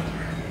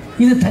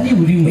இது தனி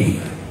உரிமை,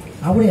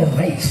 அவருடைய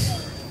ரைட்ஸ்.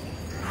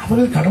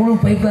 அவர்கள் கடவுளும்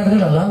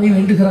பயப்படுறார்கள், எல்லாமே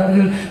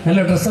வேண்டுகிறார்கள், நல்ல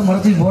ட்ரெஸ்ஸை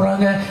மறைச்சி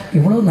போகிறாங்க,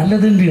 இவ்வளவு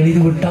நல்லது என்று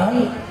எழுதிவிட்டால்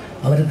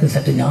அவருக்கு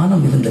சற்று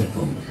ஞானம்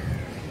இருந்திருக்கும்.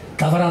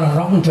 தவறான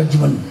ராங்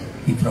ஜட்ஜ்மெண்ட்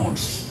he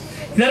pronounced.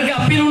 இதற்கு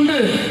அப்பீல் உண்டு,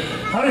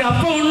 அவருக்கு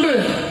அப்பா உண்டு.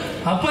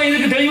 அப்பா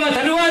இதுக்கு தெளிவாக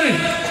தருவார்.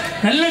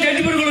 நல்ல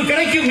ஜட்ஜ்மெண்ட் உங்களுக்கு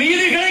கிடைக்கும்,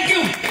 நீதி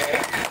கிடைக்கும்,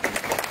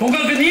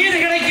 உங்களுக்கு நீதி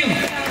கிடைக்கும்,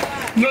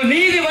 உங்களுக்கு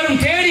நீதி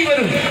வரும், தேடி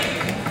வரும்.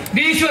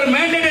 These your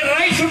mandated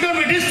rights should not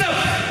be disturbed.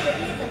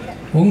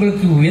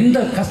 உங்களுக்கு எந்த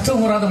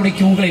கஷ்டம்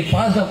வராதபடிக்கு உங்களை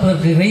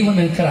பாதுகாப்பதற்கு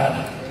இறைவன் இருக்கிறார்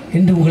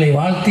என்று உங்களை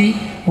வாழ்த்தி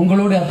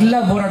உங்களோட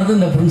எல்லாம் போராடுறது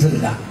இந்த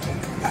பிரின்சிபல் தான்.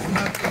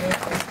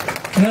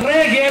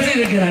 நிறைய கேஸ்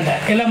இருக்கிறாங்க,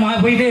 எல்லாம்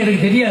போயிட்டே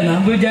இருக்கு, தெரியாது.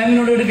 நான் போய்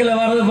ஜாமீனோட எடுக்கல,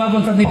 வர்றது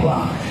பார்ப்போம்,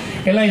 சந்திப்பான்.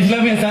 எல்லாம்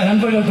இஸ்லாமிய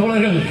நண்பர்கள்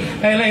தோழர்கள்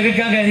எல்லாம்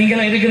இருக்காங்க,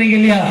 நீங்களாம் இருக்கிறீங்க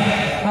இல்லையா,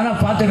 ஆனால்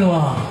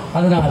பார்த்துடுவான்.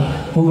 அதனால்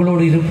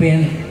உங்களோடு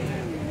இருப்பேன்,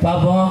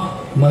 பார்ப்போம்,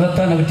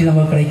 மகத்தான வெற்றி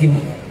நமக்கு கிடைக்கும்.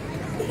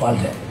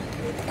 வாழ்க.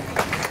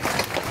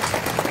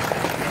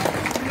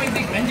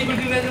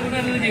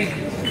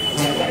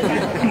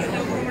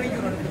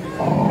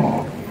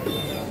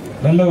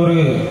 நல்ல ஒரு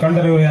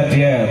கண்டன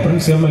உரையாற்றிய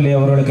பிரின்ஸ் எம்எல்ஏ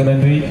அவர்களுக்கு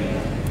நன்றி.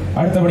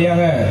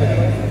 அடுத்தபடியாக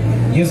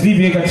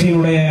எஸ்டிபி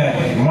கட்சியினுடைய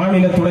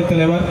மாநில துணைத்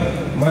தலைவர்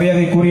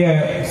மரியாதைக்குரிய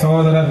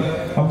சகோதரர்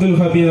அப்துல்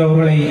ஹபீர்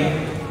அவர்களை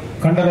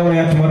கண்டன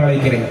உரையாற்றுமாறு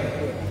அழைக்கிறேன்.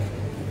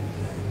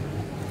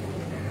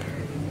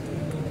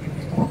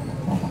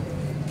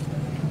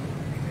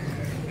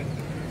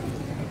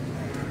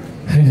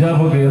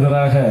 ஹிஜாபுக்கு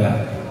எதிராக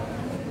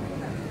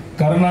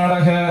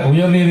கர்நாடக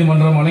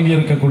உயர்நீதிமன்றம்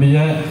வழங்கியிருக்கக்கூடிய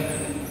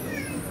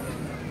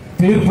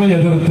தீர்ப்பை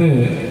எதிர்த்து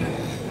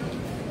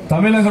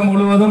தமிழகம்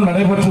முழுவதும்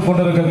நடைபெற்றுக்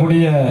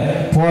கொண்டிருக்கக்கூடிய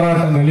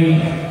போராட்டங்களில்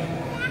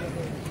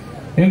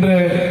இன்று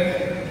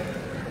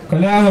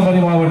கன்னியாகுமரி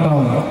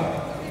மாவட்டம்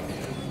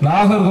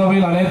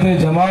நாகர்கோவில் அனைத்து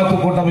ஜமாத்து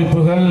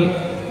கூட்டமைப்புகள்,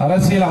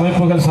 அரசியல்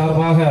அமைப்புகள்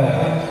சார்பாக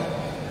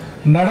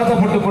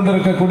நடத்தப்பட்டுக்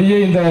கொண்டிருக்கக்கூடிய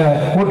இந்த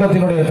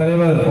கூட்டத்தினுடைய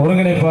தலைவர்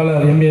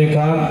ஒருங்கிணைப்பாளர் எம்ஏ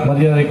கான்,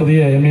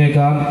 மரியாதைக்குரிய எம்ஏ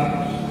கான்,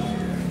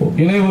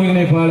 இணை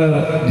ஒருங்கிணைப்பாளர்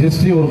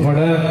ஜிஸ்டி உட்பட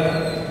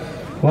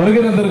வருகை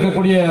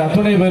தந்திருக்கக்கூடிய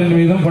அத்துணை பேரின்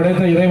மீதும்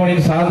படைத்த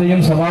இறைவனின்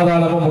சாந்தியும்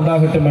சமாதானமும்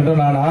உண்டாகட்டும் என்று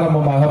நான்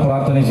ஆரம்பமாக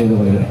பிரார்த்தனை செய்து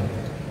கொள்கிறேன்.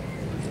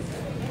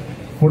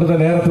 கொடுத்த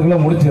நேரத்துக்குள்ள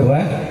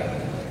முடிச்சிடுறேன்.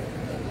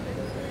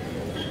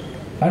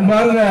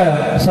 அன்பார்ந்த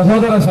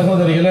சகோதர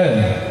சகோதரிகளே,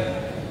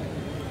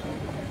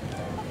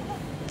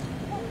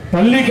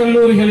 பள்ளி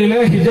கல்லூரிகளிலே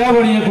ஹிஜாப்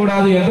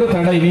அணியக்கூடாது என்று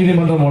தடை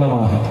நீதிமன்றம்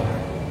மூலமாக.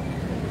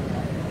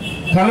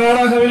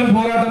 கர்நாடகாவிலும்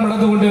போராட்டம்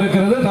நடந்து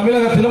கொண்டிருக்கிறது,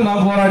 தமிழகத்திலும்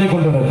நாம் போராடி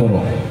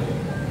கொண்டிருக்கிறோம்.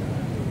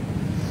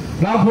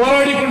 நாம்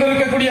போராடி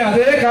கொண்டிருக்கக்கூடிய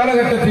அதே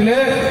காலகட்டத்திலே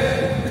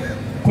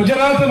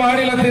குஜராத்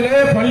மாநிலத்திலே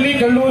பள்ளி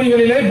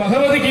கல்லூரிகளிலே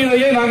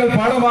பகவத்கீதையை நாங்கள்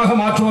பாடமாக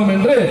மாற்றுவோம்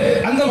என்று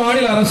அந்த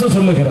மாநில அரசு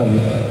சொல்லுகிறது.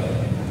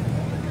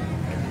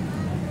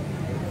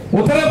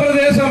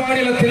 உத்தரப்பிரதேச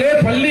மாநிலத்திலே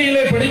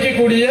பள்ளியிலே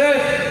படிக்கக்கூடிய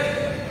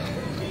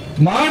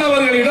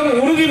மாணவர்களிடம்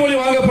உறுதிமொழி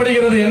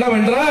வாங்கப்படுகிறது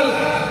என்னவென்றால்,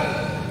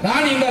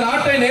 நான் இந்த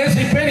நாட்டை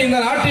நேசிப்பேன், இந்த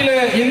நாட்டிலே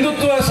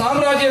இந்துத்துவ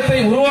சாம்ராஜ்யத்தை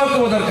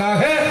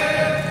உருவாக்குவதற்காக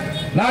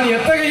நான்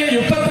எத்தகைய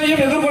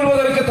யுத்தத்தையும்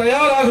எதிர்கொள்வதற்கு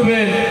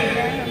தயாராகுவேன்,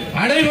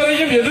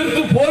 அனைவரையும்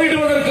எதிர்த்து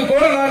போரிடுவதற்கு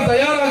கூட நான்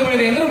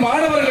தயாராகுவேன் என்று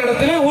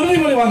மாணவர்களிடத்திலே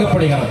உறுதிமொழி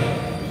வாங்கப்படுகிறது.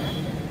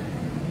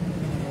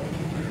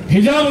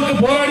 ஹிஜாபுக்கு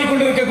போராடி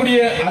கொண்டிருக்கக்கூடிய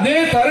அதே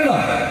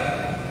தருணம்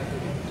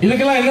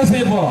இதுக்கெல்லாம் என்ன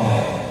செய்ய போறோம்?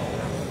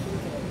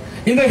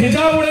 இந்த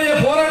ஹிஜாபுடைய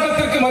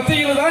போராட்டத்திற்கு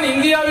மத்தியில் தான்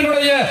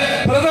இந்தியாவினுடைய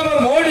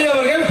பிரதமர் மோடி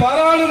அவர்கள்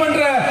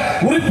பாராளுமன்ற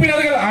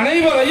உறுப்பினர்கள்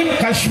அனைவரையும்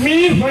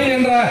காஷ்மீர் ஃபைல்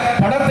என்ற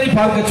படத்தை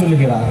பார்க்க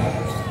சொல்லுகிறார்.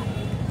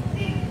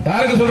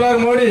 யாருக்கு சொல்றாரு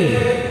மோடி?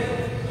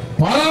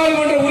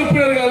 பாராளுமன்ற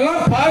உறுப்பினர்கள்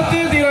எல்லாம்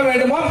பார்த்தே தீர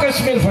வேண்டுமாம்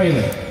காஷ்மீர் ஃபைல்.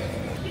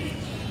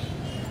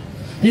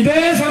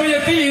 இதே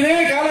சமயத்தில் இதே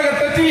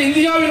காலகட்டத்தில்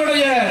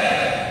இந்தியாவினுடைய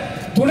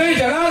துணை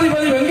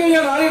ஜனாதிபதி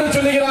வெங்கையா நாயுடு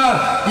சொல்லுகிறார்,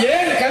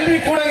 ஏன் கல்வி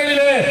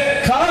கூடங்களிலே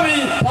காவி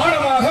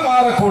பாடமாக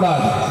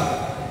மாறக்கூடாது?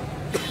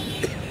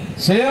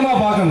 சேமா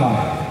பார்க்கலாம்.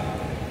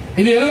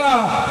 இது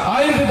எல்லாம்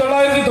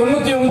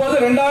 1999,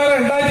 2000,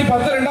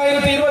 2010,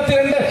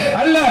 2022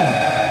 அல்ல.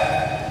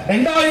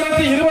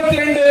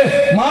 2022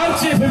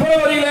 மார்ச்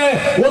பிப்ரவரியில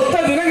ஒத்த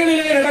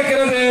தினங்களிலே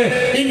நடக்கிறது.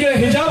 இங்கே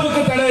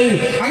ஹிஜாபுக்கு தடை,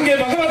 அங்கே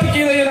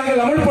பகவத்கீதையை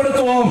நாங்கள்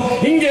அமல்படுத்துவோம்,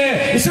 இங்கே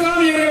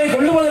இஸ்லாமியர்களை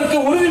கொள்ளுவதற்கு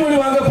உறுதிமொழி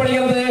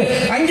வாங்கப்படுகிறது,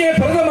 அங்கே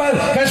பிரதமர்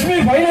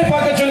காஷ்மீர் ஃபைலை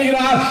பார்க்க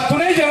சொல்கிறார்,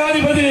 துணை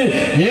ஜனாதிபதி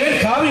ஏன்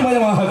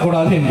காவிமயமாக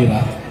கூடாது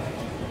என்கிறார்.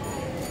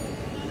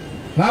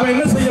 நாம்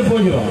என்ன செய்ய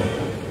போகிறோம்?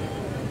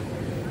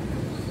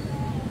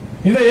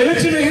 இந்த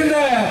எழுச்சி மிகுந்த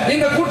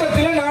இந்த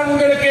கூட்டத்தில் நான்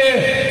உங்களுக்கு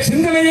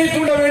சிந்தனையை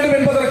தூண்ட வேண்டும்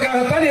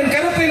என்பதற்காகத்தான் என்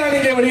கருத்தை நான்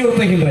இங்கே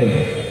வலியுறுத்துகின்றேன்.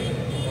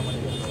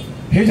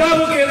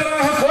 ஹிஜாபுக்கு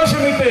எதிராக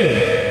கோஷமிட்டு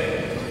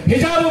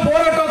ஹிஜாபு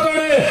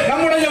போராட்டத்தோடு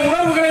நம்முடைய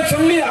உணர்வுகளை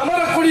சொல்லி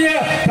அமரக்கூடிய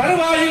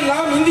தருவாயில்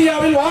நாம்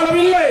இந்தியாவில்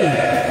வாழவில்லை.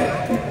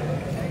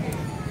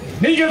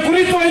 நீங்கள்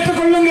குறித்து வைத்துக்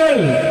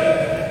கொள்ளுங்கள்.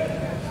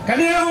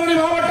 கன்னியாகுமரி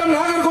மாவட்டம்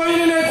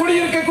நாகர்கோயிலிலே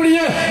குடியிருக்கக்கூடிய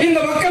இந்த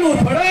மக்கள்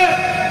உட்பட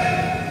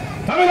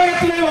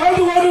தமிழகத்திலே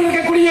வாழ்ந்து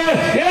கொண்டிருக்கக்கூடிய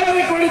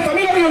 7.5 கோடி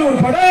தமிழர்கள்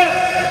உட்பட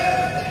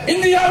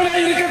இந்தியாவிலே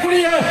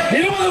இருக்கக்கூடிய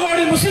 20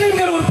 கோடி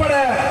முஸ்லிம்கள் உட்பட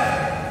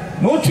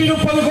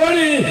 130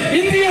 கோடி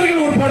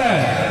இந்தியர்கள் உட்பட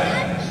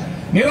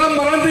நிறம்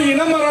மறந்து,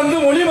 இனம் மறந்து,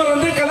 மொழி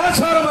மறந்து,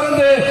 கலாச்சாரம்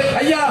மறந்து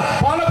ஐயா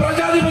பால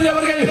பிரஜாதிபதி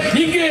அவர்கள்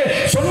இங்கு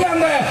சொன்ன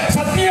அந்த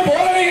சத்திய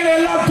போதனைகளை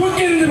எல்லாம்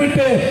தூக்கி எறிந்து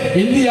விட்டு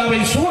இந்தியாவை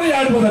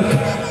சூறையாடுவதற்கு,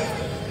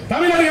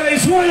 தமிழர்களை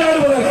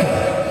சூறையாடுவதற்கு,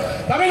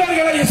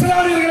 தமிழர்களை,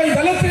 இஸ்லாமியர்களை,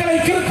 தலித்துகளை,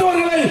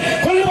 கிறிஸ்தவர்களை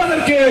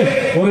கொல்வதற்கு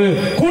ஒரு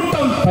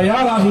கூட்டம்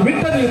தயாராகி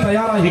விட்டது,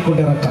 தயாராகி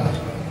கொண்டிருக்கிறார்.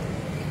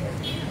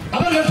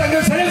 அவர்கள்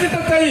தங்கள் செயல்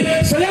திட்டத்தை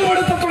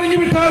செயல்படுத்த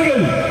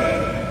தொடங்கிவிட்டார்கள்.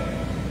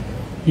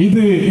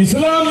 இது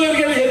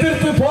இஸ்லாமியர்கள்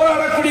எதிர்த்து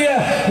போராடக்கூடிய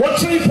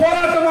ஒற்றை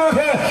போராட்டமாக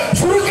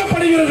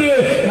சுருக்கப்படுகிறது.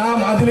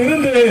 நாம்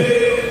அதிலிருந்து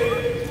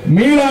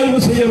மீளாய்வு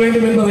செய்ய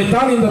வேண்டும்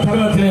என்பதைத்தான் இந்த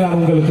தருணத்திலே நான்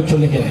உங்களுக்கு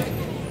சொல்லுகிறேன்.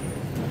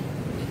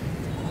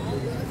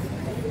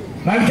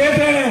 நான்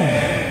கேட்டேன்,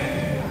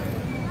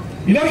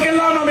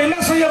 இதற்கெல்லாம் நாம் என்ன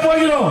செய்ய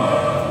போகிறோம்?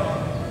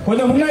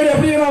 கொஞ்சம் முன்னாடி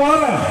அப்படியே நான்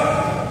வாரேன்.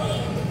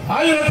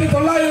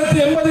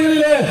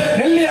 1980களிலே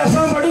டெல்லி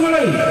அசாம்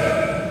படுகொலை,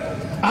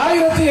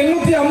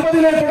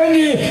 1850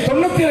 தொடங்கி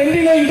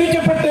 92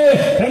 இடிக்கப்பட்டு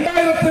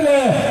 2000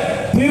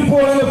 தீர்ப்பு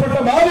வழங்கப்பட்ட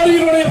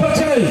பாபரியினுடைய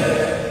பிரச்சனை,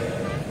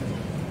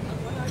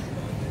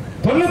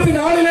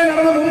 94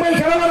 நடந்த மும்பை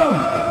கலவரம்,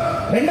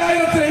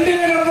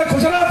 2002 நடந்த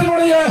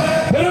குஜராத்தினுடைய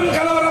பெரும்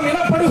கலவரம்,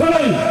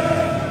 இனப்படுகொலை,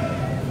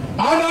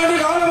 ஆண்டாண்டு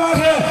காலமாக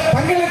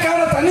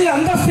தங்களுக்கான தனி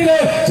அந்தஸ்திலே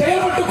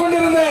செயல்பட்டுக்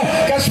கொண்டிருந்த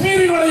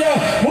காஷ்மீரினுடைய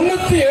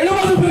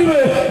 370 பிரிவு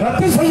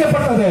ரத்து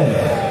செய்யப்பட்டது.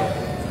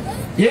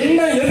 என்ன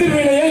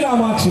எதிர்வினையை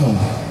நாம்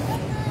ஆற்றினோம்?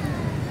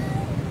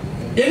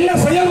 என்ன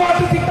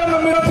செயல்பாட்டு திட்டம்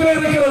நம்மிடத்தில்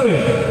இருக்கிறது?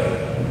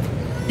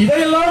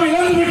 இதையெல்லாம்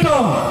இழந்து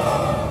விட்டோம்.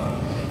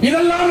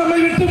 இதெல்லாம் நம்மை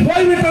விட்டு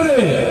போய்விட்டது.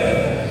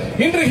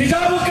 இன்று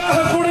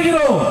ஹிஜாபுக்காக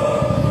கூடுகிறோம்.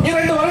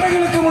 2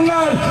 வருடங்களுக்கு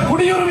முன்னால்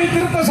குடியுரிமை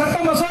திருத்த சட்ட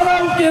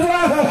மசோதாவுக்கு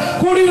எதிராக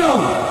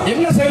கூடினோம்.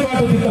 என்ன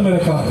செயல்பாட்டு திட்டம்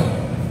இருக்கிறது?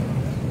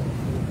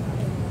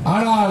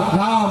 ஆனால்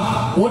நாம்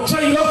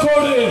ஒற்றை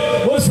இலக்கோடு,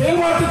 ஒரு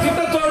செயல்பாட்டு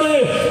திட்டத்தோடு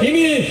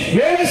இனி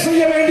வேலை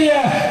செய்ய வேண்டிய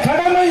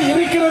கடமை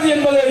இருக்கிறது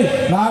என்பதை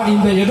நான்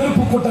இந்த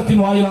எதிர்ப்பு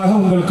கூட்டத்தின் வாயிலாக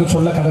உங்களுக்கு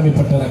சொல்ல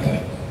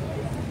கடமைப்பட்டிருக்கிறேன்.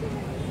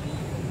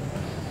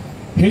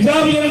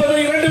 ஹிஜாப்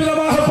என்பதை 2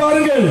 விதமாக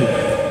பாருங்கள்.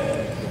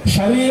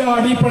 ஷரியா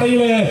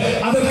அடிப்படையில்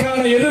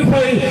அதற்கான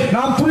எதிர்ப்பை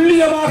நாம்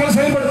துல்லியமாக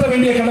செயல்படுத்த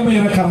வேண்டிய கடமை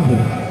இருக்கிறது.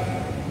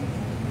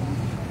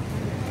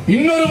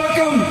 இன்னொரு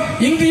பக்கம்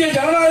இந்திய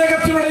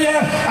ஜனநாயகத்தினுடைய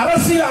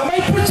அரசியல்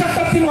அமைப்பு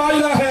சட்டத்தின்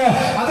வாயிலாக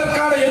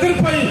அதற்கான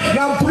எதிர்ப்பை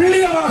நாம்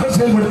துல்லியமாக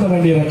செயல்படுத்த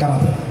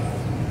வேண்டியிருக்கிறது.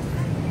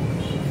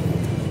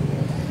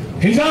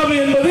 ஹிஜாப்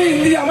என்பது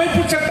இந்திய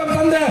அமைப்பு சட்டம்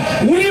தந்த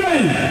உரிமை.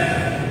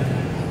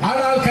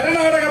 ஆனால்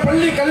கர்நாடக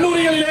பள்ளி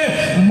கல்லூரிகளிலே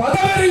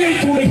மதவெறியை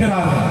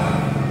தூண்டுகிறார்கள்.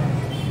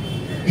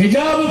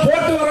 ஹிஜாப்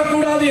போட்டு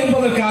வரக்கூடாது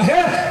என்பதற்காக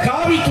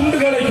காவி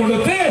துண்டுகளை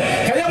கொடுத்து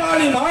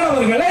கயவாளி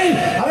மாணவர்களை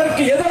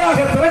அதற்கு எதிராக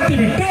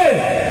திரட்டிவிட்டு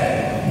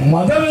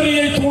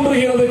மதவெறியை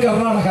தூண்டுகிறது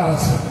கர்நாடக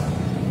அரசு.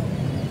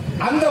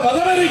 அந்த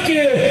மதவெறிக்கு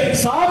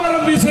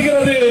சாபரம்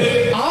வீசுகிறது,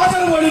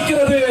 ஆதரவு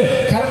அளிக்கிறது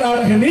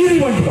கர்நாடக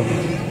நீதிமன்றம்.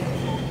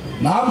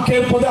 நாம்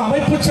கேட்பது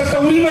அமைப்பு சட்ட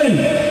உரிமை,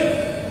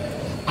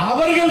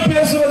 அவர்கள்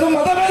பேசுவது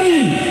மதவெறி.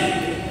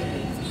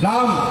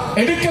 நாம்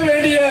எடுக்க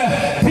வேண்டிய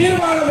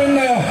தீர்மானம் என்ன,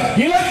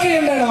 இலக்கு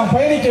என்ன, நாம்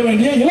பயணிக்க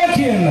வேண்டிய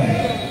இலக்கு என்ன,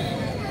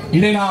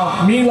 இதை நாம்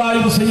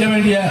மீளாய்வு செய்ய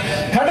வேண்டிய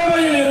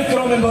கடமையில்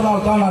இருக்கிறோம்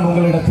என்பதால் தான் நான்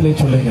உங்களிடத்திலே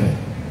சொல்லுகிறேன்.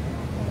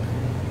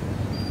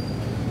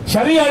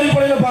 ஷரியா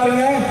அடிப்படையில்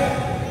பாருங்க,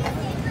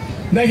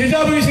 இந்த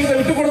ஹிஜாப் விஷயத்தை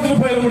விட்டு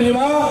கொடுத்துட்டு போயிட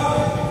முடியுமா?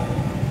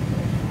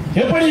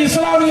 எப்படி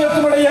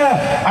இஸ்லாமியத்தினுடைய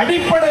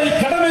அடிப்படை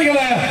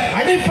கடமைகளை,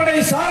 அடிப்படை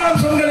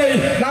சாராம்சங்களை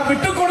நாம்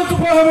விட்டுக் கொடுத்து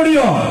போக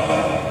முடியும்?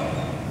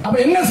 அப்ப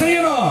என்ன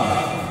செய்யணும்?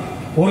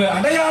 ஒரு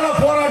அடையாள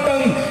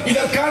போராட்டம்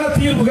இதற்கான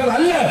தீர்வுகள்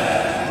அல்ல.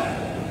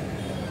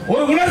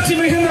 ஒரு உணர்ச்சி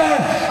மிகுந்த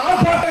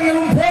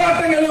ஆர்ப்பாட்டங்களும்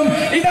போராட்டங்களும்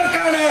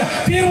இதற்கான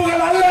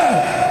தீர்வுகள் அல்ல.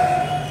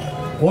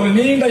 ஒரு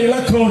நீண்ட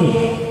இலக்கோடு,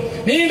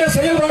 நீண்ட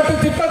செயல்பாட்டு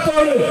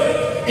திட்டத்தோடு,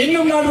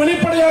 இன்னும் நான்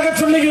வெளிப்படையாக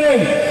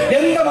சொல்லுகிறேன்,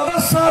 எந்த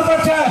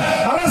மதசார்பற்ற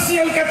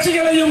அரசியல்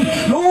கட்சிகளையும்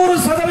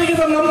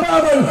 100% நம்ப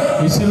இல்லாமல்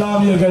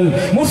இஸ்லாமியர்கள்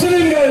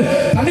முஸ்லிம்கள்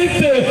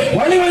தனித்து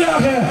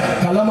வலிமையாக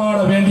களமாட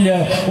வேண்டிய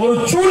ஒரு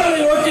சூழலை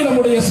நோக்கி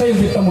நம்முடைய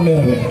செயல் திட்டம்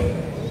முன்னேற வேண்டும்.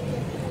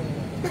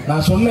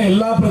 நான் சொன்ன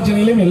எல்லா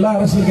பிரச்சனையிலும் எல்லா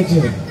அரசியல்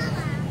கட்சியும்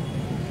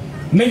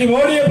இன்னைக்கு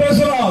மோடியை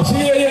பேசுறோம்,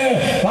 சிஏஏ,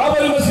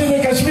 பாபரி மசீது,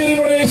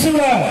 காஷ்மீரினுடைய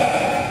இஷ்யூல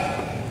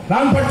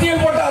நான்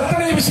பட்டியல் போட்ட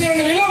அத்தனை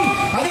விஷயங்களிலும்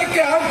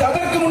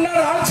அதற்கு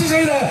முன்னால் ஆட்சி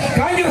செய்த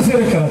காங்கிரஸ்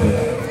இருக்கிறது.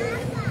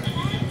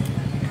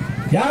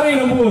 யாரை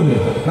நம்புவது?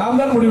 நாம்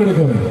தான்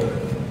முடிவெடுக்க வேண்டும்.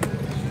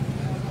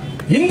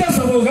 இந்த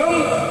சமூகம்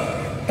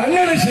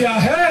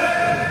தன்னெழுச்சியாக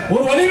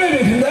ஒரு வலிமை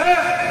மிகுந்த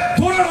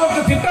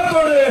தூரநோக்கு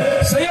திட்டத்தோடு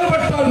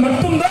செயல்பட்டால்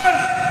மட்டும்தான்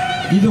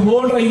இது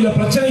போன்ற இந்த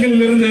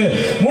பிரச்சனைகளில் இருந்து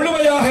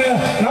முழுமையாக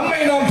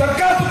நம்மை நாம்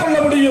தற்காத்துக் கொள்ள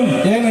முடியும்.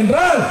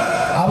 ஏனென்றால்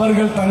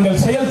அவர்கள்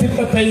தங்கள் செயல்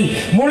திட்டத்தை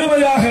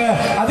முழுமையாக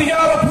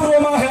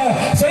அதிகாரப்பூர்வமாக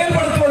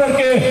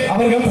செயல்படுத்துவதற்கு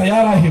அவர்கள்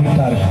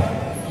தயாராகிவிட்டார்கள்.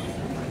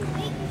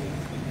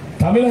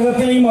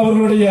 தமிழகத்திலும்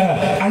அவர்களுடைய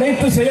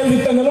அனைத்து செயல்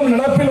திட்டங்களும்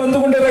நடப்பில் வந்து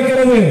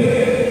கொண்டிருக்கிறது.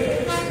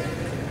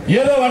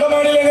 ஏதோ வட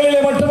மாநிலங்களிலே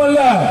மட்டுமல்ல,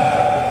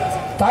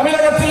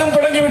 தமிழகத்திலும்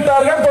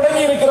தொடங்கிவிட்டார்கள்,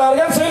 தொடங்கி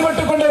இருக்கிறார்கள்,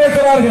 செயல்பட்டுக்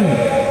கொண்டிருக்கிறார்கள்.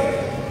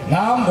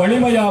 நாம்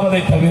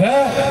வலிமையாவதை தவிர,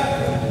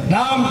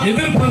 நாம்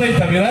எதிர்ப்பதை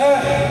தவிர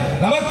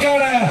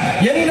நமக்கான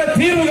எந்த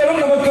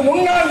தீர்வுகளும் நமக்கு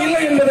முன்னால்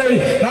இல்லை என்பதை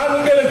நான்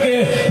உங்களுக்கு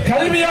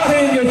கல்வியாக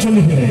இங்கே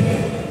சொல்லுகிறேன்.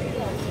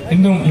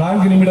 இன்னும்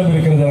 4 நிமிடம்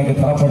இருக்கிறது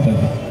எனக்கு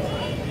தரப்பட்டது.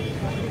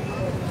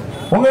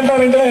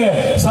 உங்கள்கிட்ட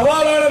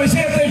சவாலான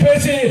விஷயத்தை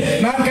பேசி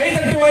நான்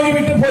கைதட்டி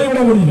வாங்கிவிட்டு போய்விட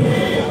முடியும்.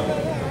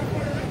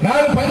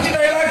 நான் பஞ்சு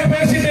டயலாக்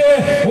பேசிட்டு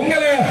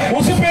உங்களை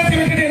உசுப்பேத்தி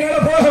விட்டுட்டு என்னால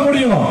போக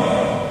முடியும்.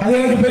 அது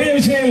எனக்கு பெரிய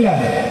விஷயம் இல்லை.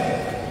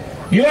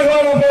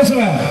 இலகுவாக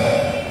பேசுவேன்.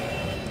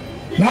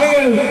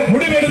 நாங்கள்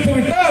முடிவெடுத்து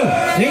விட்டால்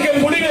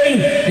எங்கள் முடிவை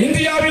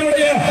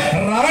இந்தியாவினுடைய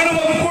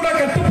ராணுவம் கூட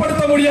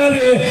கட்டுப்படுத்த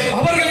முடியாது.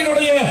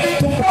 அவர்களினுடைய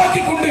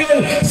துப்பாக்கி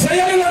குண்டுகள்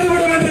செயலில்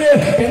வந்துவிடும் என்று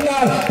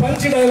என்னால்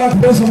பஞ்சு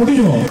டயலாக் பேச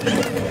முடியும்.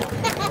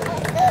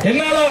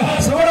 என்னால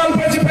சவடால்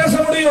பேச்சு பேச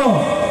முடியும்.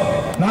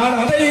 நான்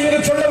அதை இங்கு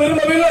சொல்ல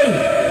விரும்பவில்லை.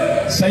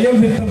 செயல்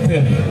திட்டம்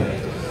தேவை,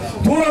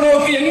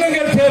 தூரநோக்கு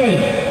எண்ணங்கள் தேவை.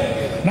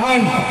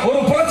 நான் ஒரு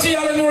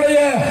புரட்சியாளனுடைய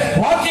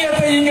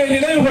வாக்கியத்தை இங்கே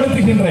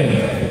நினைவுபடுத்துகின்றேன்.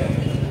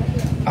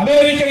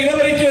 அமெரிக்க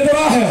இனவெறிக்கு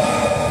எதிராக,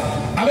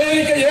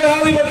 அமெரிக்க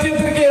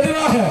ஏகாதிபத்தியத்திற்கு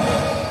எதிராக,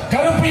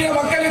 கருப்பின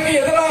மக்களுக்கு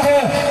எதிராக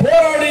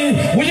போராடி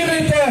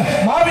உயிரிழந்த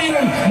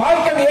மாவீரன்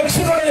மால்கம்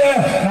எக்ஸுடைய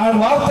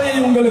நான் வார்த்தையை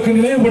உங்களுக்கு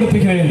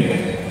நினைவுபடுத்துகிறேன்.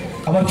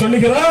 அவர்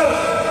சொல்லுகிறார்,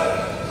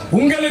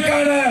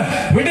 உங்களுக்கான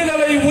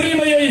விடுதலை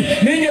உரிமையை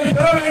நீங்கள்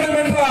பெற வேண்டும்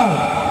என்றால்,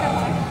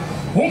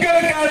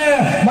 உங்களுக்கான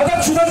மத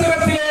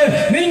சுதந்திரத்திலே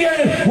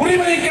நீங்கள்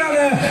உரிமைக்கான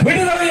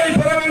விடுதலையை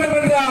பெற வேண்டும்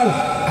என்றால்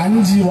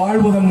அஞ்சி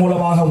வாழ்வதன்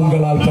மூலமாக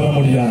உங்களால் பெற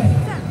முடியாது.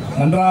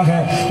 நன்றாக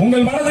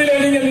உங்கள் மனதிலே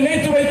நீங்கள்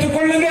நினைத்து வைத்துக்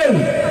கொள்ளுங்கள்.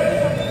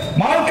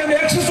 மால்கம்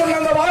எக்ஸ் சொன்ன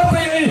அந்த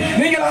வார்த்தையை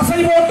நீங்கள் அசை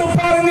போட்டு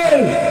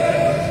பாருங்கள்.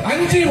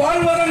 அஞ்சி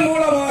வாழ்வதன்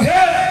மூலமாக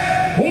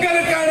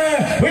உங்களுக்கான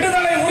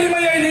விடுதலை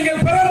உரிமையை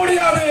நீங்கள் பெற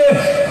முடியாது.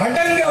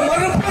 அடங்க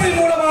மறுப்பதன்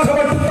மூலமாக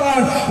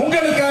மட்டும்தான்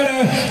உங்களுக்கான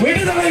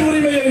விடுதலை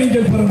உரிமையை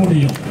நீங்கள் பெற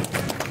முடியும்.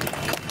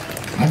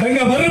 அடங்க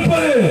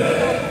மறுப்பது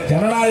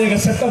ஜனநாயக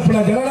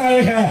சட்டத்தில்,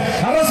 ஜனநாயக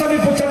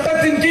அரசமைப்பு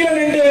சட்டத்தின் கீழே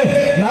நின்று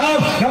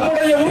நாம்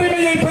நம்முடைய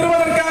உரிமையை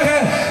பெறுவதற்காக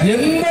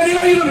எந்த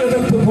நிலையிலும்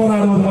எதிர்த்து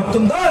போராடுவது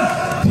மட்டும்தான்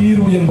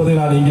தீர்வு என்பதை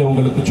நான் இங்கே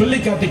உங்களுக்கு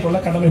சொல்லிக் காட்டிக் கொள்ள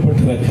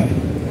கடமைப்பட்டிருக்கிறேன்.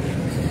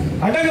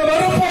 அடங்க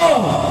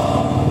மறுப்போம்.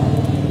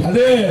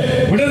 அது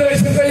விடுதலை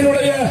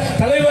சிறுத்தையினுடைய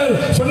தலைவர்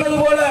சொன்னது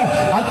போல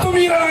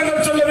அத்துமீற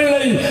நாங்கள்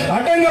சொல்லவில்லை.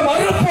 அடங்க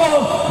மறுப்போம்,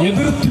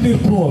 எதிர்த்து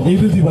நிற்போம்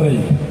இறுதி வரை.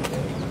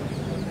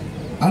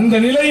 அந்த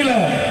நிலையில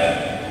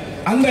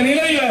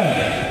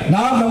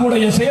நாம்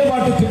நம்முடைய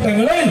செயல்பாட்டு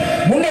திட்டங்களை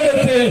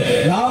முன்னெடுத்து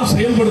நாம்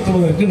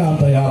செயல்படுத்துவதற்கு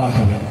நாம் தயாராக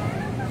வேண்டும்.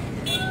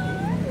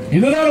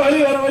 இதுதான் வழி,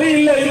 வேற வழி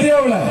இல்லை.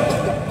 இந்தியாவில்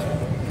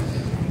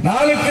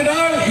நாளுக்கு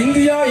நாள்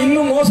இந்தியா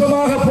இன்னும்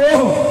மோசமாக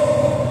போகும்.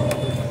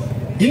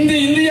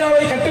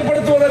 இந்தியாவை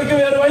கட்டுப்படுத்துவதற்கு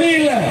வேறு வழி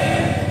இல்லை.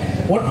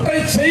 ஒற்றை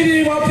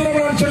செய்தியை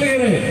மாத்திரம் நான்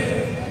சொல்லுகிறேன்.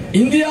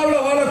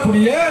 இந்தியாவில்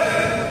வாழக்கூடிய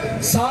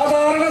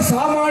சாதாரண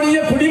சாமானிய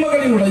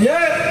குடிமகனினுடைய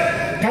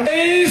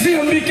கடைசி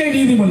நம்பிக்கை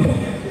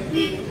நீதிமன்றம்.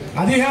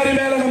 அதிகாரி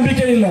மேல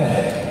நம்பிக்கை இல்லை,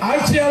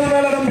 ஆட்சியாளர்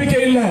மேல நம்பிக்கை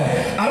இல்லை,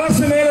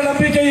 அரசு மேல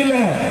நம்பிக்கை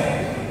இல்லை,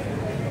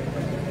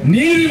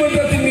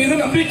 நீதிமன்றத்தின் மீது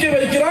நம்பிக்கை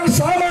வைக்கிறான்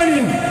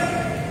சாமானியன்.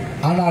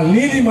 ஆனால்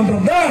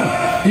நீதிமன்றம் தான்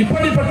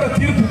இப்படிப்பட்ட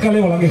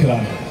தீர்ப்புகளை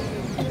வழங்குகிறார்.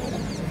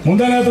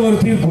 முந்தானத்து ஒரு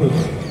தீர்ப்பு,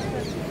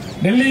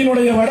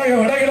 டெல்லியினுடைய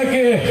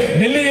வடகிழக்கு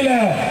டெல்லியில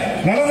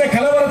நடந்த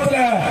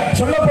கலவரத்தில்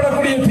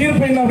சொல்லப்படக்கூடிய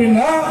தீர்ப்பு என்ன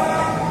அப்படின்னா,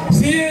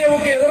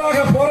 சிஏவுக்கு எதிராக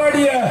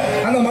போராடிய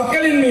அந்த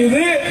மக்களின்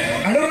மீது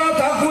அனுரா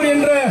தாக்கூர்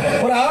என்ற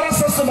ஒரு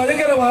RSS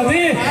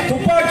பயங்கரவாதி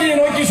துப்பாக்கியை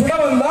நோக்கி சுட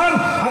வந்தான்.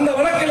 அந்த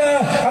வழக்கில்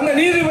அந்த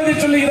நீதிபதி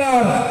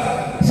சொல்லுகிறார்,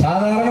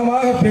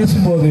 சாதாரணமாக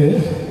பேசும்போது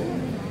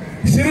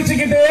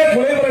சிரிச்சுக்கிட்டே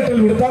கொலை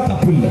மிரட்டல் விடுத்தா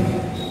தப்பு இல்லை.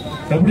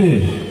 எப்படி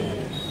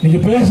நீங்க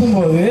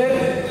பேசும்போது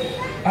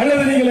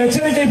அல்லது நீங்கள்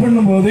எச்சரிக்கை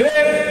பண்ணும்போது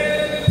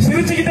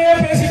சிரிச்சுக்கிட்டே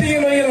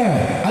பேசிட்டீங்கன்னு வைக்கிறேன்,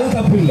 அது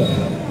தப்பு இல்லை.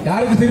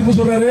 யாருக்கு தீர்ப்பு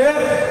சொல்றாரு?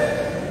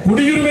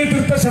 குடியுரிமை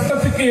திருத்த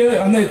சட்டத்துக்கு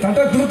அந்த சட்ட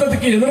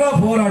திருத்தத்துக்கு எதிராக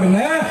போராடின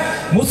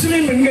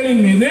முஸ்லிம்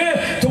பெண்களின் மீது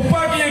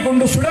துப்பாக்கியை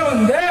கொண்டு சுட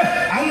வந்த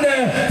அந்த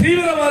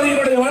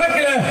தீவிரவாதிகளுடைய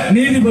வழக்கில்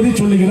நீதிபதி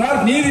சொல்லுகிறார்,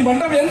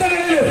 நீதிமன்றம் எந்த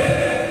நிலையில்.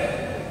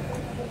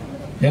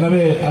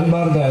 எனவே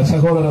அன்பார்ந்த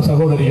சகோதர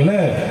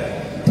சகோதரிகளே,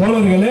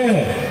 தோழர்களே,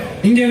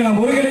 இங்கே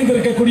நாம்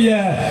ஒருங்கிணைந்திருக்கக்கூடிய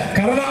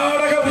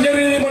கர்நாடக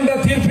உயர்நீதிமன்ற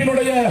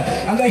தீர்ப்பினுடைய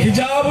அந்த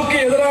ஹிஜாபுக்கு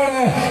எதிரான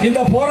இந்த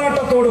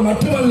போராட்டத்தோடு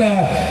மட்டுமல்ல,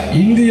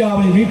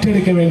 இந்தியாவை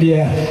மீட்டெடுக்க வேண்டிய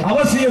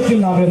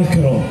அவசியத்தில் நாம்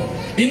இருக்கிறோம்.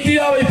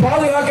 இந்தியாவை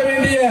பாதுகாக்க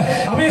வேண்டிய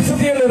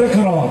அவசியத்தில்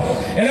இருக்கிறோம்.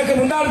 எனக்கு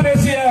முன்னால்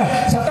பேசிய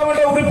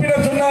சட்டமன்ற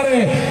உறுப்பினர் சொன்னாரு,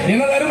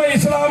 எனது அருமை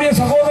இஸ்லாமிய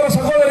சகோதர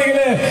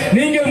சகோதரிகளே,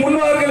 நீங்கள்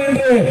முன்வார்கள்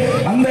என்று.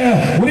 அந்த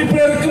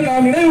உறுப்பினருக்கு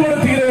நான்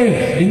நினைவுபடுத்துகிறேன்.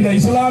 இந்த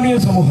இஸ்லாமிய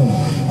சமூகம்,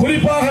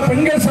 குறிப்பாக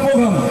பெண்கள்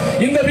சமூகம்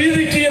இந்த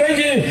வீதிக்கு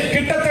இறங்கி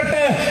கிட்டத்தட்ட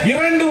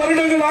 2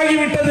 வருடங்கள்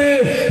ஆகிவிட்டது.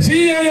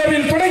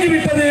 சிஏஏவில்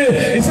தொடங்கிவிட்டது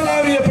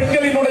இஸ்லாமிய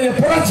பெண்களினுடைய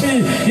புரட்சி.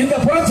 இந்த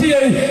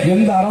புரட்சியை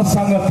எந்த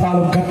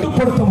அரசாங்கத்தாலும்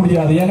கட்டுப்படுத்த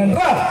முடியாது.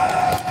 ஏனென்றால்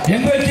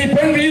என்றைக்கு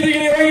பெண்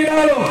வீதியில்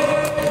இறங்கினாலோ,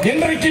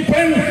 என்றைக்கு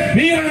பெண்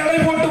வீர நடை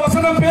போட்டு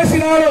வசனம்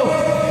பேசினாலோ,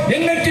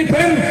 என்னைக்கு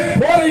பெண்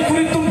போரை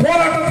குறித்தும்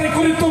போராட்டத்தை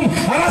குறித்தும்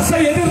அரசை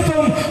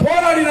எதிர்த்தும்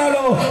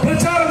போராடினாலோ,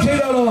 பிரச்சாரம்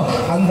செய்தாலோ,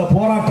 அந்த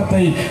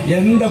போராட்டத்தை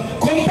எந்த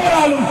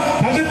கொம்பராலும்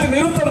தடுத்து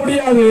நிறுத்த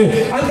முடியாது.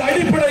 அந்த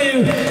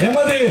அடிப்படையில்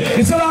எமது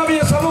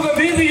இஸ்லாமிய சமூக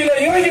வீதியில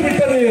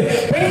இறங்கிவிட்டது.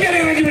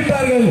 பெண்கள்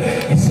இறங்கிவிட்டார்கள்.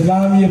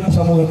 இஸ்லாமிய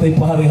சமூகத்தை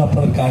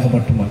பாதுகாப்பதற்காக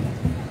மட்டுமல்ல,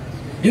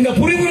 இந்த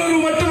புரிந்துணர்வு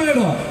மட்டும்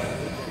வேணும்.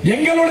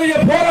 எங்களுடைய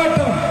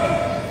போராட்டம்,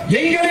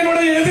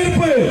 எங்களினுடைய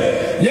எதிர்ப்பு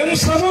எம்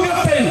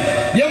சமூகத்தை,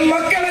 எம்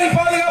மக்களை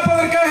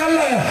பாதுகாப்பதற்காக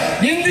அல்ல,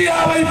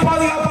 இந்தியாவை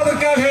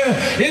பாதுகாப்பதற்காக.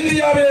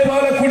 இந்தியாவிலே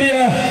வாழக்கூடிய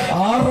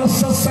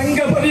RSS சங்க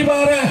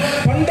பரிவார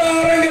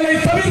பண்டாரங்களை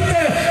தவிர்த்த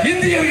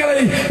இந்தியர்களை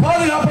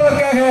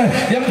பாதுகாப்பதற்காக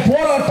எம்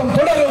போராட்டம்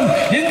தொடரும்.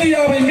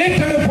 இந்தியாவை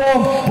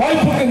மீட்டெடுப்போம்.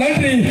 வாய்ப்புக்கு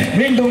நன்றி.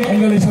 மீண்டும்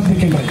உங்களை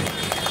சந்திக்கின்றேன்.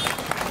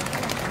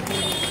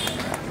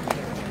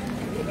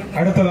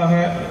 அடுத்ததாக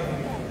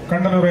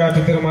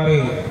கண்டனுரையாற்றி தருமாறு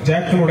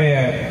ஜாக்கினுடைய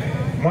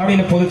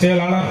மாநில பொதுச்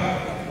செயலாளர்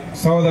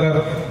சகோதரர்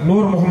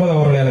நூர் முகமது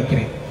அவர்களை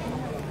அழைக்கிறேன்.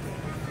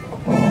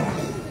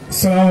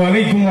 அஸ்ஸலாமு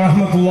அலைக்கும்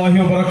வரஹ்மத்துல்லாஹி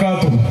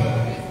வபரகாத்துஹு.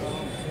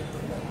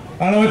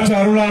 அளவற்ற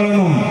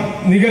அருளாளனும்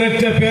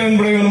நிகரற்ற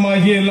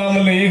பேரன்புடையவனுமாகிய எல்லாம்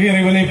வல்ல ஏக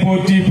இறைவனை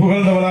போற்றி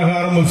புகழ்ந்தவனாக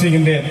ஆரம்பம்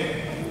செய்கின்றேன்.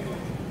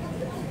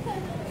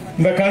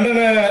 இந்த கண்டன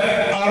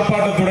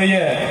ஆர்ப்பாட்டத்துடைய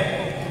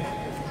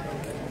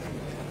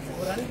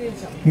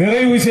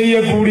நிறைவு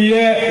செய்யக்கூடிய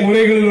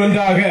உரைகளில்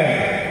ஒன்றாக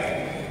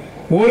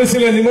ஒரு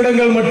சில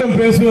நிமிடங்கள் மட்டும்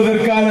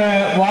பேசுவதற்கான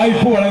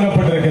வாய்ப்பு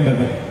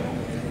வழங்கப்பட்டிருக்கின்றது.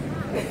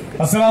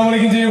 அஸ்ஸலாமு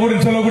அலைக்கும் செய்யக்கூடிய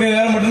சொல்லக்கூடிய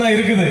நேரம் மட்டும்தான்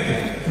இருக்குது.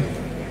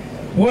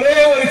 ஒரே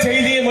ஒரு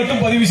செய்தியை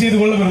மட்டும் பதிவு செய்து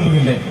கொள்ள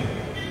விரும்புகின்றேன்.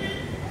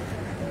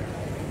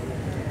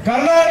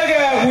 கர்நாடக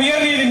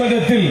உயர்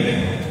நீதிமன்றத்தில்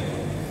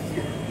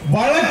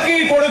வழக்கு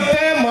கொடுத்த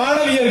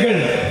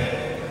மாணவியர்கள்,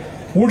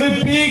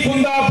 உடுப்பி,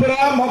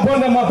 குந்தாபுரா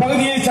போன்ற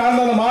பகுதியை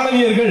சார்ந்த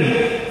மாணவியர்கள்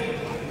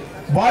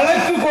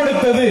வழக்கு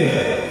கொடுத்தது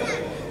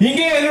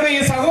இங்கே என்னுடைய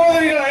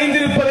சகோதரிகள்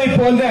அணிந்திருப்பதை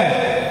போன்ற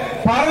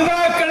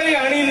பர்தாக்களை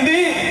அணிந்து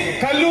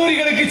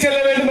கல்லூரிகளுக்கு செல்ல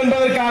வேண்டும்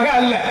என்பதற்காக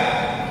அல்ல.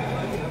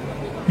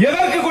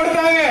 எதற்கு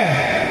கொடுத்தாங்க?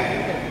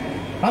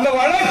 அந்த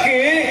வழக்கு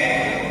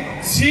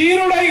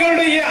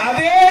சீருடைகளுடைய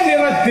அதே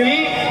நிறத்தில்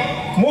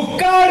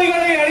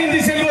முக்காடுகளை அணிந்து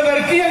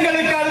செல்வதற்கு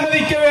எங்களுக்கு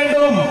அனுமதிக்க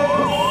வேண்டும்.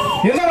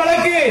 என்ன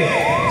வழக்கு?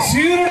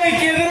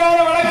 சீருடைக்கு எதிரான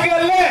வழக்கு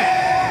அல்ல.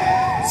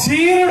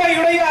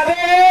 சீருடையுடைய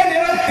அதே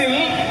நிறத்தில்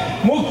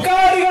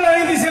முக்காடுகள்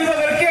அணிந்து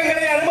செல்வதற்கு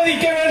எங்களை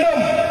அனுமதிக்க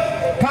வேண்டும்.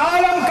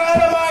 காலம்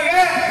காலமாக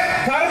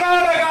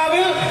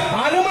கர்நாடகாவில்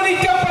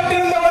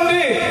அனுமதிக்கப்பட்டிருந்த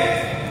ஒன்று.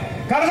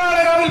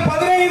 கர்நாடகாவில்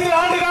 15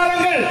 ஆண்டு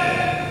காலங்கள்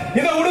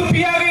இந்த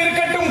உடுப்பியாக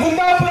இருக்கட்டும்,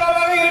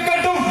 குந்தாபுராவாக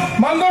இருக்கட்டும்,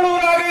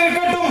 மங்களூராக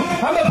இருக்கட்டும்,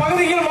 அந்த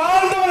பகுதியில்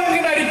வாழ்ந்தவர்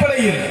என்கிற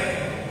அடிப்படையில்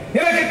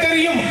எனக்கு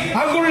தெரியும்.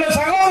 அங்குள்ள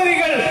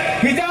சகோதரிகள்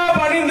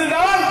ஹிஜாப்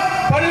அணிந்துதான்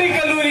பள்ளி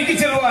கல்லூரிக்கு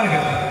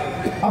செல்வார்கள்.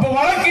 அப்ப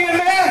வழக்கு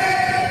என்ன?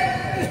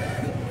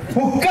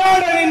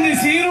 முக்காடு அணிந்து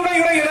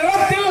சீருடையுடைய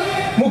நிறத்தில்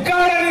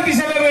முக்காடு அணிந்து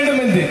செல்ல வேண்டும்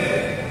என்று.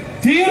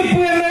 தீர்ப்பு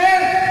என்ன?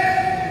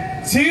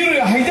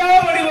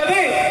 ஹிஜாப் அணிவது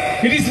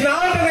it is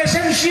not an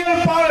essential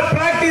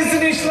practice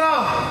in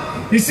Islam.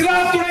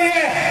 இஸ்லாத்துடைய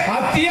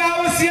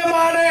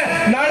அத்தியாவசியமான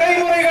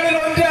நடைமுறைகளில்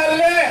ஒன்று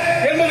அல்ல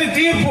என்பது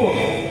தீர்ப்பு.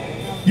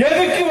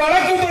 எதற்கு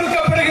வழக்கு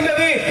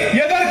கொடுக்கப்படுகின்றது?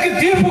 எதற்கு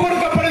தீர்ப்பு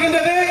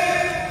கொடுக்கப்படுகின்றது?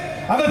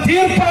 அந்த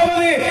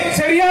தீர்ப்பாவது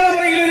சரியான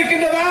முறையில்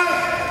இருக்கின்றதா?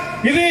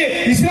 இது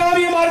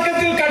இஸ்லாமிய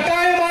மார்க்கத்தில்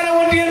கட்டாயமான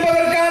ஒன்று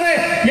என்பதற்கான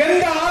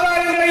எந்த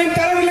ஆதாரங்களையும்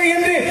தரவில்லை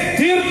என்று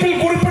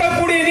தீர்ப்பில்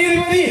குறிப்பிடக்கூடிய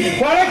நீதிபதி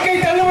வழக்கை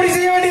தள்ளுபடி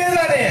செய்ய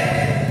வேண்டியதுதானே.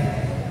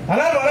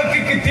 ஆனால்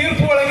வழக்குக்கு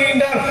தீர்ப்பு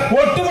வழங்குகின்றார்.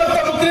 ஒட்டுமொத்த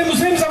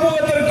முஸ்லிம்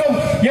சமூகத்திற்கும்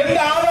எந்த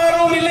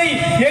ஆதாரமும் இல்லை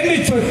என்று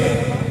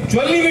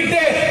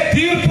சொல்லிவிட்டு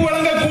தீர்ப்பு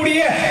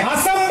வழங்கக்கூடிய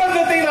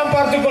அசம்பந்தத்தை நாம்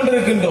பார்த்துக்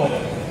கொண்டிருக்கின்றோம்.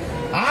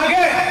 ஆக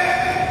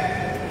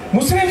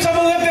முஸ்லிம்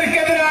சமூகத்திற்கு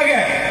எதிராக,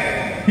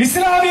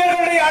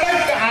 இஸ்லாமியர்களுடைய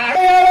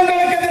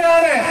அடையாளங்களுக்கு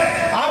எதிரான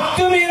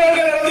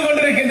அத்துமீறல்கள் நடந்து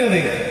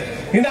கொண்டிருக்கின்றது.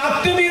 இந்த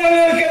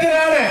அத்துமீறல்களுக்கு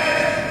எதிரான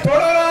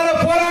தொடரான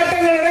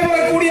போராட்டங்கள்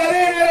நடைபெறக்கூடிய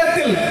அதே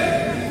நேரத்தில்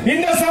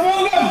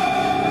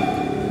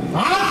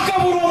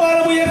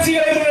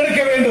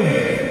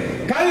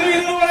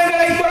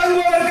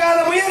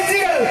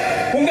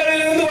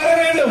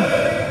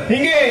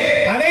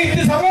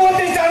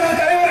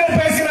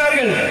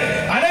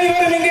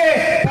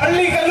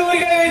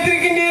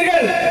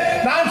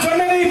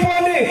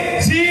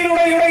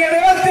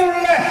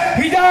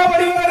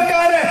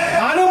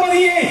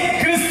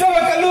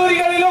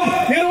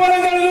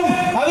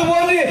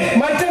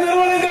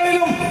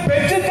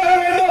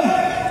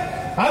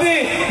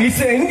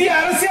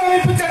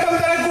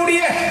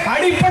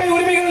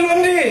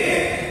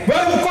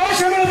வெறும்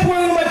கோஷம்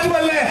எழுப்புவது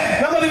மட்டுமல்ல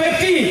நமது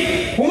வெற்றி.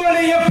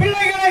 உங்களுடைய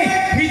பிள்ளைகளை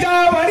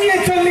ஹிஜாப் அணிய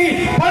சொல்லி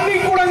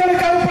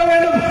பள்ளிக்கூடங்களுக்கு அனுப்ப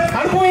வேண்டும்.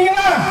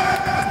 அனுப்புவீங்களா?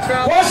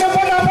 கோஷம்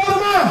பண்ணா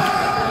போதுமா?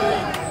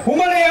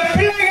 உங்களுடைய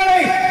பிள்ளைகளை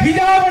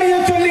ஹிஜாப் அணிய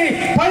சொல்லி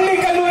பள்ளி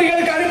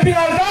கல்லூரிகளுக்கு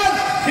அனுப்பினால்தான்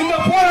இந்த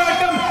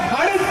போராட்டம்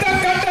அடுத்த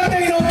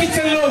கட்டத்தை நோக்கி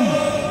செல்லும்.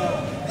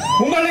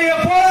 உங்களுடைய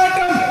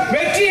போராட்டம்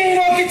வெற்றியை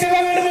நோக்கி செல்ல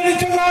வேண்டும் என்று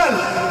சொன்னால்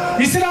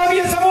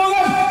இஸ்லாமிய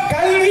சமூகம்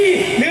கல்வி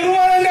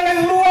நிறுவனங்களை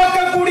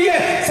உருவாக்கக்கூடிய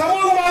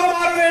சமூகமாக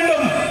மாற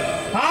வேண்டும்.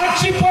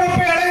 ஆட்சி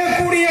பொறுப்பை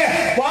அடையக்கூடிய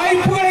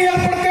வாய்ப்புகளை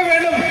ஏற்படுத்த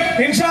வேண்டும்.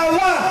 இன்ஷா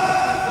அல்லாஹ்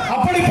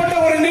அப்படிப்பட்ட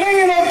ஒரு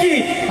நிலையை நோக்கி,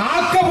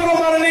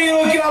 ஆக்கப்பூர்வமான நிலையை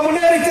நோக்கி நாம்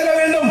முன்னேறி செல்ல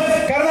வேண்டும்.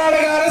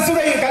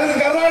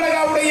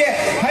 கர்நாடகாவுடைய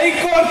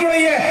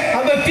ஹைகோர்ட்டுடைய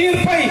அந்த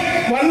தீர்ப்பை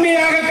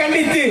வன்மையாக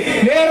கண்டித்து,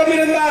 நேரம்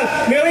இருந்தால்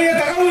நிறைய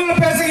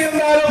தகவல்கள் பேச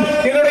இருந்தாலும்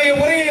என்னுடைய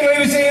உரையை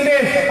நிறைவு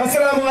செய்கின்றேன்.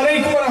 அஸ்ஸலாமு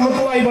அலைக்கும்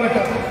வரஹ்மத்துல்லாஹி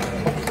வபரகாத்துஹு.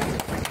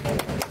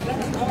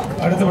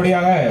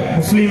 அடுத்தபடியாக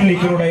முஸ்லீம்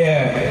லீக்கினுடைய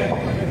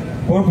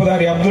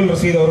பொறுப்புதாரி அப்துல்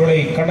ரஷீத் அவர்களை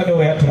கண்டன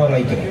உரையாற்றுமாறு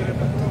அழைக்கிறேன்.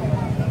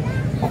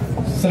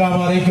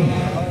 அஸ்ஸலாமு அலைக்கும்.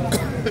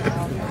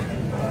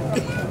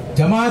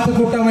 ஜமாத்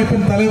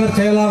கூட்டமைப்பின் தலைவர்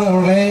செயலாளர்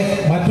அவர்களே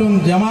மற்றும்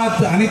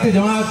அனைத்து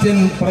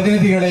ஜமாத்தின்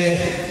பிரதிநிதிகளே,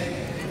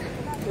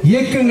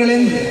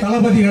 இயக்கங்களின்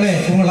தளபதிகளே,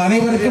 உங்கள்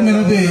அனைவருக்கும்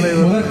எனது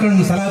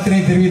முதற்கண்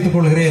சலாத்தினை தெரிவித்துக்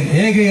கொள்கிறேன்.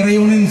 ஏக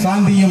இறைவனின்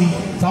சாந்தியும்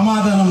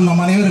சமாதானம்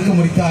நம் அனைவருக்கும்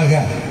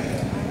உரித்தாக.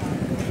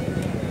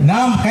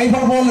 நாம்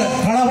கைபர் போல்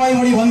கடவாய்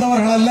மொழி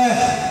வந்தவர்கள் அல்ல,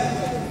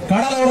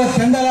 கடலோர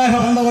தெண்டலாக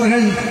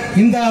வந்தவர்கள்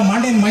இந்த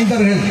மண்ணின்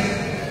மைந்தர்கள்.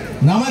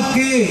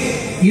 நமக்கு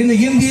இந்த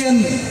இந்தியன்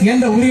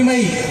என்ற உரிமை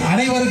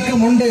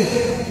அனைவருக்கும் உண்டு.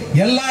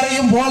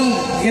 எல்லாரையும் போல்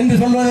என்று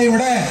சொல்வதை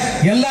விட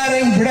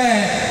எல்லாரையும் விட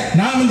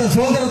நாம் இந்த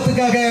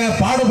சுதந்திரத்துக்காக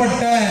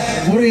பாடுபட்ட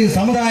ஒரு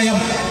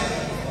சமுதாயம்.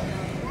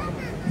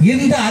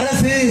 இந்த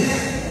அரசு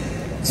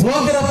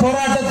சுதந்திர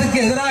போராட்டத்துக்கு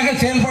எதிராக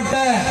செயல்பட்ட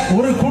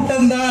ஒரு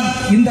கூட்டம்தான்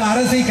இந்த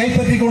அரசை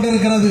கைப்பற்றிக்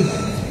கொண்டிருக்கிறது.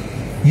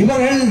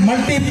 இவர்கள்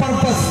மல்டி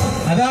பர்பஸ்,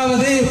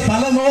 அதாவது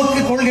பல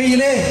நோக்கு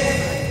கொள்கையிலே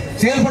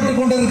செயல்பட்டுக்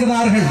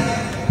கொண்டிருக்கிறார்கள்.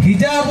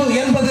 ஹிஜாப்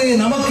என்பது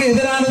நமக்கு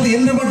எதிரானது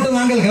என்று மட்டும்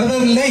நாங்கள்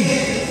கருதவில்லை.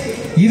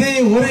 இது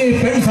ஒரு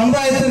பெண்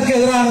சமுதாயத்திற்கு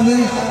எதிரானது.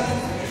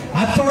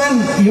 அத்துடன்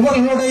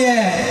இவர்களுடைய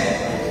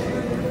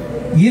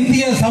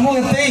இந்திய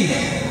சமூகத்தை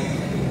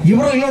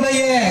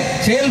இவர்களுடைய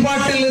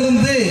செயல்பாட்டில்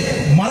இருந்து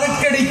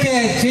மறக்கடிக்க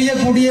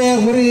செய்யக்கூடிய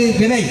ஒரு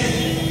வினை.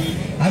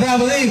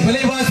 அதாவது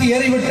விலைவாசி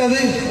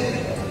ஏறிவிட்டது.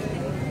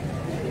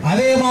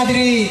 அதே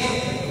மாதிரி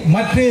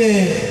மற்ற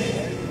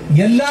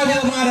எல்லா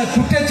விதமான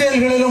குற்றச்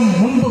செயல்களிலும்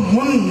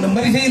முன்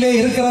வரிசையிலே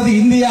இருக்கிறது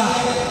இந்தியா.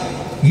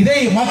 இதை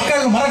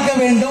மக்கள் மறக்க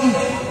வேண்டும்,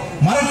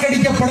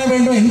 மறக்கடிக்கப்பட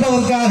வேண்டும்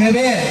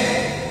என்பதற்காகவே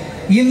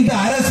இந்த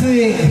அரசு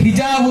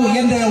ஹிஜாப்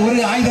என்ற ஒரு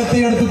ஆயுதத்தை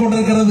எடுத்துக்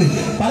கொண்டிருக்கிறது.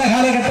 பல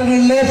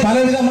காலகட்டங்களிலே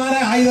பலவிதமான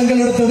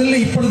ஆயுதங்கள்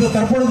எடுத்ததில் இப்பொழுது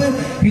தற்பொழுது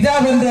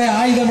ஹிஜாப் என்ற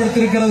ஆயுதம்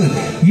எடுத்திருக்கிறது.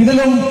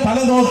 இதிலும் பல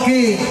நோக்கு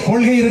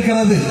கொள்கை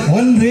இருக்கிறது.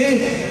 ஒன்று,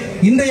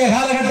 இன்றைய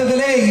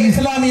காலகட்டத்திலே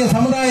இஸ்லாமிய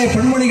சமுதாய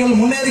பெண்மணிகள்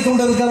முன்னேறி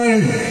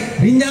கொண்டிருக்கிறார்கள்.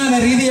 விஞ்ஞான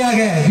ரீதியாக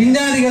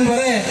விஞ்ஞானிகள்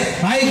வரை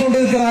ஆகிக்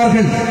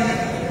கொண்டிருக்கிறார்கள்.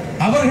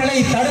 அவர்களை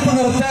தடுத்து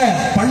நிறுத்த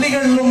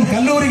பள்ளிகளிலும்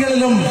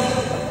கல்லூரிகளிலும்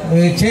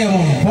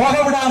போக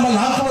விடாமல்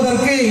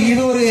ஆக்குவதற்கு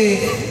இது ஒரு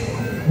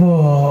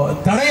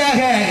தடையாக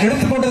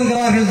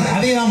எடுத்துக்கொண்டிருக்கிறார்கள்.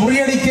 அதை நாம்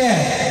முறியடிக்க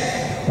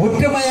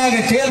ஒற்றுமையாக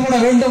செயல்பட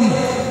வேண்டும்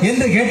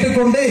என்று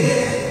கேட்டுக்கொண்டு,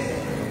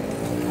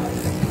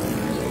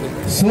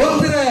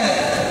 சுதந்திர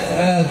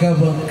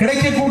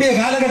கிடைக்கக்கூடிய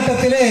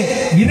காலகட்டத்திலே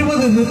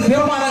 20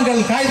 தீர்மானங்கள்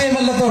காயிதே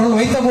மில்லத் அவர்கள்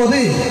வைத்த போது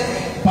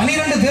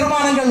 12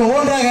 தீர்மானங்கள்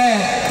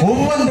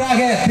ஒவ்வொன்றாக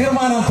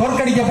தீர்மானம்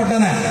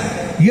தோற்கடிக்கப்பட்டன.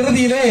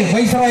 இறுதியிலே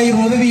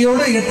வைஸ்ராயின்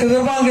உதவியோடு 8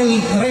 தீர்மானங்கள்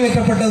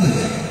நிறைவேற்றப்பட்டது.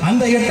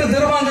 அந்த 8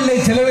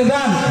 தீர்மானங்களில்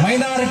சிலவைதான்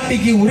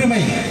மைனாரிட்டிக்கு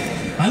உரிமை.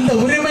 அந்த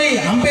உரிமை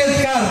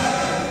அம்பேத்கர்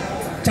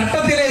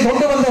சட்டத்திலே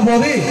கொண்டு வந்த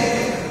போது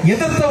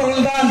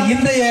எதிர்த்தவர்கள் தான்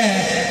இன்றைய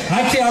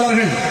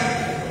ஆட்சியாளர்கள்.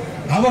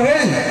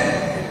 அவர்கள்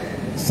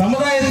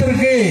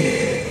சமுதாயத்திற்கு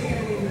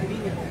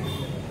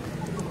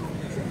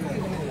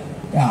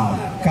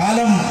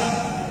காலம்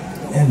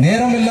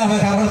நேரம் இல்லாத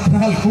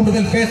காரணத்தினால்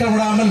கூடுதல் பேச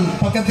விடாமல்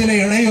பக்கத்திலே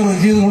இடையூறு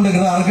செய்து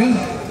கொண்டிருக்கிறார்கள்.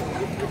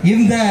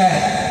 இந்த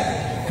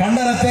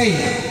கண்டனத்தை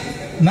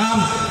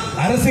நாம்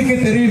அரசுக்கு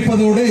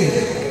தெரிவிப்பதோடு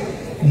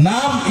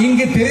நாம்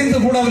இங்கு தெரிந்து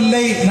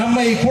கூடவில்லை,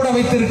 நம்மை கூட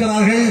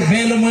வைத்திருக்கிறார்கள்.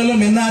 மேலும்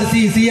மேலும்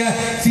என்ஆர்சி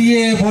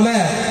சிஏ போல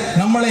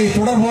நம்மளை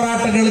தொடர்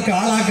போராட்டங்களுக்கு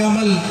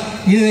ஆளாக்காமல்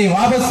இதை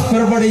வாபஸ்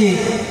பெறும்படி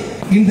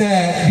இந்த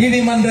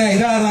நீதிமன்ற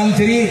இதாக இருந்தாலும்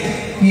சரி,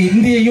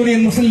 இந்திய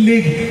யூனியன் முஸ்லிம்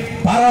லீக்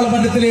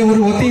பாராளுமன்றத்திலே ஒரு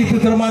ஒத்திவைப்பு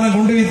தீர்மானம்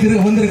கொண்டு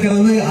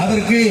வந்திருக்கிறது.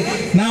 அதற்கு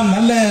நாம்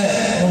நல்ல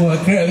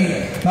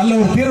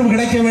ஒரு தீர்வு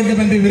கிடைக்க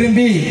வேண்டும் என்று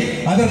விரும்பி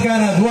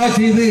அதற்கான துவா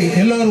செய்து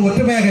எல்லோரும்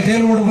ஒற்றுமையாக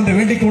செயல்படும் என்று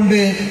வேண்டிக்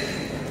கொண்டு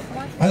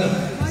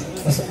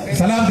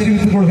சலாம்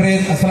தெரிவித்துக்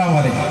கொள்கிறேன். அஸ்ஸலாமு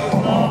அலைக்கும்.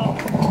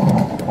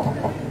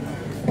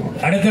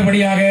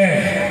 அடுத்தபடியாக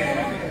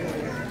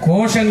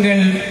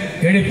கோஷங்கள்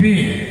எழுப்பி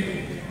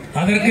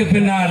அதற்கு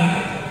பின்னால்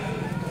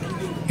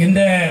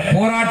இந்த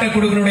போராட்ட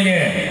குழுக்களுடைய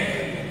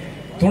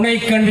துணை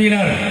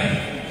கன்வீனர்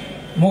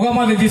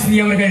முகமது ஜிஸ்ரி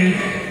அவர்கள்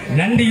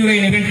நன்றியுரை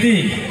நிகழ்த்தி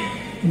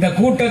இந்த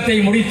கூட்டத்தை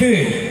முடித்து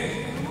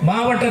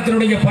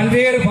மாவட்டத்தினுடைய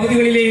பல்வேறு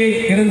பகுதிகளிலே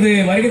இருந்து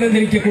வருகை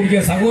தந்திருக்கக்கூடிய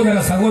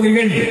சகோதர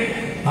சகோதரிகள்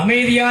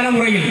அமைதியான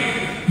முறையில்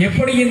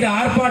எப்படி இந்த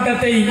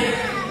ஆர்ப்பாட்டத்தை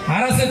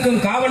அரசுக்கும்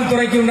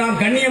காவல்துறைக்கும்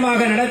நாம்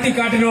கண்ணியமாக நடத்தி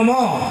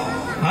காட்டினோமோ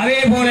அதே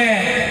போல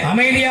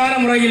அமைதியான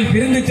முறையில்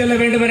பிரிந்து செல்ல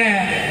வேண்டும் என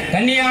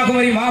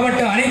கன்னியாகுமரி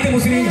மாவட்ட அனைத்து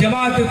முஸ்லிம்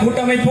ஜமாத்து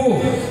கூட்டமைப்பு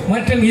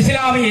மற்றும்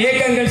இஸ்லாமிய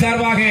இயக்கங்கள்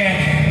சார்பாக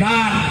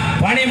நான்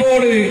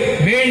பணிவோடு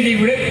வேண்டி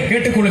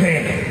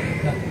கேட்டுக்கொள்கிறேன்.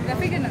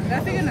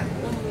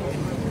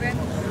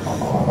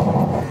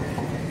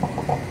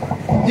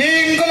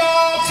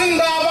 இன்குலாப்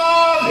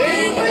சிந்தாபாத்,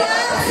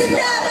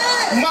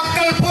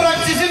 மக்கள்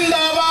புரட்சி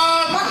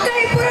சிந்தாபாத்,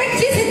 மக்கள்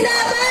புரட்சி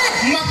சிந்தாபாத்,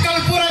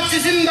 மக்கள் புரட்சி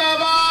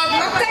சிந்தாபாத்,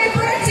 மக்கள்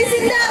புரட்சி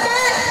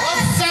சிந்தாபாத்.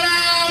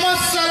 அஸ்ஸலாம்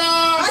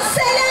அஸ்ஸலாம்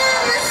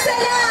அஸ்ஸலாம்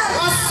அஸ்ஸலாம்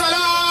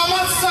அஸ்ஸலாம்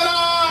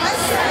அஸ்ஸலாம்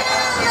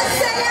அஸ்ஸலாம்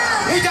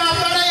அஸ்ஸலாம்.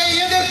 ஹிஜாப் தடையை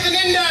எதிர்த்து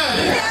நின்ற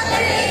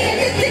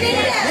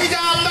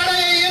ஹிஜாப்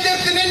தடையை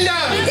எதிர்த்து நின்ற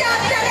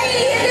ஹிஜாப்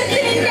தடையை எதிர்த்து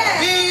நின்ற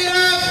வீர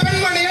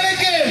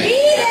பெண்மணிகளுக்கு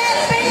வீர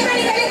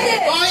பெண்மணிகளுக்கு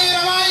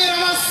ஆயிரம்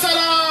ஆயிரம்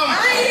அஸ்ஸலாம்,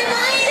 ஆயிரம்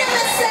ஆயிரம்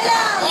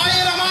அஸ்ஸலாம்,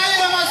 ஆயிரம்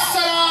ஆயிரம்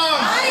அஸ்ஸலாம்.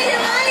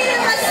 ஆயிரம்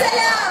ஆயிரம்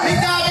அஸ்ஸலாம்.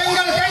 ஹிஜாப்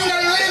எங்கள்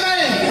பெண்கள் உரிமை,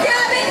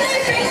 ஹிஜாப் எங்கள்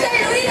பெண்கள்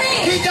உரிமை,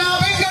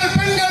 ஹிஜாப் எங்கள்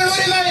பெண்கள்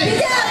உரிமை.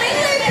 ஹிஜாப்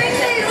எங்கள்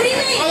பெண்கள்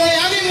உரிமை. அதை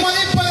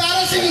அனுமதிப்பது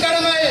அரசின்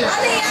கடமை,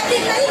 அதை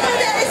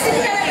அனுமதிப்பது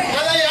அரசின் கடமை,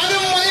 அதை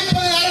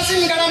அனுமதிப்பது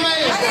அரசின் கடமை.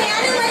 அதை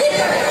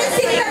அனுமதிப்பது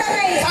அரசின்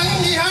கடமை.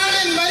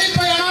 சங்கிகளின்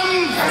வரிப்பயணம்,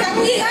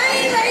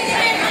 சங்கிகளின்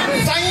வரிப்பயணம்,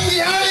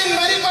 சங்கிகளின்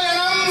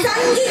வரிப்பயணம்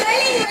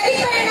சங்கிகளின்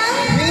வரிப்பயணம்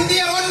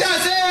இந்திய ஒன்றா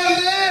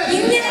சேர்ந்து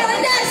இந்திய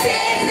ஒன்றா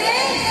சேர்ந்து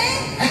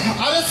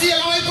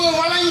அரசியல் அமைப்பு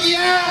வழங்கிய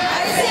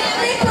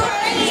அரசியலமைப்பு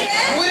வழங்கிய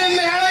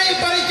உரிமைகளை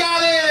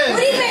பறிக்காது.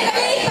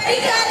 உரிமைகளை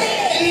பறிக்காதே.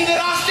 இந்து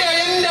ராஷ்டிர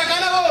என்ற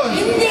கனவு,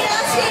 இந்திய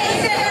ராஷ்டிர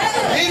என்ற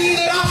கனவு,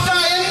 இந்து ராஷ்டிரா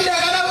என்ற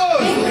கனவு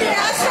இந்திய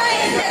ராஷ்டிரா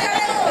என்ற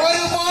கனவு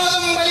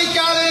ஒருபோதும்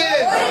பலிக்காது,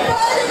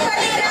 ஒருபோதும்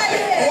பலிக்காது,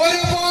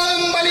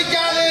 ஒருபோதும்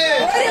பலிக்காது.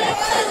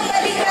 ஒருபோதும்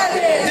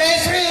பலிக்காது. ஜெய்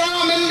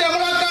ஸ்ரீராம் என்ற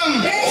முழக்கம்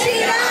ஜெய்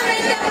ஸ்ரீராம்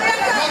என்ற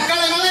முழக்கம்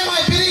மக்களை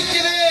மதமாய்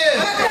பிரிக்குது,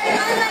 மக்கள்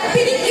மதமாய்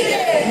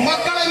பிரிக்குது,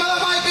 மக்களை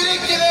மதமாய்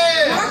பிரிக்குது.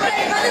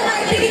 மக்கள்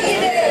மதமாய்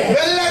பிரிக்குது.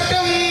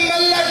 வெல்லட்டும்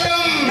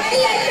வெல்லட்டும்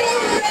வெல்லட்டும்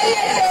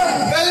வெல்லட்டும்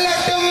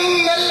வெல்லட்டும்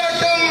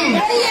வெல்லட்டும்.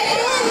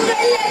 வெல்லட்டும்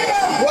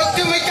வெல்லட்டும்.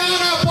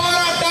 ஒற்றுமைக்கான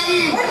போராட்டம்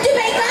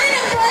ஒற்றுமைக்கான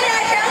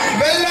போராட்டம்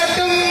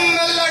வெல்லட்டும்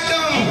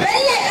வெல்லட்டும்.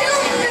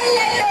 வெல்லட்டும்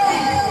வெல்லட்டும்.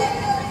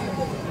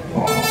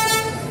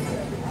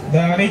 இந்த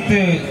அனைத்து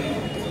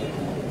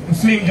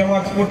முஸ்லிம்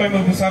ஜமாத்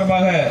கூட்டமைப்பு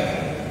சார்பாக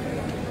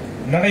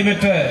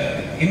நடைபெற்ற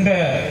இந்த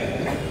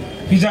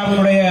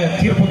ஹிஜாபினுடைய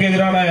தீர்ப்புக்கு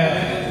எதிரான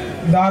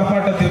இந்த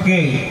ஆர்ப்பாட்டத்திற்கு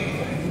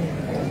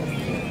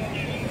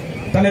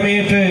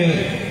தலைமையேற்று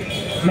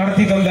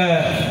நடத்தி தந்த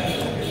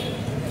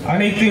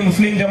அனைத்து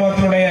முஸ்லிம்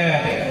ஜமாத்தினுடைய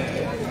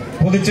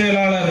பொதுச்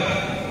செயலாளர்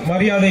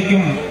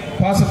மரியாதைக்கும்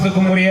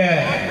பாசத்துக்கும் உரிய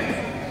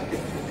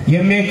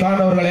எம்ஏ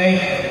கான் அவர்களே,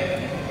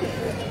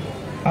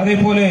 அதே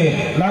போல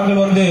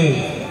நாங்கள் வந்து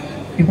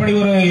இப்படி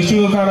ஒரு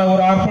இஷ்யூவுக்கான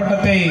ஒரு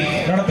ஆர்ப்பாட்டத்தை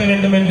நடத்த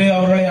வேண்டும் என்று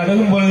அவர்களை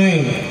அணுகும் பொழுது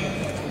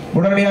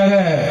உடனடியாக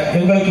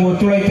எங்களுக்கு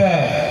ஒத்துழைத்த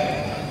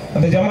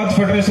அந்த ஜமாத்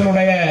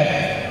பெடரேஷனுடைய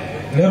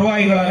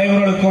நிர்வாகிகள்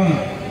அனைவர்களுக்கும்,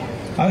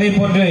 அதே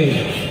போன்று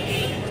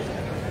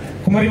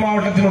குமரி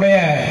மாவட்டத்தினுடைய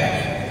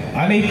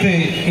அனைத்து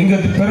இங்கு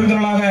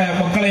பெருந்திரளாக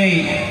மக்களை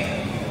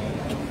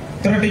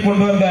திரட்டி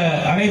கொண்டு வந்த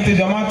அனைத்து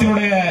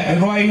ஜமாத்தினுடைய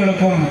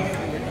நிர்வாகிகளுக்கும்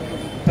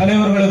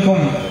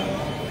தலைவர்களுக்கும்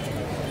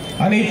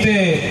அனைத்து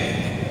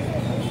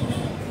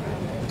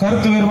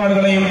கருத்து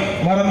வேறுபாடுகளையும்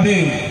மறந்து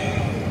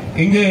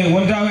இங்கு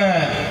ஒன்றாக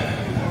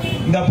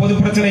இந்த பொது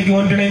பிரச்சனைக்கு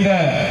ஒன்றிணைந்த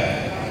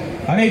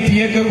அனைத்து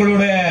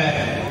இயக்கங்களுடைய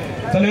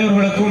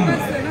தலைவர்களுக்கும்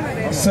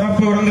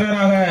சிறப்பு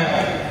விருந்தினராக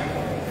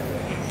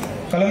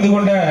கலந்து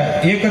கொண்ட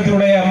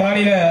இயக்கத்தினுடைய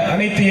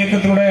அனைத்து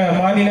இயக்கத்தினுடைய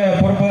மாநில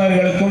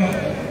பொறுப்பாளர்களுக்கும்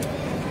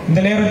இந்த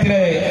நேரத்தில்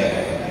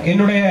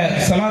என்னுடைய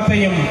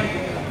சலாத்தையும்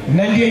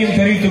நன்றியையும்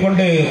தெரிவித்துக்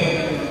கொண்டு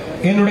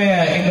என்னுடைய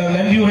இந்த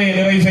நன்றியுரையை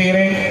நிறைவு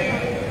செய்கிறேன்.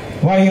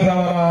 வாஹிர்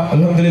தாவானா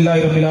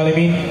அல்ஹம்துலில்லாஹி ரப்பில்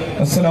ஆலமீன்.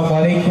 அஸ்ஸலாமு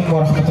அலைக்கும்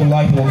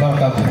வரஹ்மத்துல்லாஹி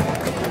வபரகாத்துஹு.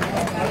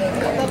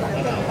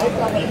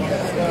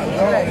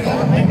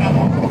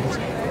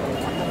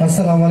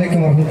 அஸ்ஸலாமு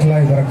அலைக்கும்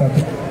வரஹ்மத்துல்லாஹி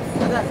வபரகாத்துஹு.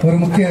 ஒரு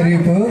முக்கிய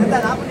அறிவிப்பு,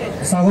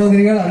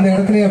 சகோதரிகள் அந்த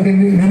இடத்துல அப்படி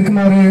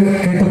நிற்குமாறு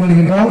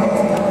கேட்டுக்கொள்கின்றோம்.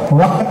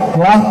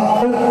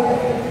 வாக்குகள்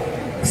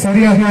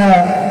சரியாக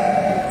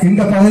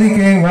இந்த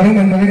பகுதிக்கு வரும்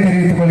என்பதை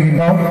தெரிவித்துக்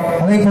கொள்கின்றோம்.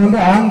 அதே போன்று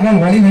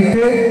ஆண்கள்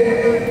வழிவிட்டு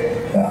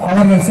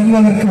அவர்கள்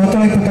செல்வதற்கு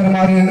ஒத்துழைப்பு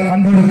தருமாறு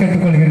அன்போடு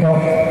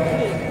கேட்டுக்கொள்கின்றோம்.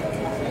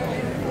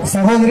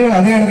 சகோதரிகள்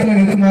அதே இடத்துல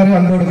நிற்குமாறு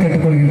அன்போடு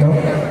கேட்டுக்கொள்கின்றோம்.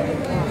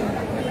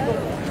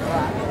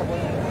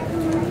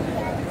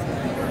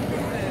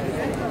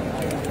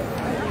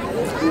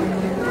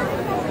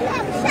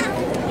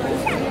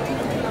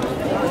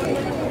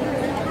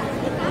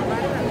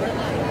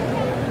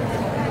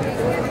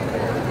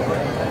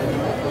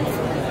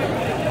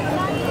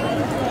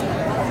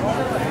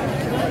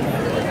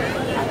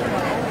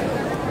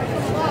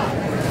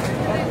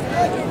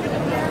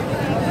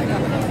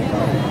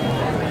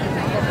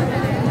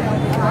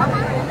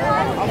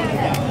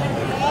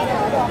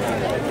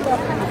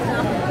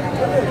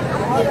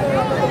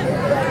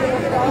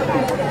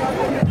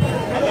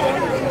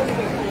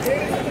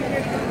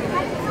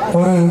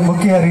 ஒரு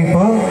முக்கிய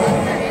அறிவிப்பு.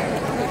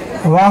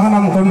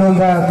 வாகனம் கொண்டு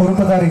வந்த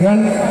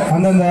பொறுப்புதாரிகள்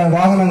அந்தந்த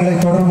வாகனங்களை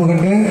தொடர்பு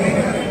கொண்டு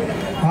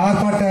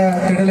ஆர்ப்பாட்ட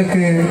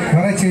திடலுக்கு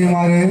வர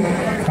செய்யுமாறு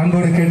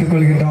அன்போடு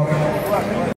கேட்டுக்கொள்கின்றோம்.